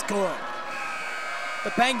two is good.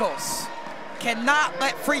 The Bengals cannot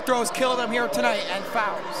let free throws kill them here tonight, and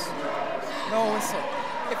fouls. No whistle.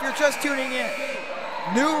 If you're just tuning in,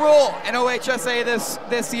 new rule in OHSA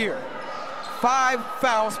this year. 5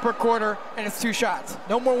 fouls per quarter, and it's 2 shots.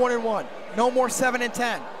 No more 1 and 1. No more 7 and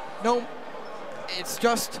 10. No, it's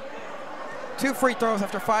just 2 free throws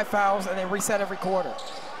after 5 fouls, and they reset every quarter.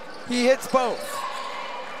 He hits both.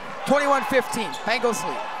 21-15, Bengals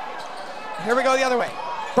lead. Here we go the other way.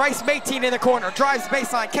 Bryce Mayteen in the corner, drives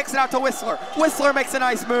baseline, kicks it out to Whistler. Whistler makes a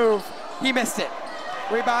nice move. He missed it.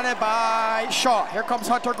 Rebounded by Shaw. Here comes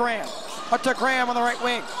Hunter Graham. Hunter Graham on the right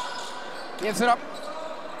wing. Gives it up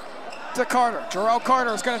to Carter. Jarrell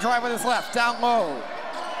Carter is going to drive with his left, down low.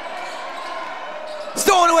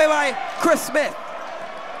 Stolen away by Chris Smith.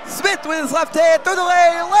 Smith with his left hand through the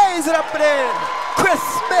lane, lays it up and in. Chris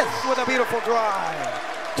Smith with a beautiful drive.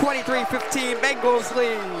 23-15, Bengals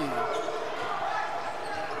lead.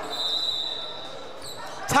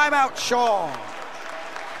 Timeout, Shaw.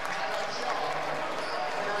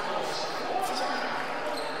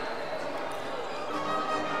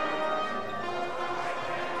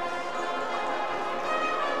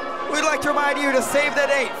 We'd like to remind you to save the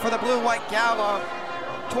date for the Blue and White Gala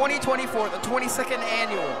 2024, the 22nd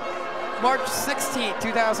annual, March 16,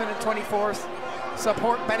 2024.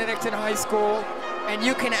 Support Benedictine High School, and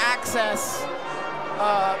you can access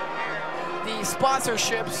the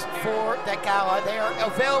sponsorships for that gala. They are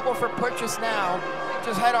available for purchase now.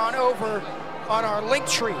 Just head on over on our link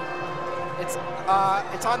tree. It's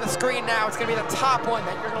on the screen now. It's going to be the top one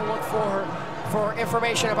that you're going to look for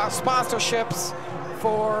information about sponsorships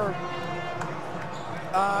for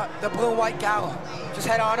the Blue and White Gala. Just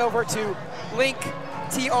head on over to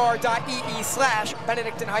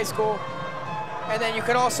linktr.ee/Benedictine High School. And then you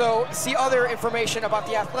can also see other information about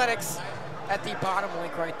the athletics at the bottom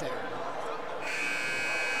link right there.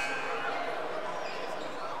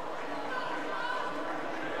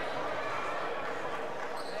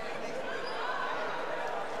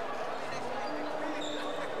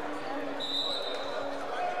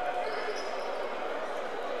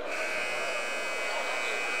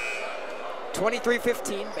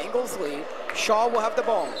 (23-15), Bengals lead. Shaw will have the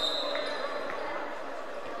ball.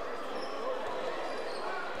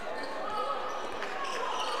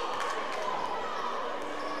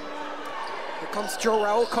 Comes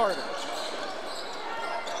Jarrell Carter.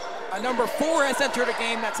 A number 4 has entered a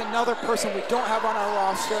game. That's another person we don't have on our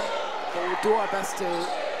roster, but we'll do our best to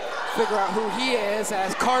figure out who he is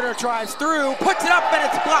as Carter drives through, puts it up, and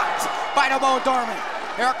it's blocked by Damone Darman.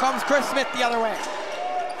 Here comes Chris Smith the other way.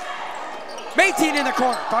 18 in the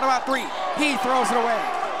corner, thought about 3. He throws it away.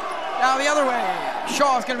 Now the other way.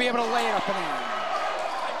 Shaw's gonna be able to lay it up and in.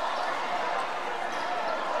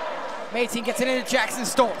 Mayteen gets it into Jackson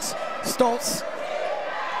Stoltz. Stoltz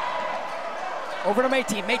over to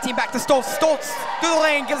Mayteen. Mayteen back to Stoltz. Stoltz through the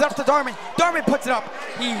lane, gives it up to Darman. Darman puts it up.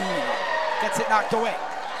 He gets it knocked away.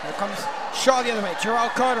 Here comes Shaw the other way. Jarrell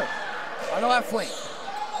Carter on the left wing.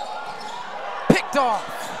 Picked off.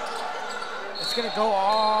 It's going to go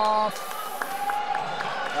off.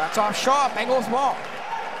 That's off Shaw. Bengals ball.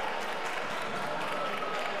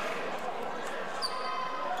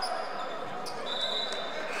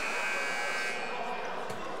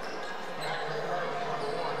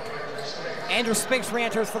 Andrew Spinks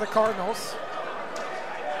re-enters for the Cardinals.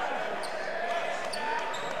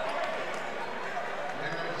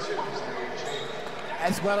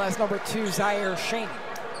 As well as number 2, Zaire Shaney.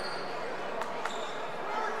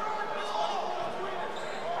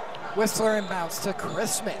 Whistler inbounds to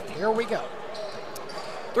Chris Smith. Here we go.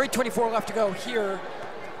 3:24 left to go here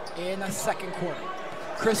in the second quarter.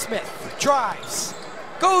 Chris Smith drives,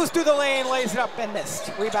 goes through the lane, lays it up and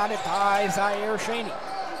missed. Rebounded by Zaire Shaney.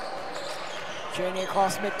 Shaney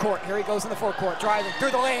across midcourt. Here he goes in the forecourt, driving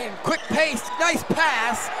through the lane. Quick pace, nice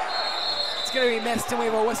pass. It's going to be missed, and we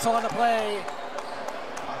have a whistle on the play.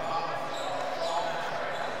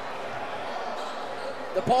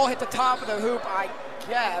 The ball hit the top of the hoop, I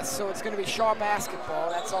guess, so it's going to be Shaw basketball.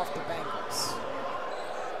 That's off the Bengals.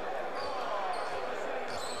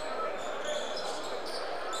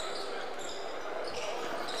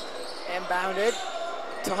 Inbounded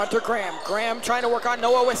to Hunter Graham. Graham trying to work on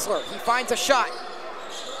Noah Whistler. He finds a shot,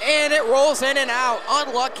 and it rolls in and out.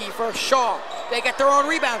 Unlucky for Shaw. They get their own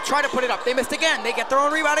rebound, try to put it up. They missed again. They get their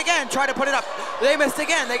own rebound again, try to put it up. They missed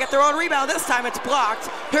again. They get their own rebound. This time it's blocked.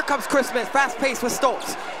 Here comes Chris Smith, fast pace with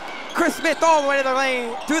Stoltz. Chris Smith all the way to the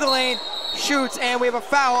lane, through the lane, shoots, and we have a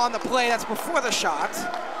foul on the play. That's before the shot.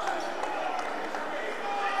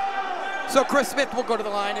 So Chris Smith will go to the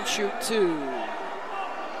line and shoot 2.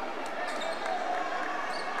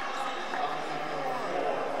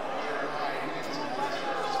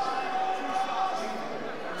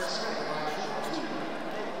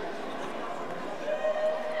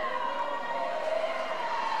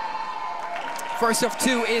 First of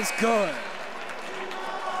 2 is good.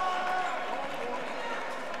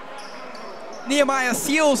 Nehemiah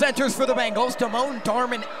Seals enters for the Bengals. Damone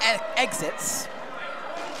Darman exits.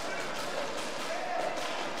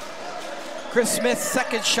 Chris Smith's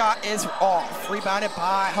second shot is off. Rebounded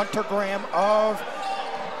by Hunter Graham of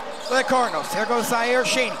the Cardinals. Here goes Zaire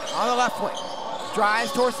Shaney on the left wing.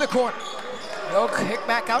 Drives towards the corner. He'll kick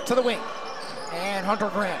back out to the wing. And Hunter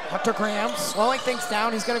Graham. Hunter Graham slowing things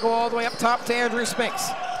down. He's going to go all the way up top to Andrew Spinks.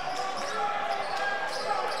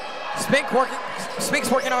 Spinks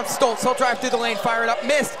working on Stoltz. He'll drive through the lane, fire it up,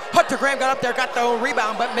 missed. Hunter Graham got up there, got the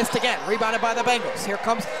rebound, but missed again. Rebounded by the Bengals. Here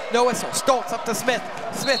comes no whistle. Stoltz up to Smith.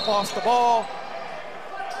 Smith lost the ball.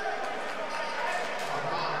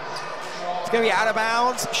 It's going to be out of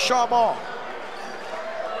bounds. Shaw ball.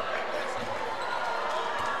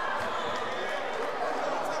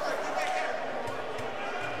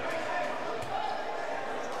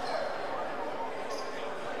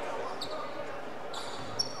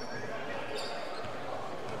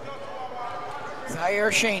 Zaire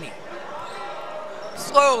Shaney.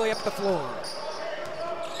 Slowly up the floor.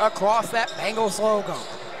 Across that Bengals logo.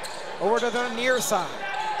 Over to the near side.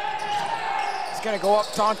 He's going to go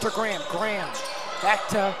up to Hunter Graham. Graham back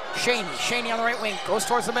to Shaney. Shaney on the right wing. Goes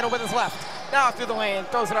towards the middle with his left. Now through the lane.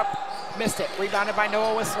 Throws it up. Missed it. Rebounded by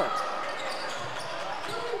Noah Whistler.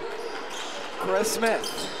 Chris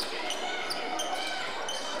Smith.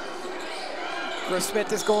 Chris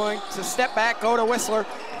Smith is going to step back, go to Whistler.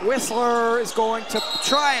 Whistler is going to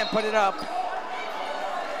try and put it up.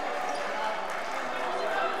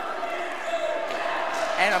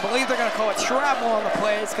 And I believe they're going to call it travel on the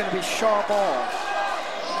play. It's going to be Shaw ball.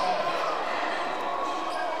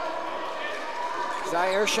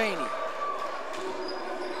 Zaire Shaney.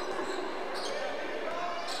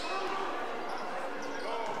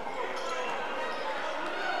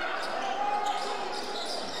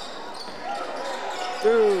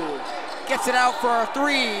 Through. Gets it out for a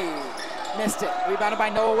three. Missed it. Rebounded by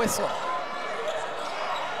Noah Whistler.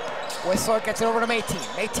 Whistler gets it over to Mayteen.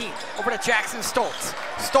 Mayteen over to Jackson Stoltz.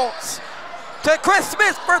 Stoltz to Chris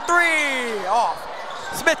Smith for three. Off.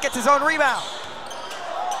 Smith gets his own rebound.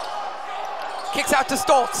 Kicks out to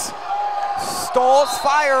Stoltz. Stoltz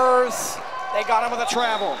fires. They got him with a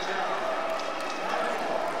travel.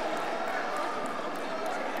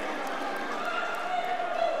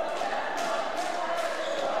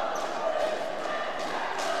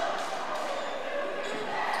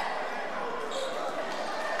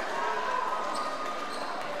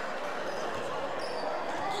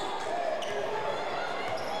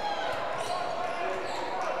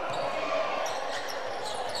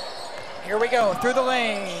 Here we go, through the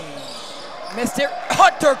lane. Missed it.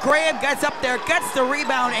 Hunter Graham gets up there, gets the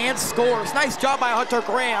rebound and scores. Nice job by Hunter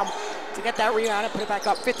Graham to get that rebound and put it back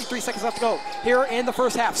up. 53 seconds left to go here in the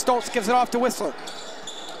first half. Stoltz gives it off to Whistler.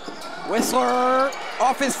 Whistler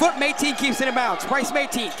off his foot. Mayteen keeps it in bounds. Bryce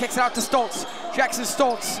Mayteen kicks it out to Stoltz. Jackson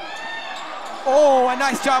Stoltz. Oh, a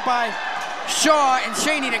nice job by Shaw and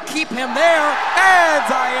Shaney to keep him there. And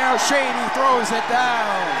Zaire Shaney throws it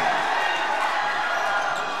down.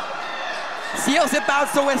 Seals it,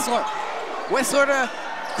 bounce to Whistler. Whistler to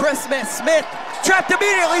Chris Smith. Smith trapped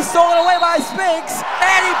immediately, stolen away by Spinks,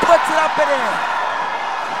 and he puts it up and in.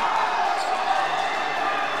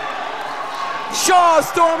 Shaw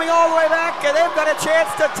storming all the way back, and they've got a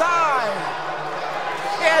chance to tie.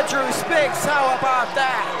 Andrew Spinks, how about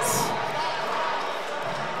that?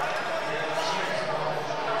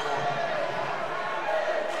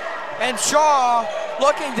 And Shaw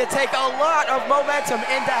looking to take a lot of momentum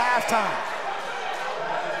into halftime.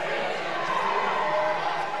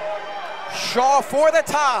 Shaw for the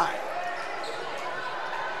tie.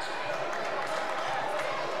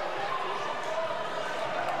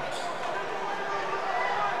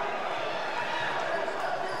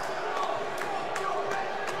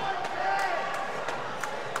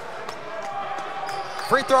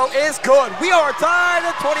 Free throw is good. We are tied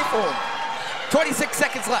at 24. 26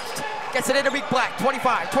 seconds left. Gets it into Meek Black.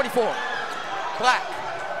 25, 24. Black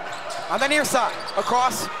on the near side.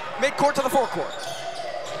 Across midcourt to the forecourt.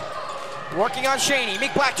 Working on Shaney.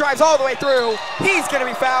 Meek Black drives all the way through. He's going to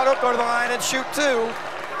be fouled. He'll go to the line and shoot two.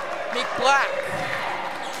 Meek Black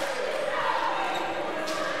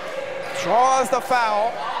draws the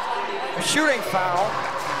foul. A shooting foul.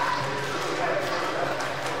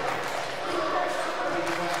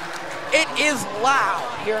 It is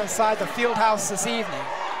loud here inside the Fieldhouse this evening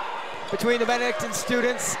between the Benedictine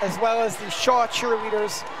students as well as the Shaw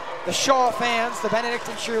cheerleaders, the Shaw fans, the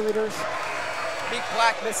Benedictine cheerleaders. Meek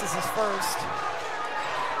Black misses his first.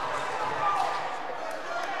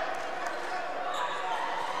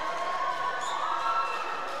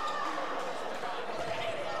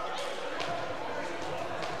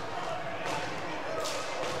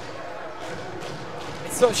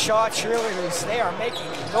 It's those Shaw cheerleaders, they are making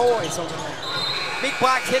noise over there. Meek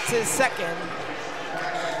Black hits his second.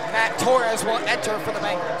 Matt Torres will enter for the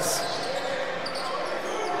Bengals.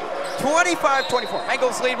 25-24.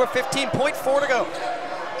 Bengals lead with 15.4 to go.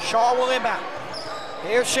 Shaw will inbound.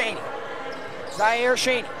 Here's Shaney. Zaire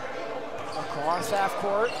Shaney. Across half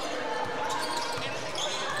court.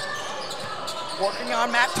 Working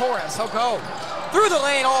on Matt Torres. He'll go through the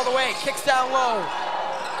lane all the way. Kicks down low.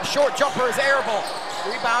 A short jumper is air ball.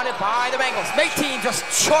 Rebounded by the Bengals. Mayteen just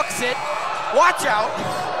chucks it. Watch out.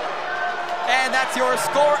 And that's your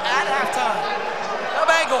score at halftime. The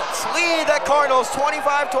Bengals lead the Cardinals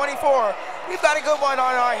 25-24. We've got a good one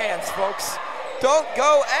on our hands, folks. Don't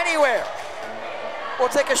go anywhere. We'll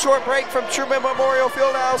take a short break from Trueman Memorial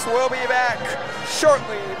Fieldhouse. We'll be back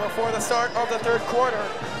shortly before the start of the third quarter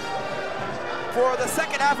for the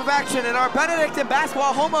second half of action in our Benedictine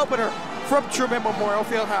basketball home opener. from Trueman Memorial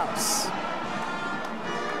Fieldhouse.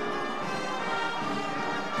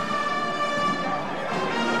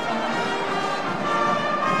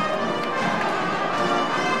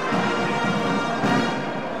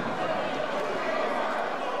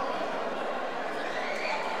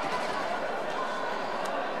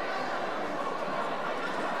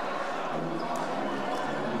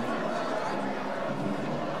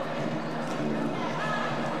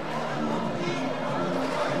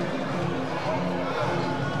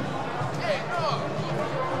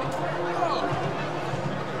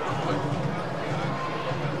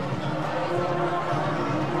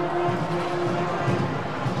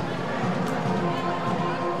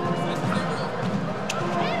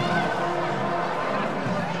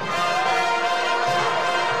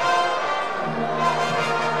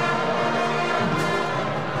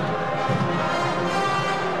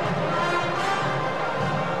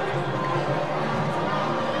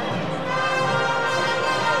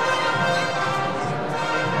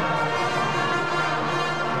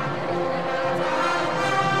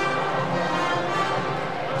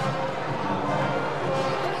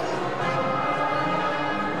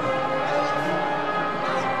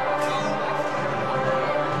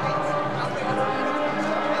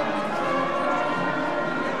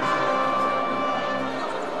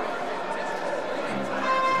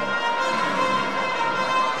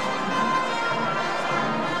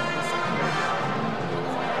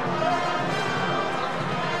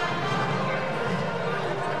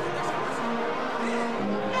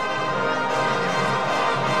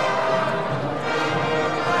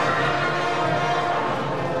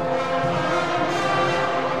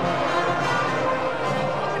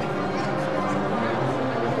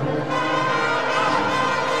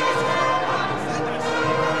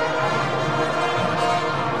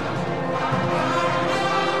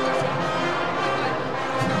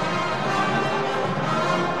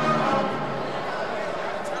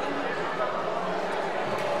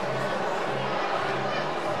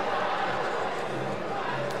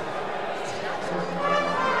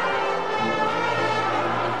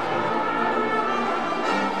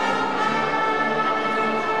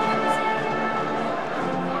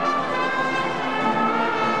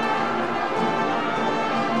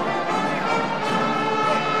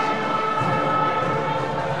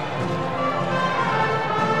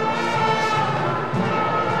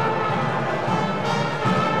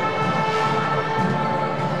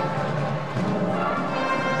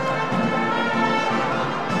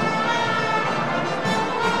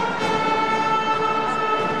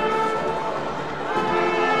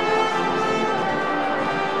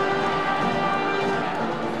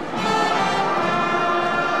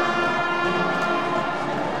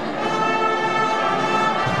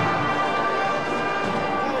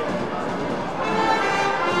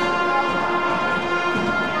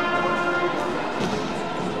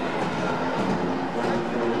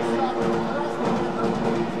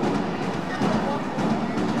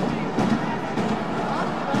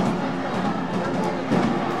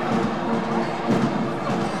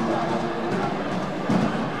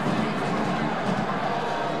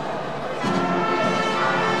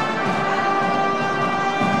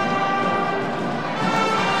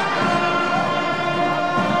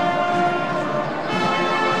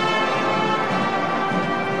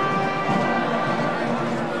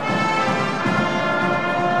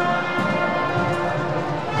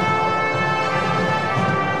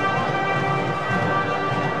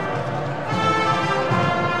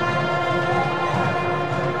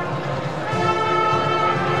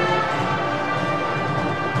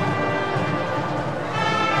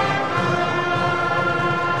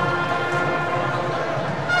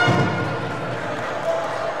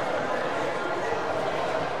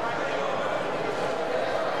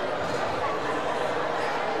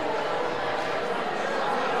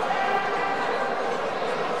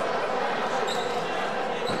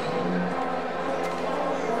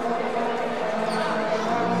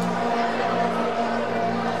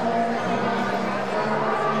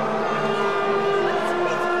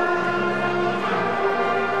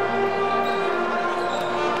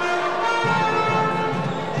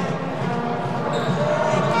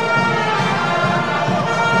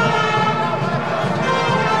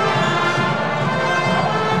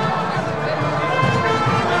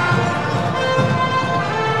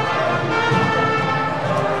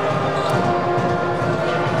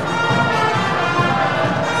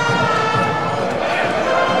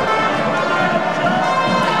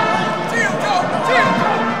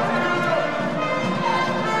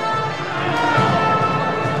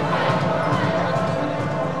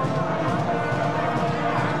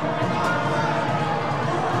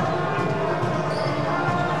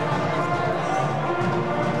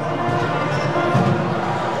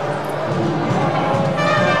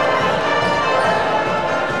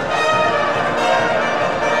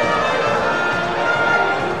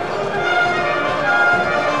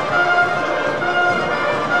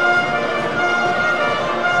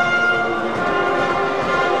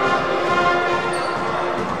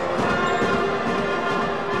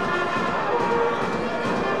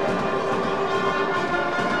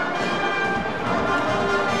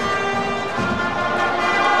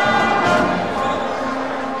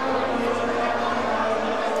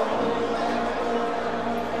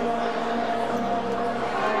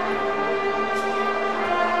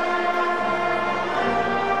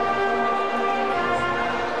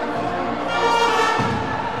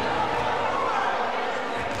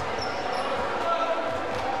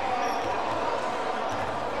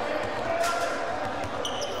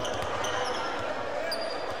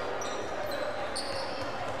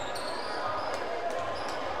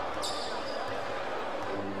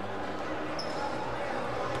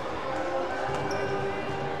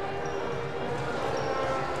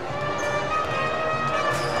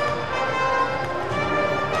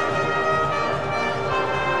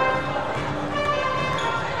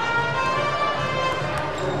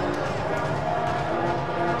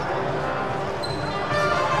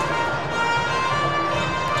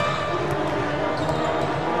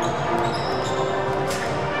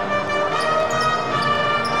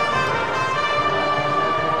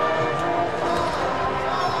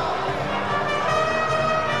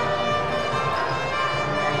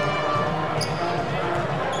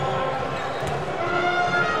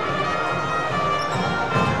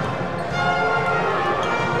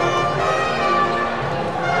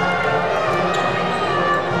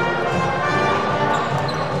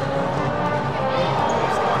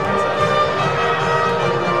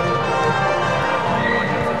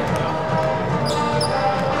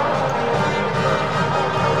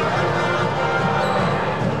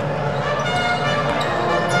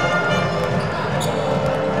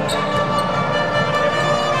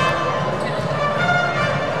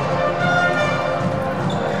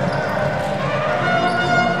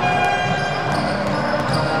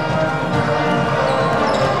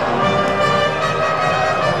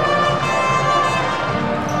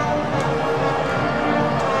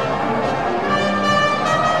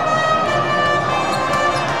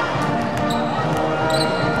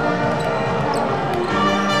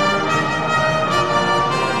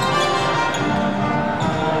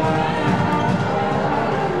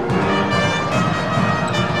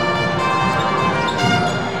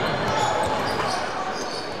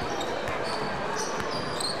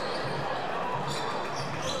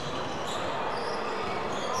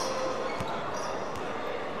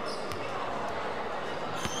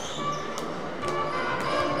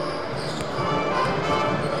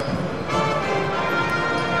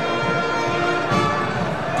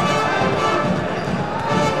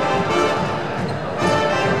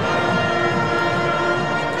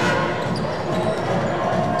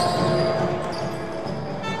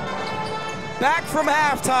 from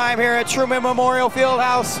halftime here at Trueman Memorial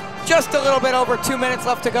Fieldhouse. Just a little bit over 2 minutes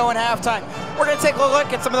left to go in halftime. We're going to take a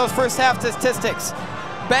look at some of those first half statistics.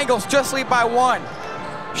 Bengals just lead by 1.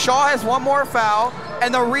 Shaw has 1 more foul,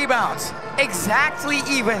 and the rebounds exactly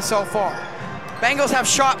even so far. Bengals have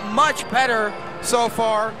shot much better so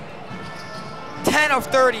far, 10 of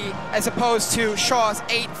 30 as opposed to Shaw's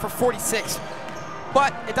 8 for 46.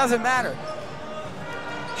 But it doesn't matter.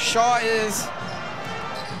 Shaw is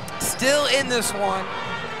still in this one,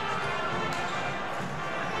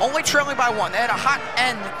 only trailing by 1. They had a hot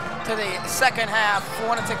end to the second half. If you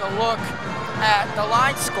want to take a look at the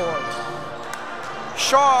line score,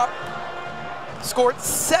 Shaw scored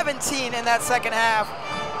 17 in that second half,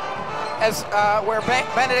 as where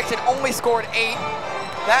Benedictine only scored 8.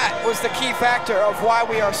 That was the key factor of why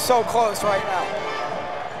we are so close right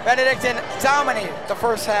now. Benedictine dominated the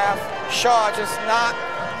first half. Shaw just not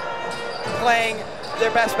playing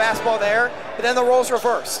their best basketball there, but then the roles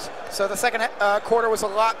reversed. So the second quarter was a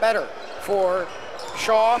lot better for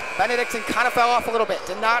Shaw. Benedictine kind of fell off a little bit,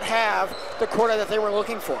 did not have the quarter that they were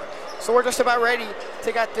looking for. So we're just about ready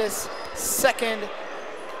to get this second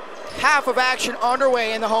half of action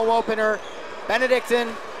underway in the home opener. Benedictine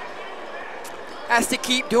has to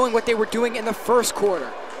keep doing what they were doing in the first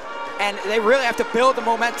quarter, and they really have to build the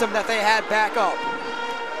momentum that they had back up.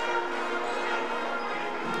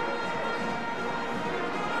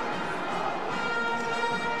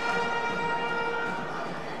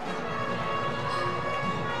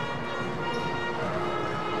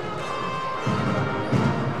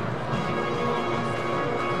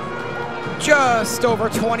 Just over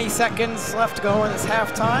 20 seconds left to go in this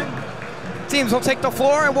halftime. Teams will take the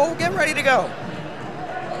floor and we'll get ready to go.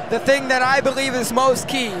 The thing that I believe is most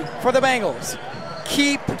key for the Bengals,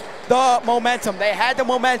 keep the momentum. They had the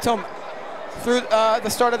momentum through the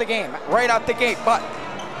start of the game, right out the gate, but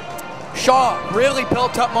Shaw really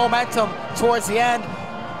built up momentum towards the end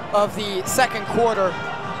of the second quarter.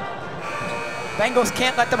 Bengals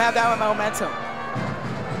can't let them have that momentum.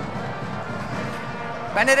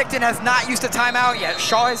 Benedictine has not used a timeout yet.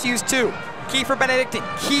 Shaw has used 2. Key for Benedictine,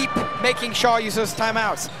 keep making Shaw use those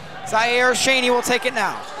timeouts. Zaire Shaney will take it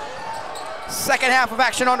now. Second half of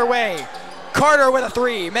action underway. Carter with a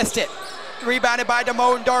 3, missed it. Rebounded by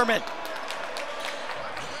Damone Darman.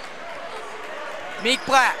 Meek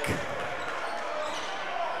Black.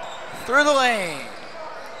 Through the lane.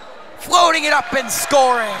 Floating it up and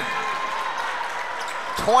scoring.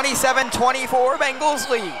 27-24, Bengals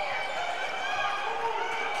lead.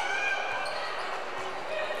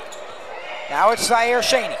 Now it's Zaire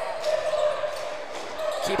Shaney.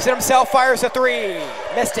 Keeps it himself, fires a 3.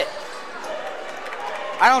 Missed it.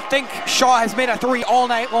 I don't think Shaw has made a 3 all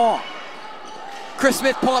night long. Chris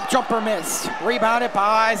Smith pull-up jumper missed. Rebounded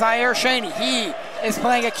by Zaire Shaney. He is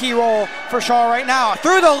playing a key role for Shaw right now.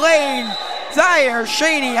 Through the lane, Zaire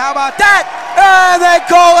Shaney, how about that? And they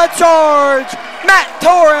call a charge. Matt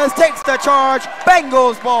Torres takes the charge.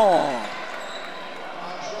 Bengals ball.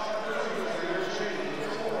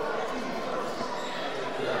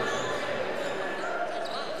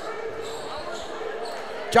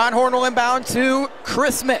 John Horn will inbound to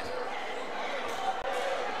Chris Smith.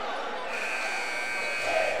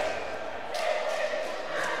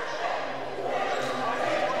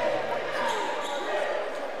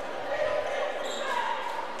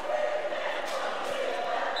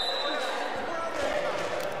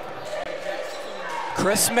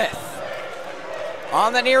 Chris Smith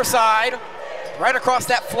on the near side, right across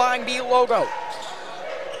that Flying B logo.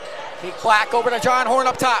 Meek Black over to John Horn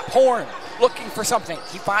up top. Horn looking for something.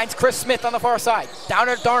 He finds Chris Smith on the far side. Down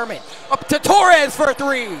to Darman. Up to Torres for a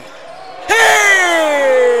 3. He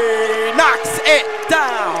knocks it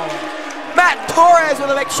down. Matt Torres with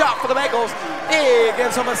a big shot for the Bengals. He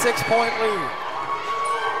gives them a 6-point lead.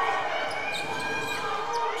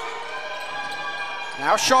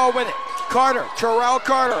 Now Shaw with it. Carter, Terrell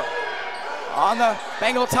Carter. On the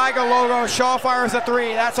Bengal Tiger logo, Shaw fires a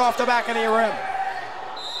 3. That's off the back of the rim.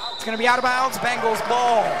 It's going to be out of bounds. Bengals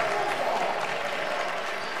ball.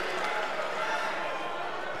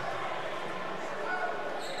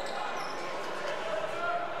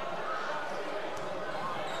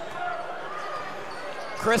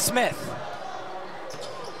 Chris Smith.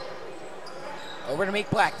 Over to Meek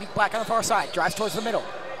Black. Meek Black on the far side. Drives towards the middle.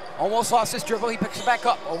 Almost lost his dribble. He picks it back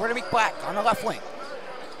up. Over to Meek Black on the left wing.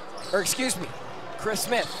 Or excuse me, Chris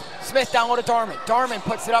Smith. Smith down low to Darman. Darman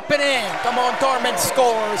puts it up and in. Damone Darman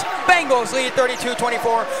scores. Bengals lead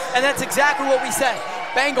 32-24. And that's exactly what we said.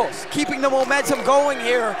 Bengals keeping the momentum going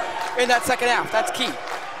here in that second half. That's key.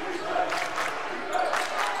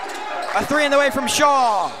 A 3 in the way from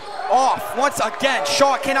Shaw. Off once again.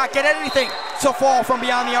 Shaw cannot get anything. to fall from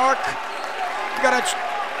beyond the arc.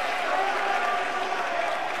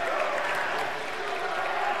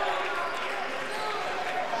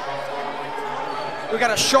 We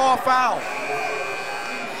got a Shaw foul.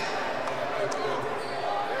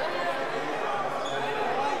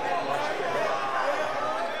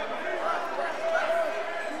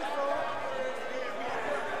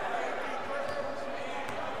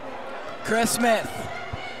 Chris Smith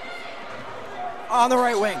on the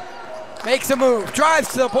right wing, makes a move, drives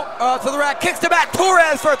to the rack, kicks to Matt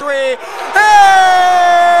Torres for three.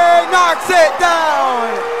 Hey, knocks it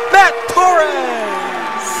down. Matt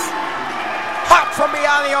Torres, hot from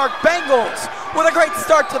beyond the arc. Bengals with a great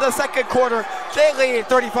start to the second quarter. They lead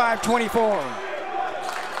 35-24.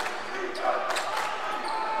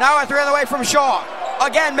 Now a three on the way from Shaw.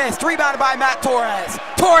 Again missed, rebounded by Matt Torres.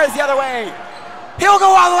 Torres the other way. He'll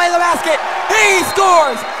go all the way to the basket. He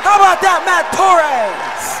scores. How about that, Matt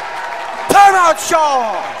Torres? Timeout,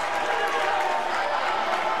 Shaw.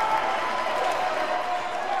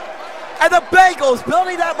 And the Bengals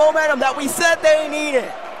building that momentum that we said they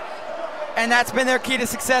needed. And that's been their key to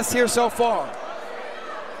success here so far.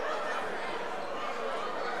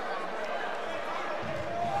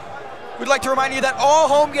 We'd like to remind you that all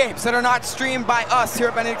home games that are not streamed by us here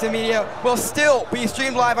at Benedictine Media will still be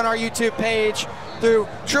streamed live on our YouTube page through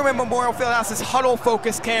Trueman Memorial Fieldhouse's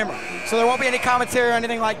huddle-focused camera. So there won't be any commentary or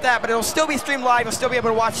anything like that, but it'll still be streamed live. You'll still be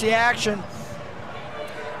able to watch the action.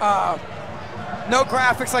 No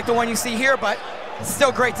graphics like the one you see here, but it's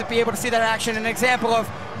still great to be able to see that action. An example of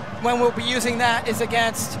when we'll be using that is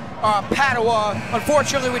against Padua.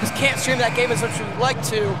 Unfortunately, we just can't stream that game as much as we'd like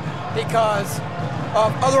to because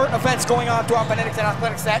of other events going on throughout Benedictine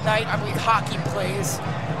Athletics that night. I believe hockey plays.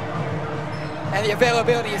 And the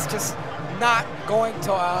availability is just not going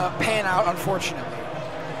to pan out, unfortunately.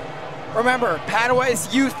 Remember, Padua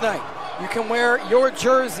is youth night. You can wear your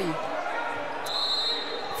jersey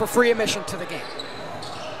for free admission to the game.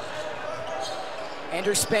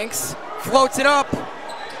 Andrew Spinks floats it up.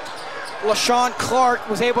 LaShawn Clark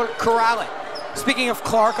was able to corral it. Speaking of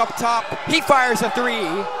Clark up top, he fires a three.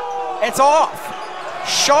 It's off.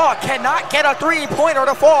 Shaw cannot get a three-pointer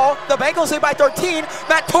to fall. The Bengals lead by 13.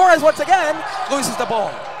 Matt Torres once again loses the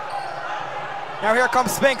ball. Now here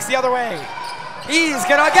comes Spinks the other way. He's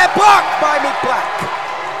gonna get blocked by Meek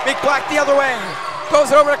Black. Meek Black the other way. Throws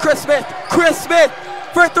it over to Chris Smith. Chris Smith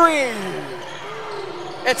for three.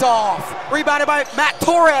 It's off. Rebounded by Matt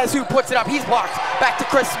Torres, who puts it up. He's blocked. Back to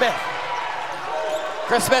Chris Smith.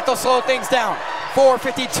 Chris Smith will slow things down.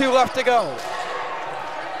 4:52 left to go.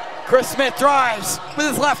 Chris Smith drives with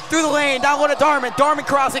his left through the lane, down low to Darman. Darman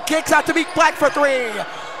corrals it, kicks out to Meek Black for three.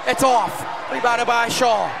 It's off. Rebounded by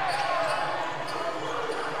Shaw.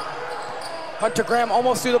 Hunter Graham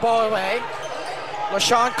almost threw the ball away.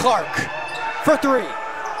 LaShawn Clark for three.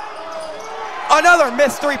 Another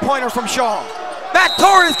missed three-pointer from Shaw. Matt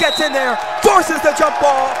Torres gets in there, forces the jump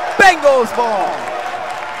ball. Bengals ball.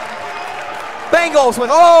 Bengals with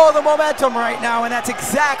all the momentum right now, and that's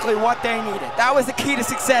exactly what they needed. That was the key to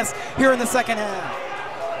success here in the second half.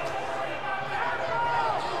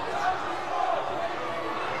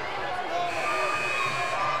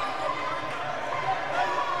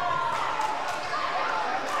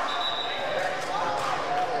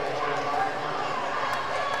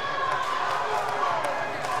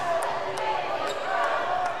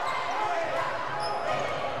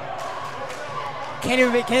 Can't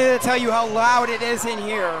even begin to tell you how loud it is in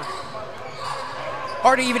here.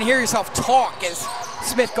 Hard to even hear yourself talk as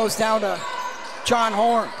Smith goes down to John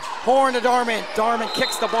Horn. Horn to Darman. Darman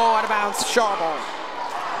kicks the ball out of bounds. Shaw ball.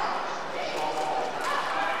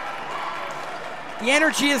 The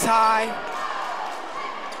energy is high,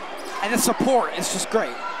 and the support is just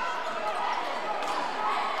great.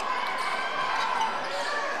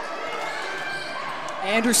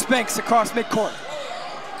 Andrew Spinks across midcourt.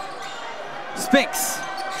 Spinks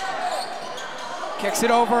kicks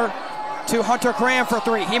it over to Hunter Graham for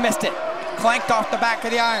three. He missed it. Clanked off the back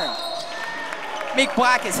of the iron. Meek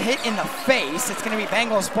Black is hit in the face. It's going to be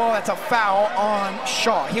Bengals ball. That's a foul on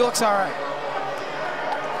Shaw. He looks all right.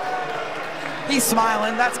 He's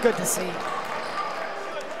smiling. That's good to see.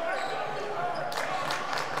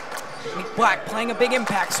 Meek Black playing a big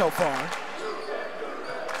impact so far.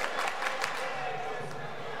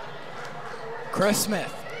 Chris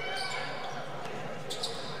Smith.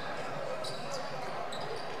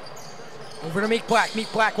 Over to Meek Black.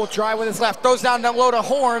 Meek Black will drive with his left. Throws down low to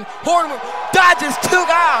Horn. Horn dodges two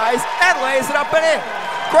guys and lays it up and in.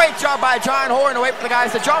 Great job by John Horn to wait for the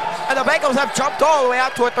guys to jump. And the Bengals have jumped all the way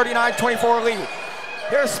out to a 39-24 lead.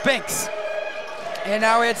 Here's Spinks. And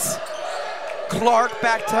now it's Clark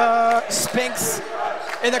back to Spinks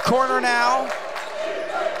in the corner now.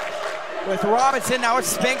 With Robinson, now it's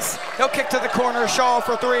Spinks. He'll kick to the corner, Shaw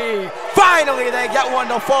for three. Finally, they get one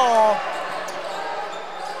to fall.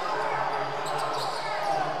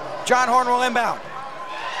 John Horn will inbound.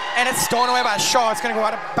 And it's stolen away by Shaw. It's going to go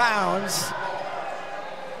out of bounds.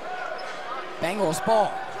 Bengals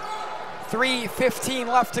ball. 3:15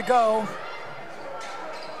 left to go.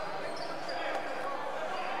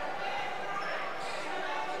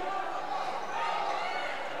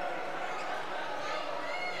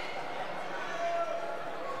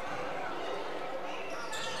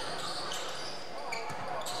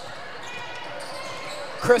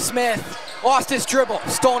 Chris Smith lost his dribble,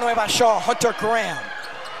 stolen away by Shaw. Hunter Graham.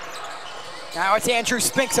 Now it's Andrew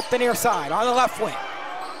Spinks up the near side on the left wing.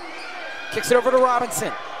 Kicks it over to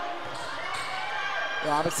Robinson.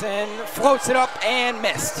 Robinson floats it up and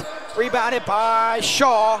missed. Rebounded by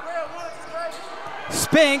Shaw.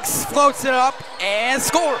 Spinks floats it up and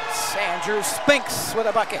scores. Andrew Spinks with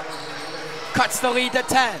a bucket. Cuts the lead to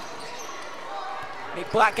 10. Nick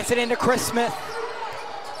Black gets it into Chris Smith.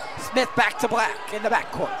 Smith back to Black in the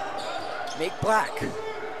backcourt. Nick Black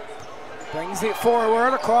brings it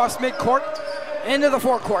forward across midcourt into the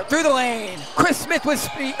forecourt through the lane. Chris Smith with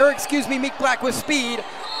speed, Meek Black with speed.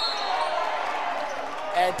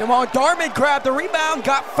 And Damon Darman grabbed the rebound,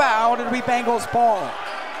 got fouled, and it'll be Bengals ball.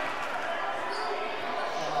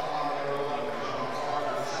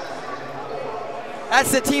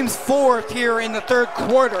 That's the team's fourth here in the third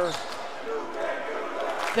quarter.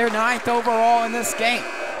 They're 9th overall in this game.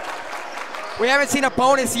 We haven't seen a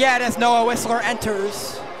bonus yet as Noah Whistler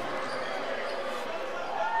enters.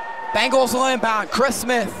 Bengals will inbound. Chris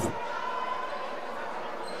Smith.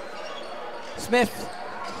 Smith.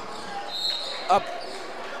 A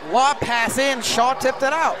lob pass in. Shaw tipped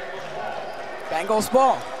it out. Bengals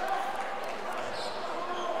ball.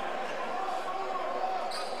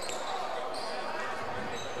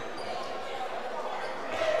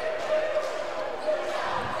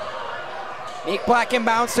 Meek Black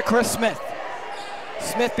inbounds to Chris Smith.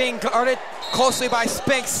 Smith being guarded closely by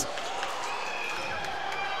Spinks.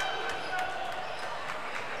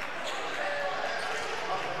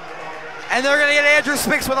 And they're going to get Andrew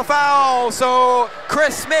Spinks with a foul. So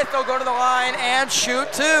Chris Smith will go to the line and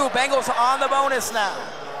shoot two. Bengals on the bonus now.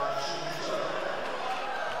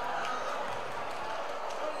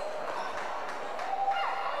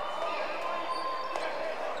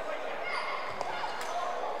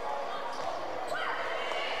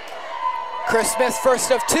 Chris Smith's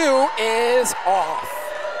first of two is off.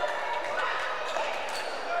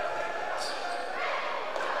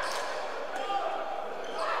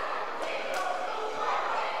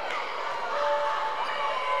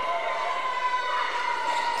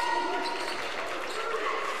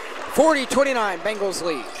 (40-29) Bengals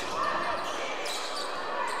lead.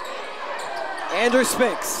 Andrew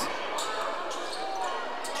Spinks.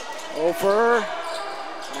 Over.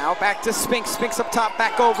 Now back to Spinks. Spinks up top,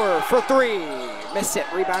 back over for three. Missed it.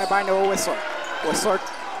 Rebounded by Noah Whistler. Whistler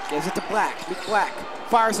gives it to Black. Meek Black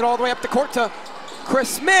fires it all the way up the court to Chris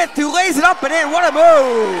Smith, who lays it up and in. What a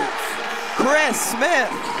move! Chris Smith.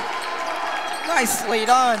 Nicely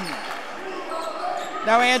done.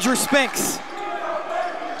 Now Andrew Spinks.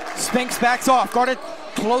 Spinks backs off, guarded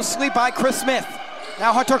closely by Chris Smith.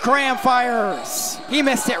 Now Hunter Graham fires. He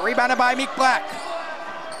missed it. Rebounded by Meek Black.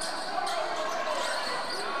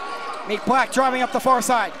 Meek Black driving up the far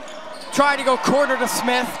side. Tried to go corner to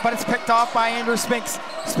Smith, but it's picked off by Andrew Spinks.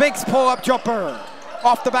 Spinks pull-up jumper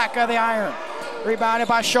off the back of the iron. Rebounded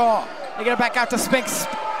by Shaw. They get it back out to Spinks.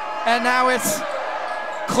 And now it's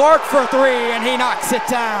Clark for three, and he knocks it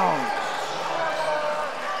down.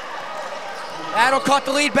 That'll cut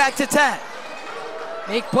the lead back to 10.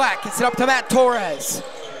 Meek Black gets it up to Matt Torres.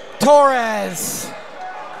 Torres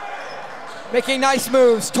making nice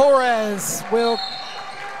moves. Torres will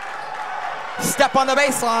step on the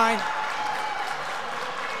baseline.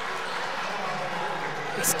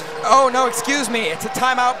 Oh no, excuse me. It's a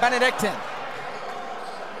timeout, Benedictine.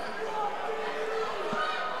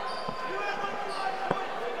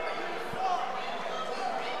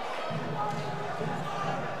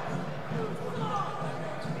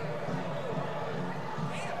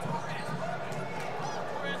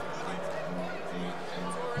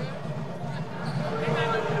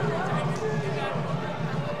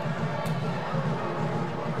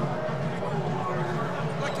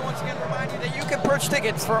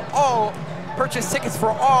 Purchase tickets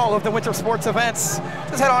for all of the winter sports events.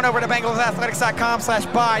 Just head on over to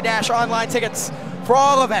bengalsathletics.com/buy-online tickets for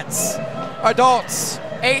all events. Adults,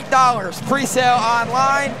 $8. Pre-sale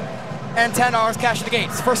online. and $10 cash at the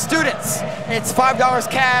gates. For students, it's $5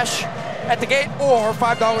 cash at the gate or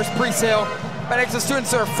 $5 pre-sale. Benedictine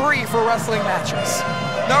students are free for wrestling matches.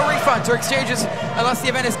 No refunds or exchanges unless the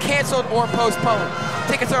event is canceled or postponed.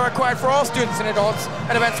 Tickets are required for all students and adults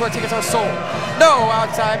at events where tickets are sold. No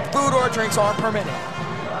outside food or drinks are permitted.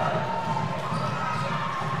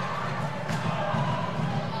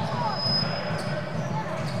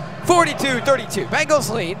 (42-32). Bengals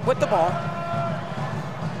lead with the ball.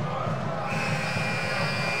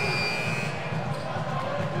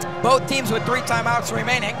 Both teams with 3 timeouts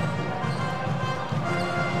remaining.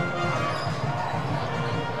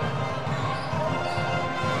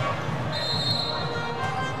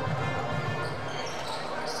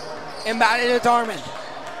 Inbounded to Darman.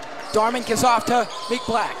 Darman gives off to Meek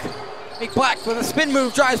Black. Meek Black with a spin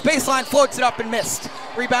move, drives baseline, floats it up and missed.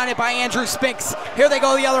 Rebounded by Andrew Spinks. Here they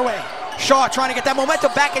go the other way. Shaw trying to get that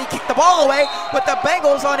momentum back, and he kicked the ball away, but the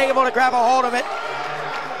Bengals unable to grab a hold of it.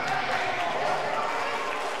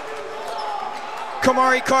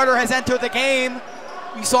 Kamari Carter has entered the game.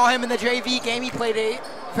 You saw him in the JV game. He played a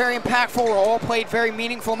very impactful role, played very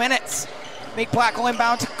meaningful minutes. Meek Black will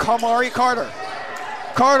inbound to Kamari Carter.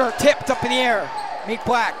 Carter tipped up in the air. Meek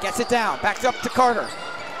Black gets it down, backs up to Carter.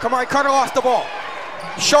 Kamari Carter lost the ball.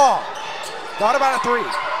 Shaw thought about a 3.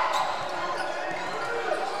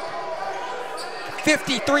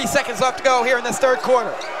 53 seconds left to go here in this third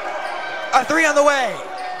quarter. A 3 on the way.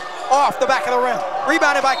 Off the back of the rim.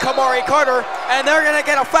 Rebounded by Kamari Carter, and they're going to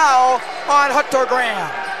get a foul on Hunter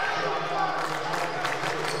Graham.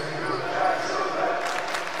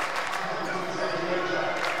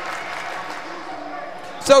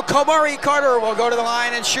 So Kamari Carter will go to the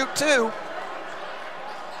line and shoot 2.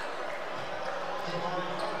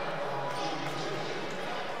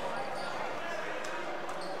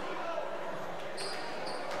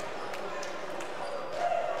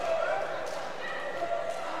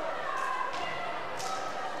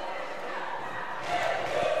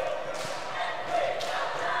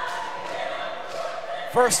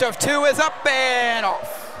 First of 2 is up and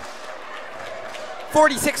off.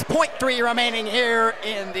 46.3 remaining here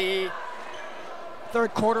in the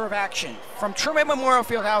third quarter of action. From Trueman Memorial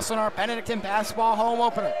Fieldhouse on our Benedictine basketball home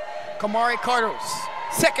opener. Kamari Carter's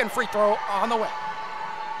second free throw on the way.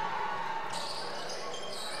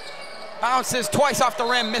 Bounces twice off the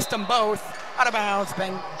rim, missed them both. Out of bounds,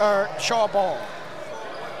 Shaw ball.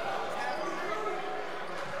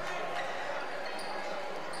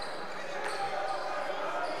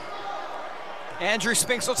 Andrew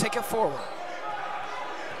Spinks will take it forward.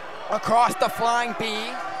 Across the flying B.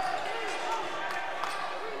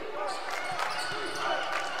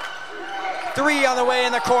 Three on the way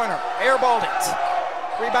in the corner. Airballed it.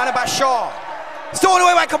 Rebounded by Shaw. Stolen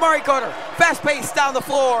away by Kamari Carter. Fast pace down the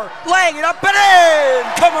floor. Laying it up and in!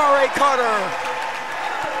 Kamari Carter.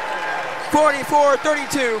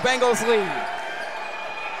 44-32, Bengals lead.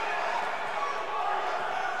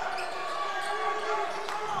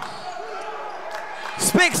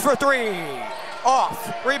 Spinks for 3.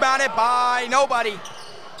 Off. Rebounded by nobody.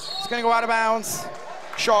 It's going to go out of bounds.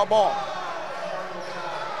 Shaw ball.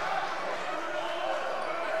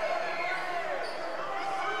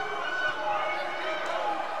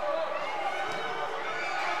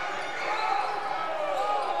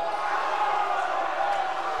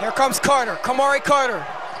 Here comes Carter. Kamari Carter.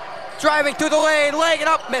 Driving through the lane. Laying it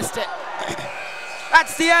up. Missed it.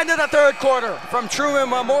 That's the end of the third quarter from Trueman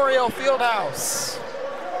Memorial Fieldhouse.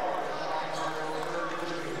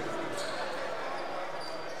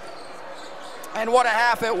 And what a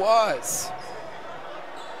half it was.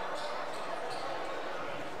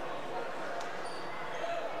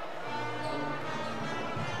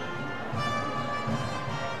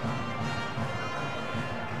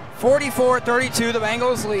 (44-32), the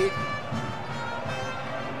Bengals lead.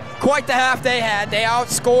 Quite the half they had. They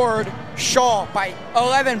outscored Shaw by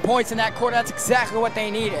 11 points in that quarter. That's exactly what they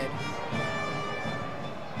needed.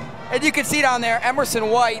 And you can see down there, Emerson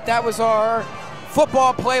White, that was our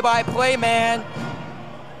football play-by-play man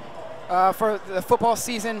for the football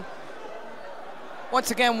season.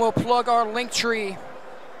 Once again, we'll plug our Linktree.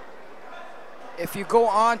 If you go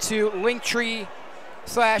on to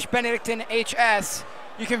Linktree/BenedictineHS,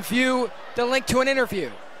 you can view the link to an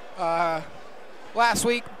interview. Last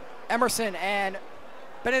week, Emerson and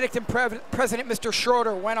Benedictine President Mr.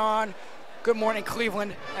 Schroeder went on Good Morning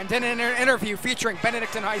Cleveland and did an interview featuring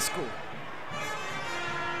Benedictine High School.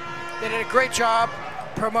 They did a great job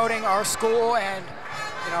promoting our school and,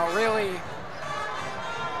 really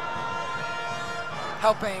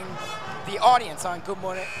helping the audience on Good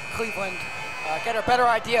Morning Cleveland get a better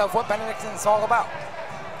idea of what Benedictine is all about.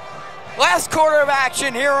 Last quarter of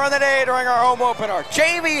action here on the day during our home opener.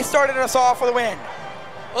 JV started us off with a win.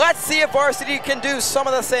 Let's see if varsity can do some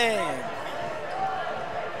of the same.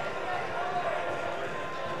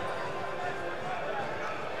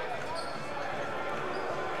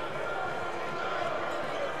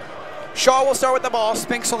 Shaw will start with the ball.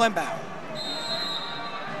 Spinks will inbound.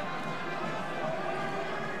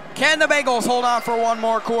 Can the Bengals hold on for one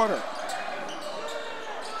more quarter?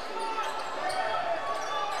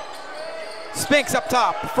 Spinks up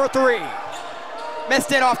top for three.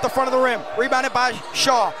 Missed it off the front of the rim. Rebounded by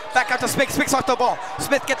Shaw. Back out to Spinks. Spinks off the ball.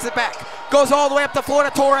 Smith gets it back. Goes all the way up the floor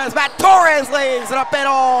to Torres. Matt Torres lays it up and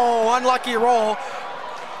oh, unlucky roll.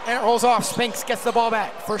 And it rolls off. Spinks gets the ball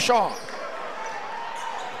back for Shaw.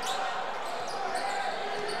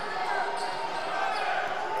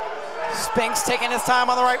 Spinks taking his time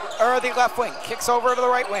on the right or the left wing. Kicks over to the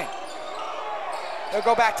right wing. They'll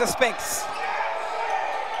go back to Spinks.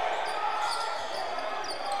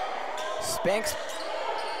 Spinks.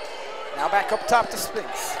 Now back up top to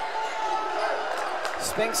Spinks.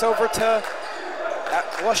 Spinks over to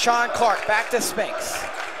LaShawn Clark. Back to Spinks.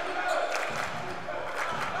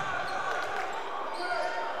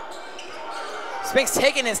 Spinks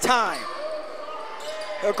taking his time.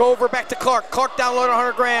 He'll go over back to Clark. Clark down low to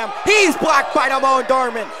Hunter Graham. He's blocked by Damone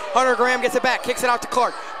Darman. Hunter Graham gets it back, kicks it out to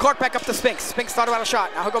Clark. Clark back up to Spinks. Spinks thought about a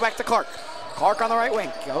shot. Now he'll go back to Clark. Clark on the right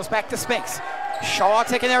wing. Goes back to Spinks. Shaw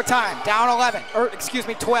taking their time. Down 11, or excuse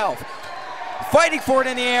me, 12. Fighting for it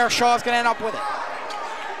in the air. Shaw's going to end up with it.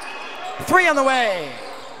 Three on the way.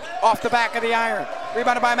 Off the back of the iron.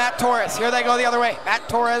 Rebounded by Matt Torres. Here they go the other way. Matt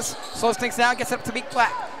Torres slows things down, gets it up to Meek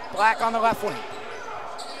Black. Black on the left wing.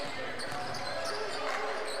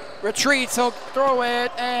 Retreats, he'll throw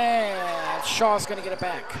it, and Shaw's going to get it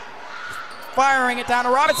back. Firing it down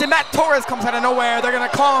to Robinson. Matt Torres comes out of nowhere. They're going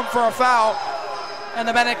to call him for a foul, and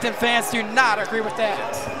the Benedictine fans do not agree with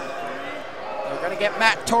that. They're going to get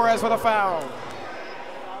Matt Torres with a foul.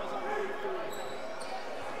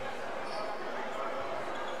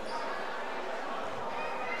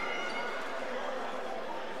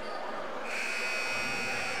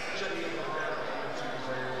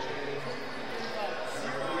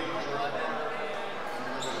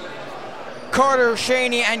 Carter,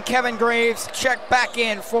 Shaney, and Kevin Graves check back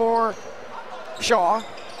in for Shaw.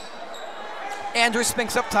 Andrew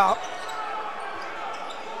Spinks up top.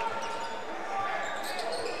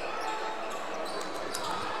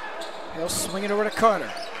 He'll swing it over to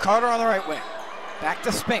Carter. Carter on the right wing. Back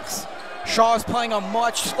to Spinks. Shaw is playing a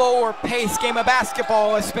much slower pace game of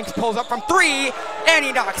basketball as Spinks pulls up from three, and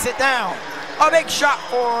he knocks it down. A big shot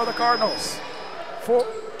for the Cardinals.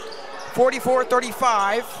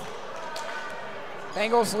 44-35.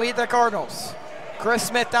 Bengals lead the Cardinals. Chris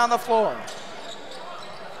Smith down the floor.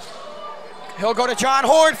 He'll go to John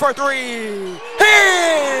Horn for three.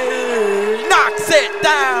 He knocks it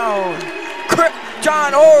down.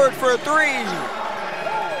 John Horn for three.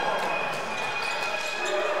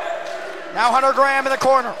 Now Hunter Graham in the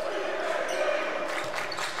corner.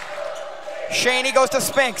 Shaney goes to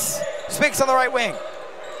Spinks. Spinks on the right wing.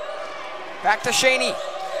 Back to Shaney.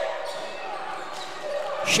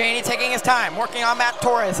 Shaney taking his time, working on Matt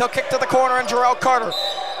Torres. He'll kick to the corner and Jarrell Carter.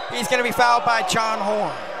 He's going to be fouled by John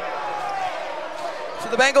Horn.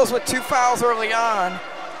 So the Bengals with two fouls early on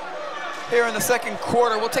here in the second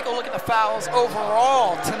quarter. We'll take a look at the fouls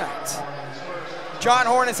overall tonight. John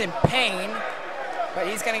Horn is in pain, but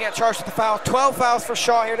he's going to get charged with the foul. 12 fouls for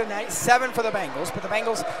Shaw here tonight, 7 for the Bengals, but the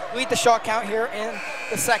Bengals lead the shot count here in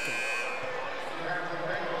the second.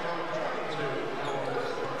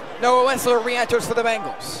 Noah Wessler re-enters for the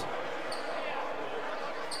Bengals.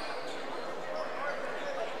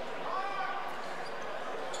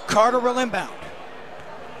 Carter will inbound.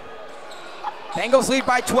 Bengals lead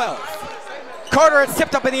by 12. Carter is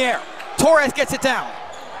tipped up in the air. Torres gets it down.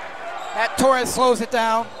 That Torres slows it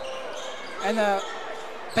down, and the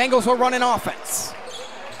Bengals will run an offense.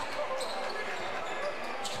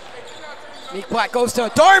 Meek Black goes to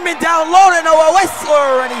Darman down low to Noah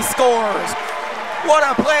Wessler, and he scores. What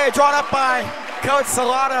a play drawn up by Coach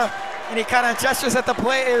Salata, and he kind of gestures at the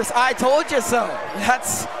players. I told you so.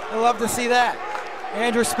 I love to see that.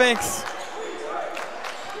 Andrew Spinks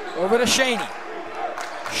over to Shaney.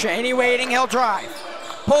 Shaney waiting, he'll drive.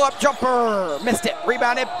 Pull-up jumper, missed it.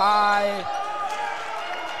 Rebounded by,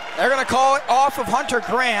 they're going to call it off of Hunter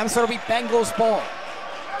Graham, so it'll be Bengals ball.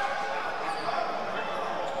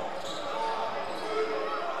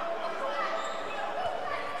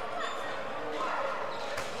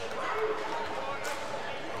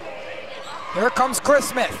 Here comes Chris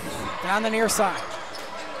Smith down the near side.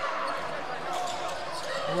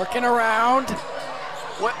 Working around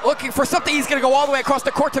looking for something. He's going to go all the way across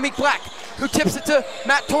the court to Meek Black, who tips it to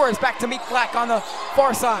Matt Torres, back to Meek Black on the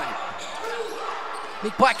far side.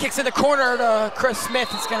 Meek Black kicks in the corner to Chris Smith.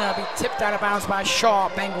 It's going to be tipped out of bounds by Shaw.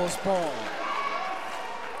 Bengals ball.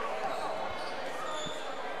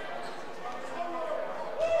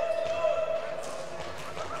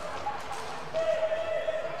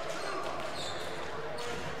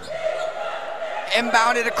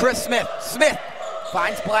 Inbounded to Chris Smith. Smith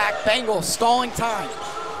finds Black. Bengals stalling time.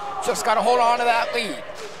 Just got to hold on to that lead.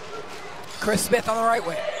 Chris Smith on the right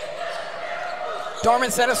wing.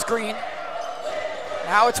 Darman set a screen.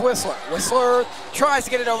 Now it's Whistler. Whistler tries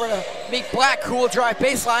to get it over to Meek Black, who will drive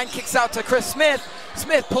baseline. Kicks out to Chris Smith.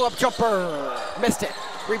 Smith pull-up jumper. Missed it.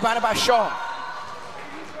 Rebounded by Shaw.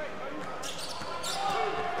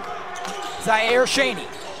 Zaire Shaney.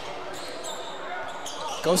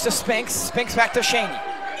 Goes to Spinks. Spinks back to Shaney.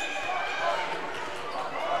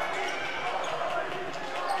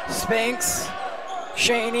 Spinks.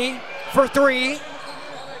 Shaney for three.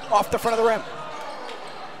 Off the front of the rim.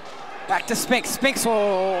 Back to Spinks. Spinks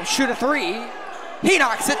will shoot a three. He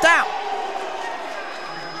knocks it down.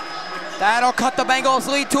 That'll cut the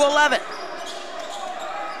Bengals lead to 11.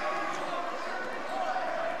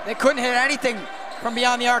 They couldn't hit anything from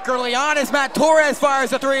beyond the arc early on as Matt Torres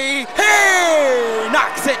fires a three. He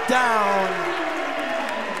knocks it down.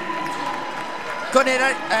 Couldn't hit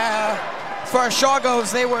it. As far as Shaw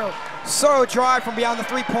goes, they were so dry from beyond the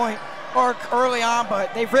three-point arc early on,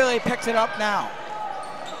 but they've really picked it up now.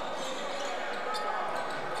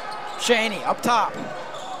 Shaney up top.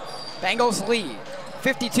 Bengals lead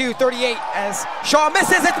 52-38 as Shaw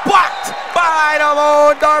misses. It's blocked by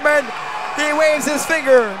Damone Darman. He waves his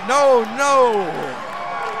finger. No, no.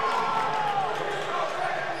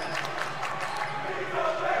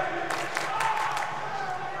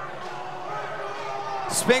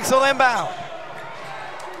 Spinks will inbound.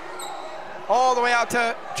 All the way out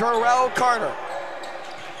to Jarrell Carter.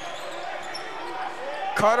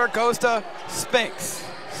 Carter goes to Spinks.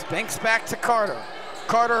 Spinks back to Carter.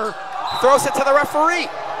 Carter throws it to the referee.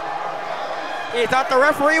 He thought the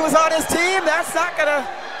referee was on his team. That's not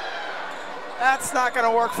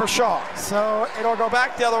gonna work for Shaw. So it'll go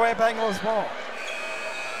back the other way, Bengals ball.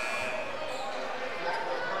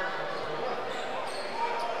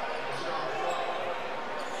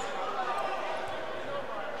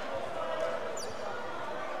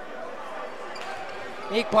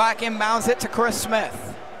 Meek Black inbounds it to Chris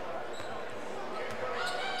Smith.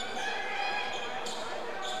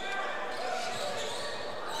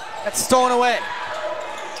 That's stolen away.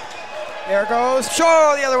 There goes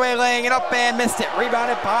Shaw the other way, laying it up and missed it.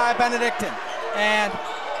 Rebounded by Benedictine. And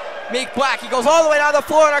Meek Black, he goes all the way down the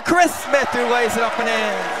floor to Chris Smith, who lays it up and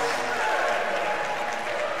in.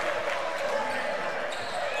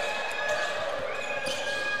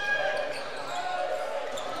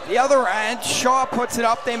 The other end, Shaw puts it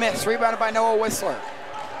up, they miss. Rebounded by Noah Whistler.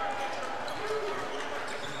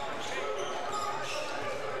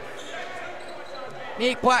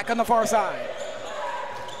 Meek Black on the far side.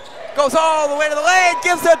 Goes all the way to the lane,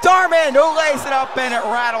 gives to Darman, who lays it up and it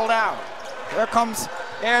rattled out. Here comes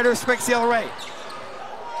Andrew Spinks the other way.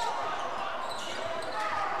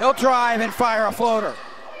 He'll drive and fire a floater.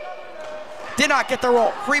 Did not get the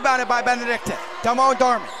roll. Rebounded by Benedictine. Damone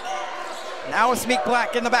Darman. Now it's Meek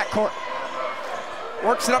Black in the backcourt.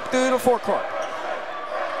 Works it up through the forecourt.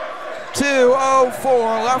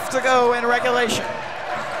 2:04 left to go in regulation.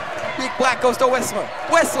 Meek Black goes to Whistler.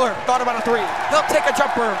 Whistler thought about a three. He'll take a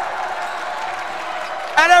jumper.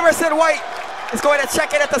 And Emerson White is going to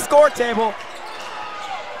check it at the score table.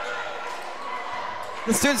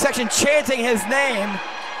 The student section chanting his name,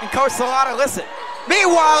 and Coach Salata listen.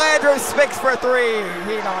 Meanwhile, Andrew Spinks for three.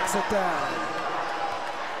 He knocks it down.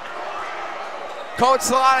 Coach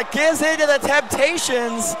Salata gives in to the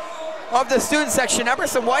temptations of the student section.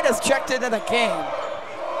 Emerson White has checked into the game.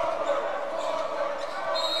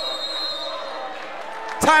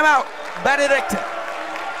 Timeout, Benedictine.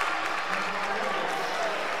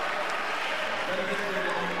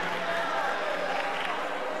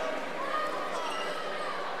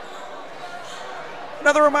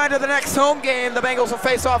 Another reminder, the next home game, the Bengals will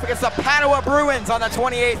face off against the Padua Bruins on the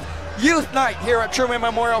 28th Youth Night here at Trueman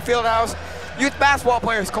Memorial Fieldhouse. Youth basketball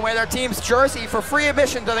players can wear their team's jersey for free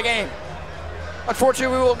admission to the game.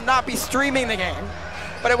 Unfortunately, we will not be streaming the game,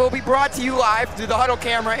 but it will be brought to you live through the huddle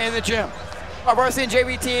camera in the gym. Our varsity and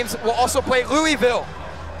JV teams will also play Louisville.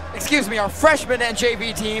 Our freshman and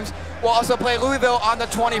JV teams will also play Louisville on the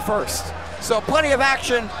 21st. So plenty of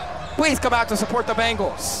action. Please come out to support the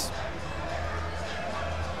Bengals.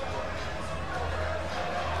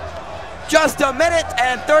 Just a minute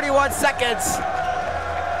and 31 seconds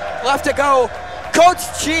left to go.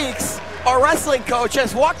 Coach Cheeks, our wrestling coach,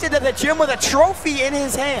 has walked into the gym with a trophy in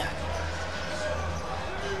his hand.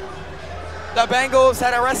 The Bengals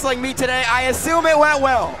had a wrestling meet today. I assume it went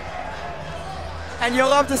well. And you'll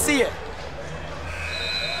love to see it.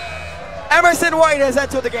 Emerson White has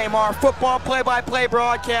entered the game, our football play-by-play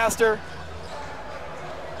broadcaster,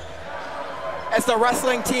 as the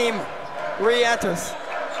wrestling team re-enters.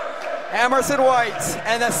 Emerson White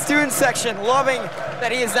and the student section loving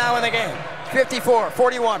that he is now in the game.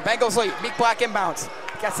 54-41, Bengals lead. Meek Black inbounds.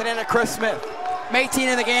 Gets it into Chris Smith.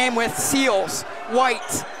 Mayteen in the game with Seals,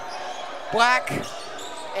 White, Black,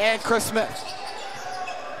 and Chris Smith.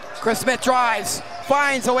 Chris Smith drives,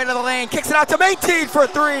 finds a way to the lane, kicks it out to Mayteen for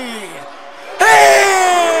three.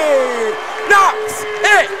 Hey! Knocks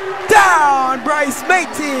it down, Bryce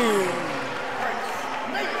Mayteen.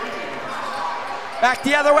 Back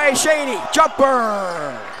the other way, Shaney,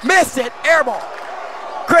 jumper, missed it, air ball.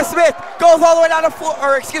 Chris Smith goes all the way down the floor,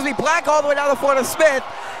 or excuse me, Black all the way down the floor to Smith.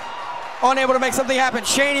 Unable to make something happen.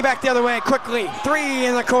 Shaney back the other way quickly. Three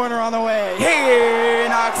in the corner on the way. He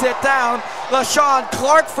knocks it down. LaShawn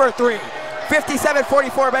Clark for three.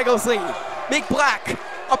 57-44 Bengals lead. Meek Black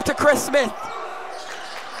up to Chris Smith.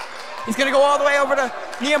 He's going to go all the way over to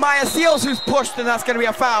Nehemiah Seals, who's pushed, and that's going to be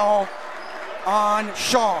a foul on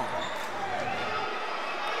Shaw.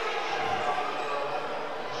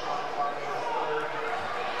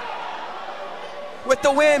 With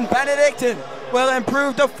the win, Benedictine will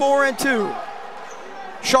improve to 4-2.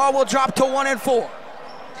 Shaw will drop to 1-4.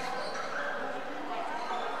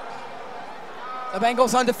 The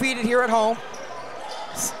Bengals undefeated here at home,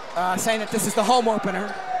 saying that this is the home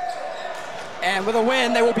opener. And with a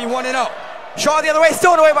win, they will be 1-0. Shaw the other way,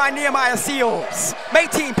 stolen away by Nehemiah Seals.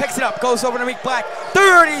 Mayteen picks it up, goes over to Meek Black.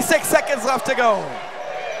 36 seconds left to go.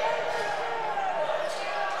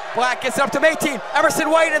 Black gets it up to Mayteen. Emerson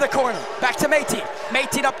White in the corner. Back to Mayteen.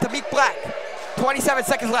 Mayteen up to Meek Black. 27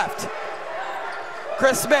 seconds left.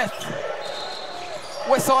 Chris Smith.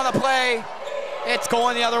 Whistle on the play. It's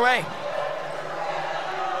going the other way.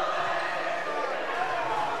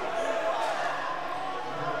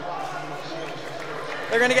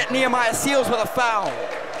 They're going to get Nehemiah Seals with a foul.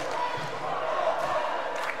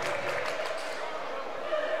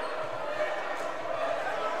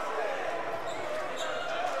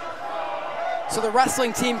 So the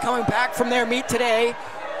wrestling team coming back from their meet today.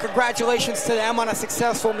 Congratulations to them on a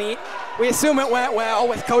successful meet. We assume it went well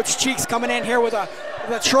with Coach Cheeks coming in here with a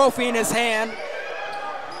trophy in his hand.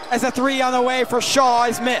 As a three on the way for Shaw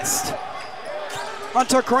is missed.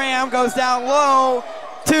 Hunter Graham goes down low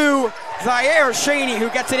to Zaire Shaney, who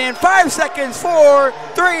gets it in. 5 seconds, 4,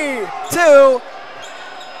 3, 2.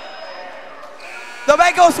 The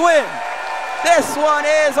Bengals win. This one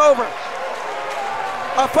is over.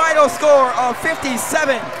 A final score of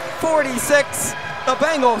 57-46. The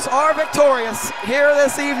Bengals are victorious here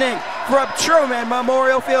this evening from Trueman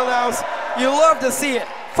Memorial Fieldhouse. You love to see it.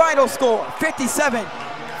 Final score,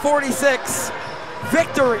 57-46.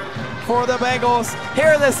 Victory for the Bengals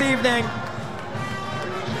here this evening.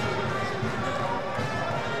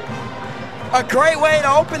 A great way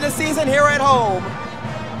to open the season here at home.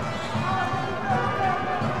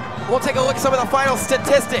 We'll take a look at some of the final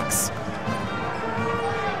statistics.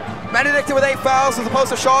 Benedictine with 8 fouls as opposed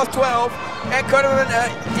to Shaw's 12. And could have been a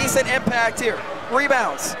decent impact here.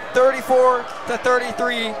 Rebounds,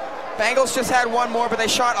 34-33. Bengals just had one more, but they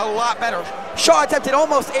shot a lot better. Shaw attempted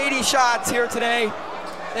almost 80 shots here today.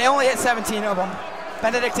 They only hit 17 of them.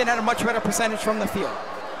 Benedictine had a much better percentage from the field.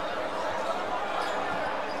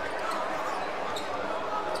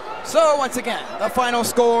 So once again, the final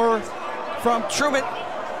score from Trueman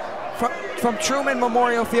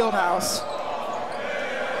Memorial Fieldhouse.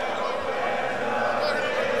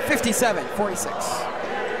 57-46.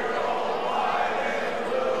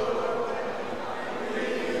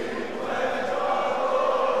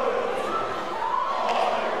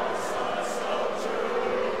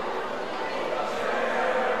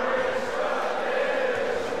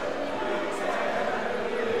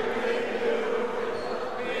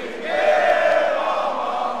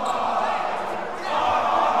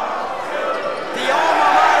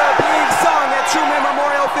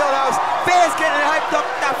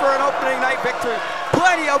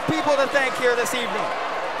 People to thank here this evening.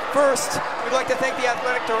 First, we'd like to thank the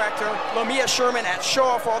athletic director, Lamia Sherman at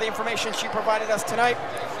Shaw, for all the information she provided us tonight,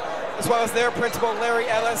 as well as their principal, Larry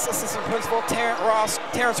Ellis, assistant principal,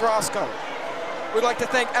 Terrence Roscoe. We'd like to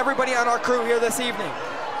thank everybody on our crew here this evening.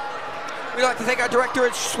 We'd like to thank our director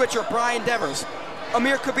and switcher, Brian Devers,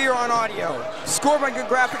 Amir Kabir on audio, scoreboard and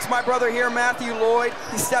graphics, my brother here, Matthew Lloyd.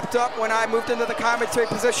 He stepped up when I moved into the commentary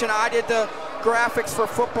position. I did the graphics for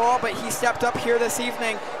football, but he stepped up here this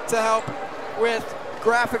evening to help with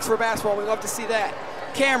graphics for basketball. We love to see that.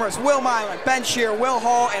 Cameras, Will Mylan, Ben Shear, Will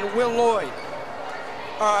Hall, and Will Lloyd.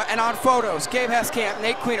 And on photos, Gabe Heskamp,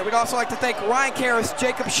 Nate Queener. We'd also like to thank Ryan Karras,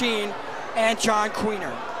 Jacob Sheen, and John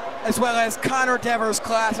Queener, as well as Connor Devers'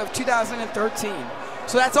 class of 2013.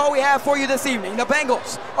 So that's all we have for you this evening. The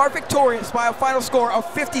Bengals are victorious by a final score of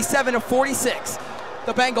 57-46.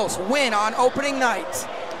 The Bengals win on opening night.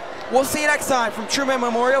 We'll see you next time from Trueman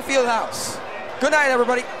Memorial Fieldhouse. Good night,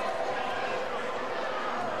 everybody.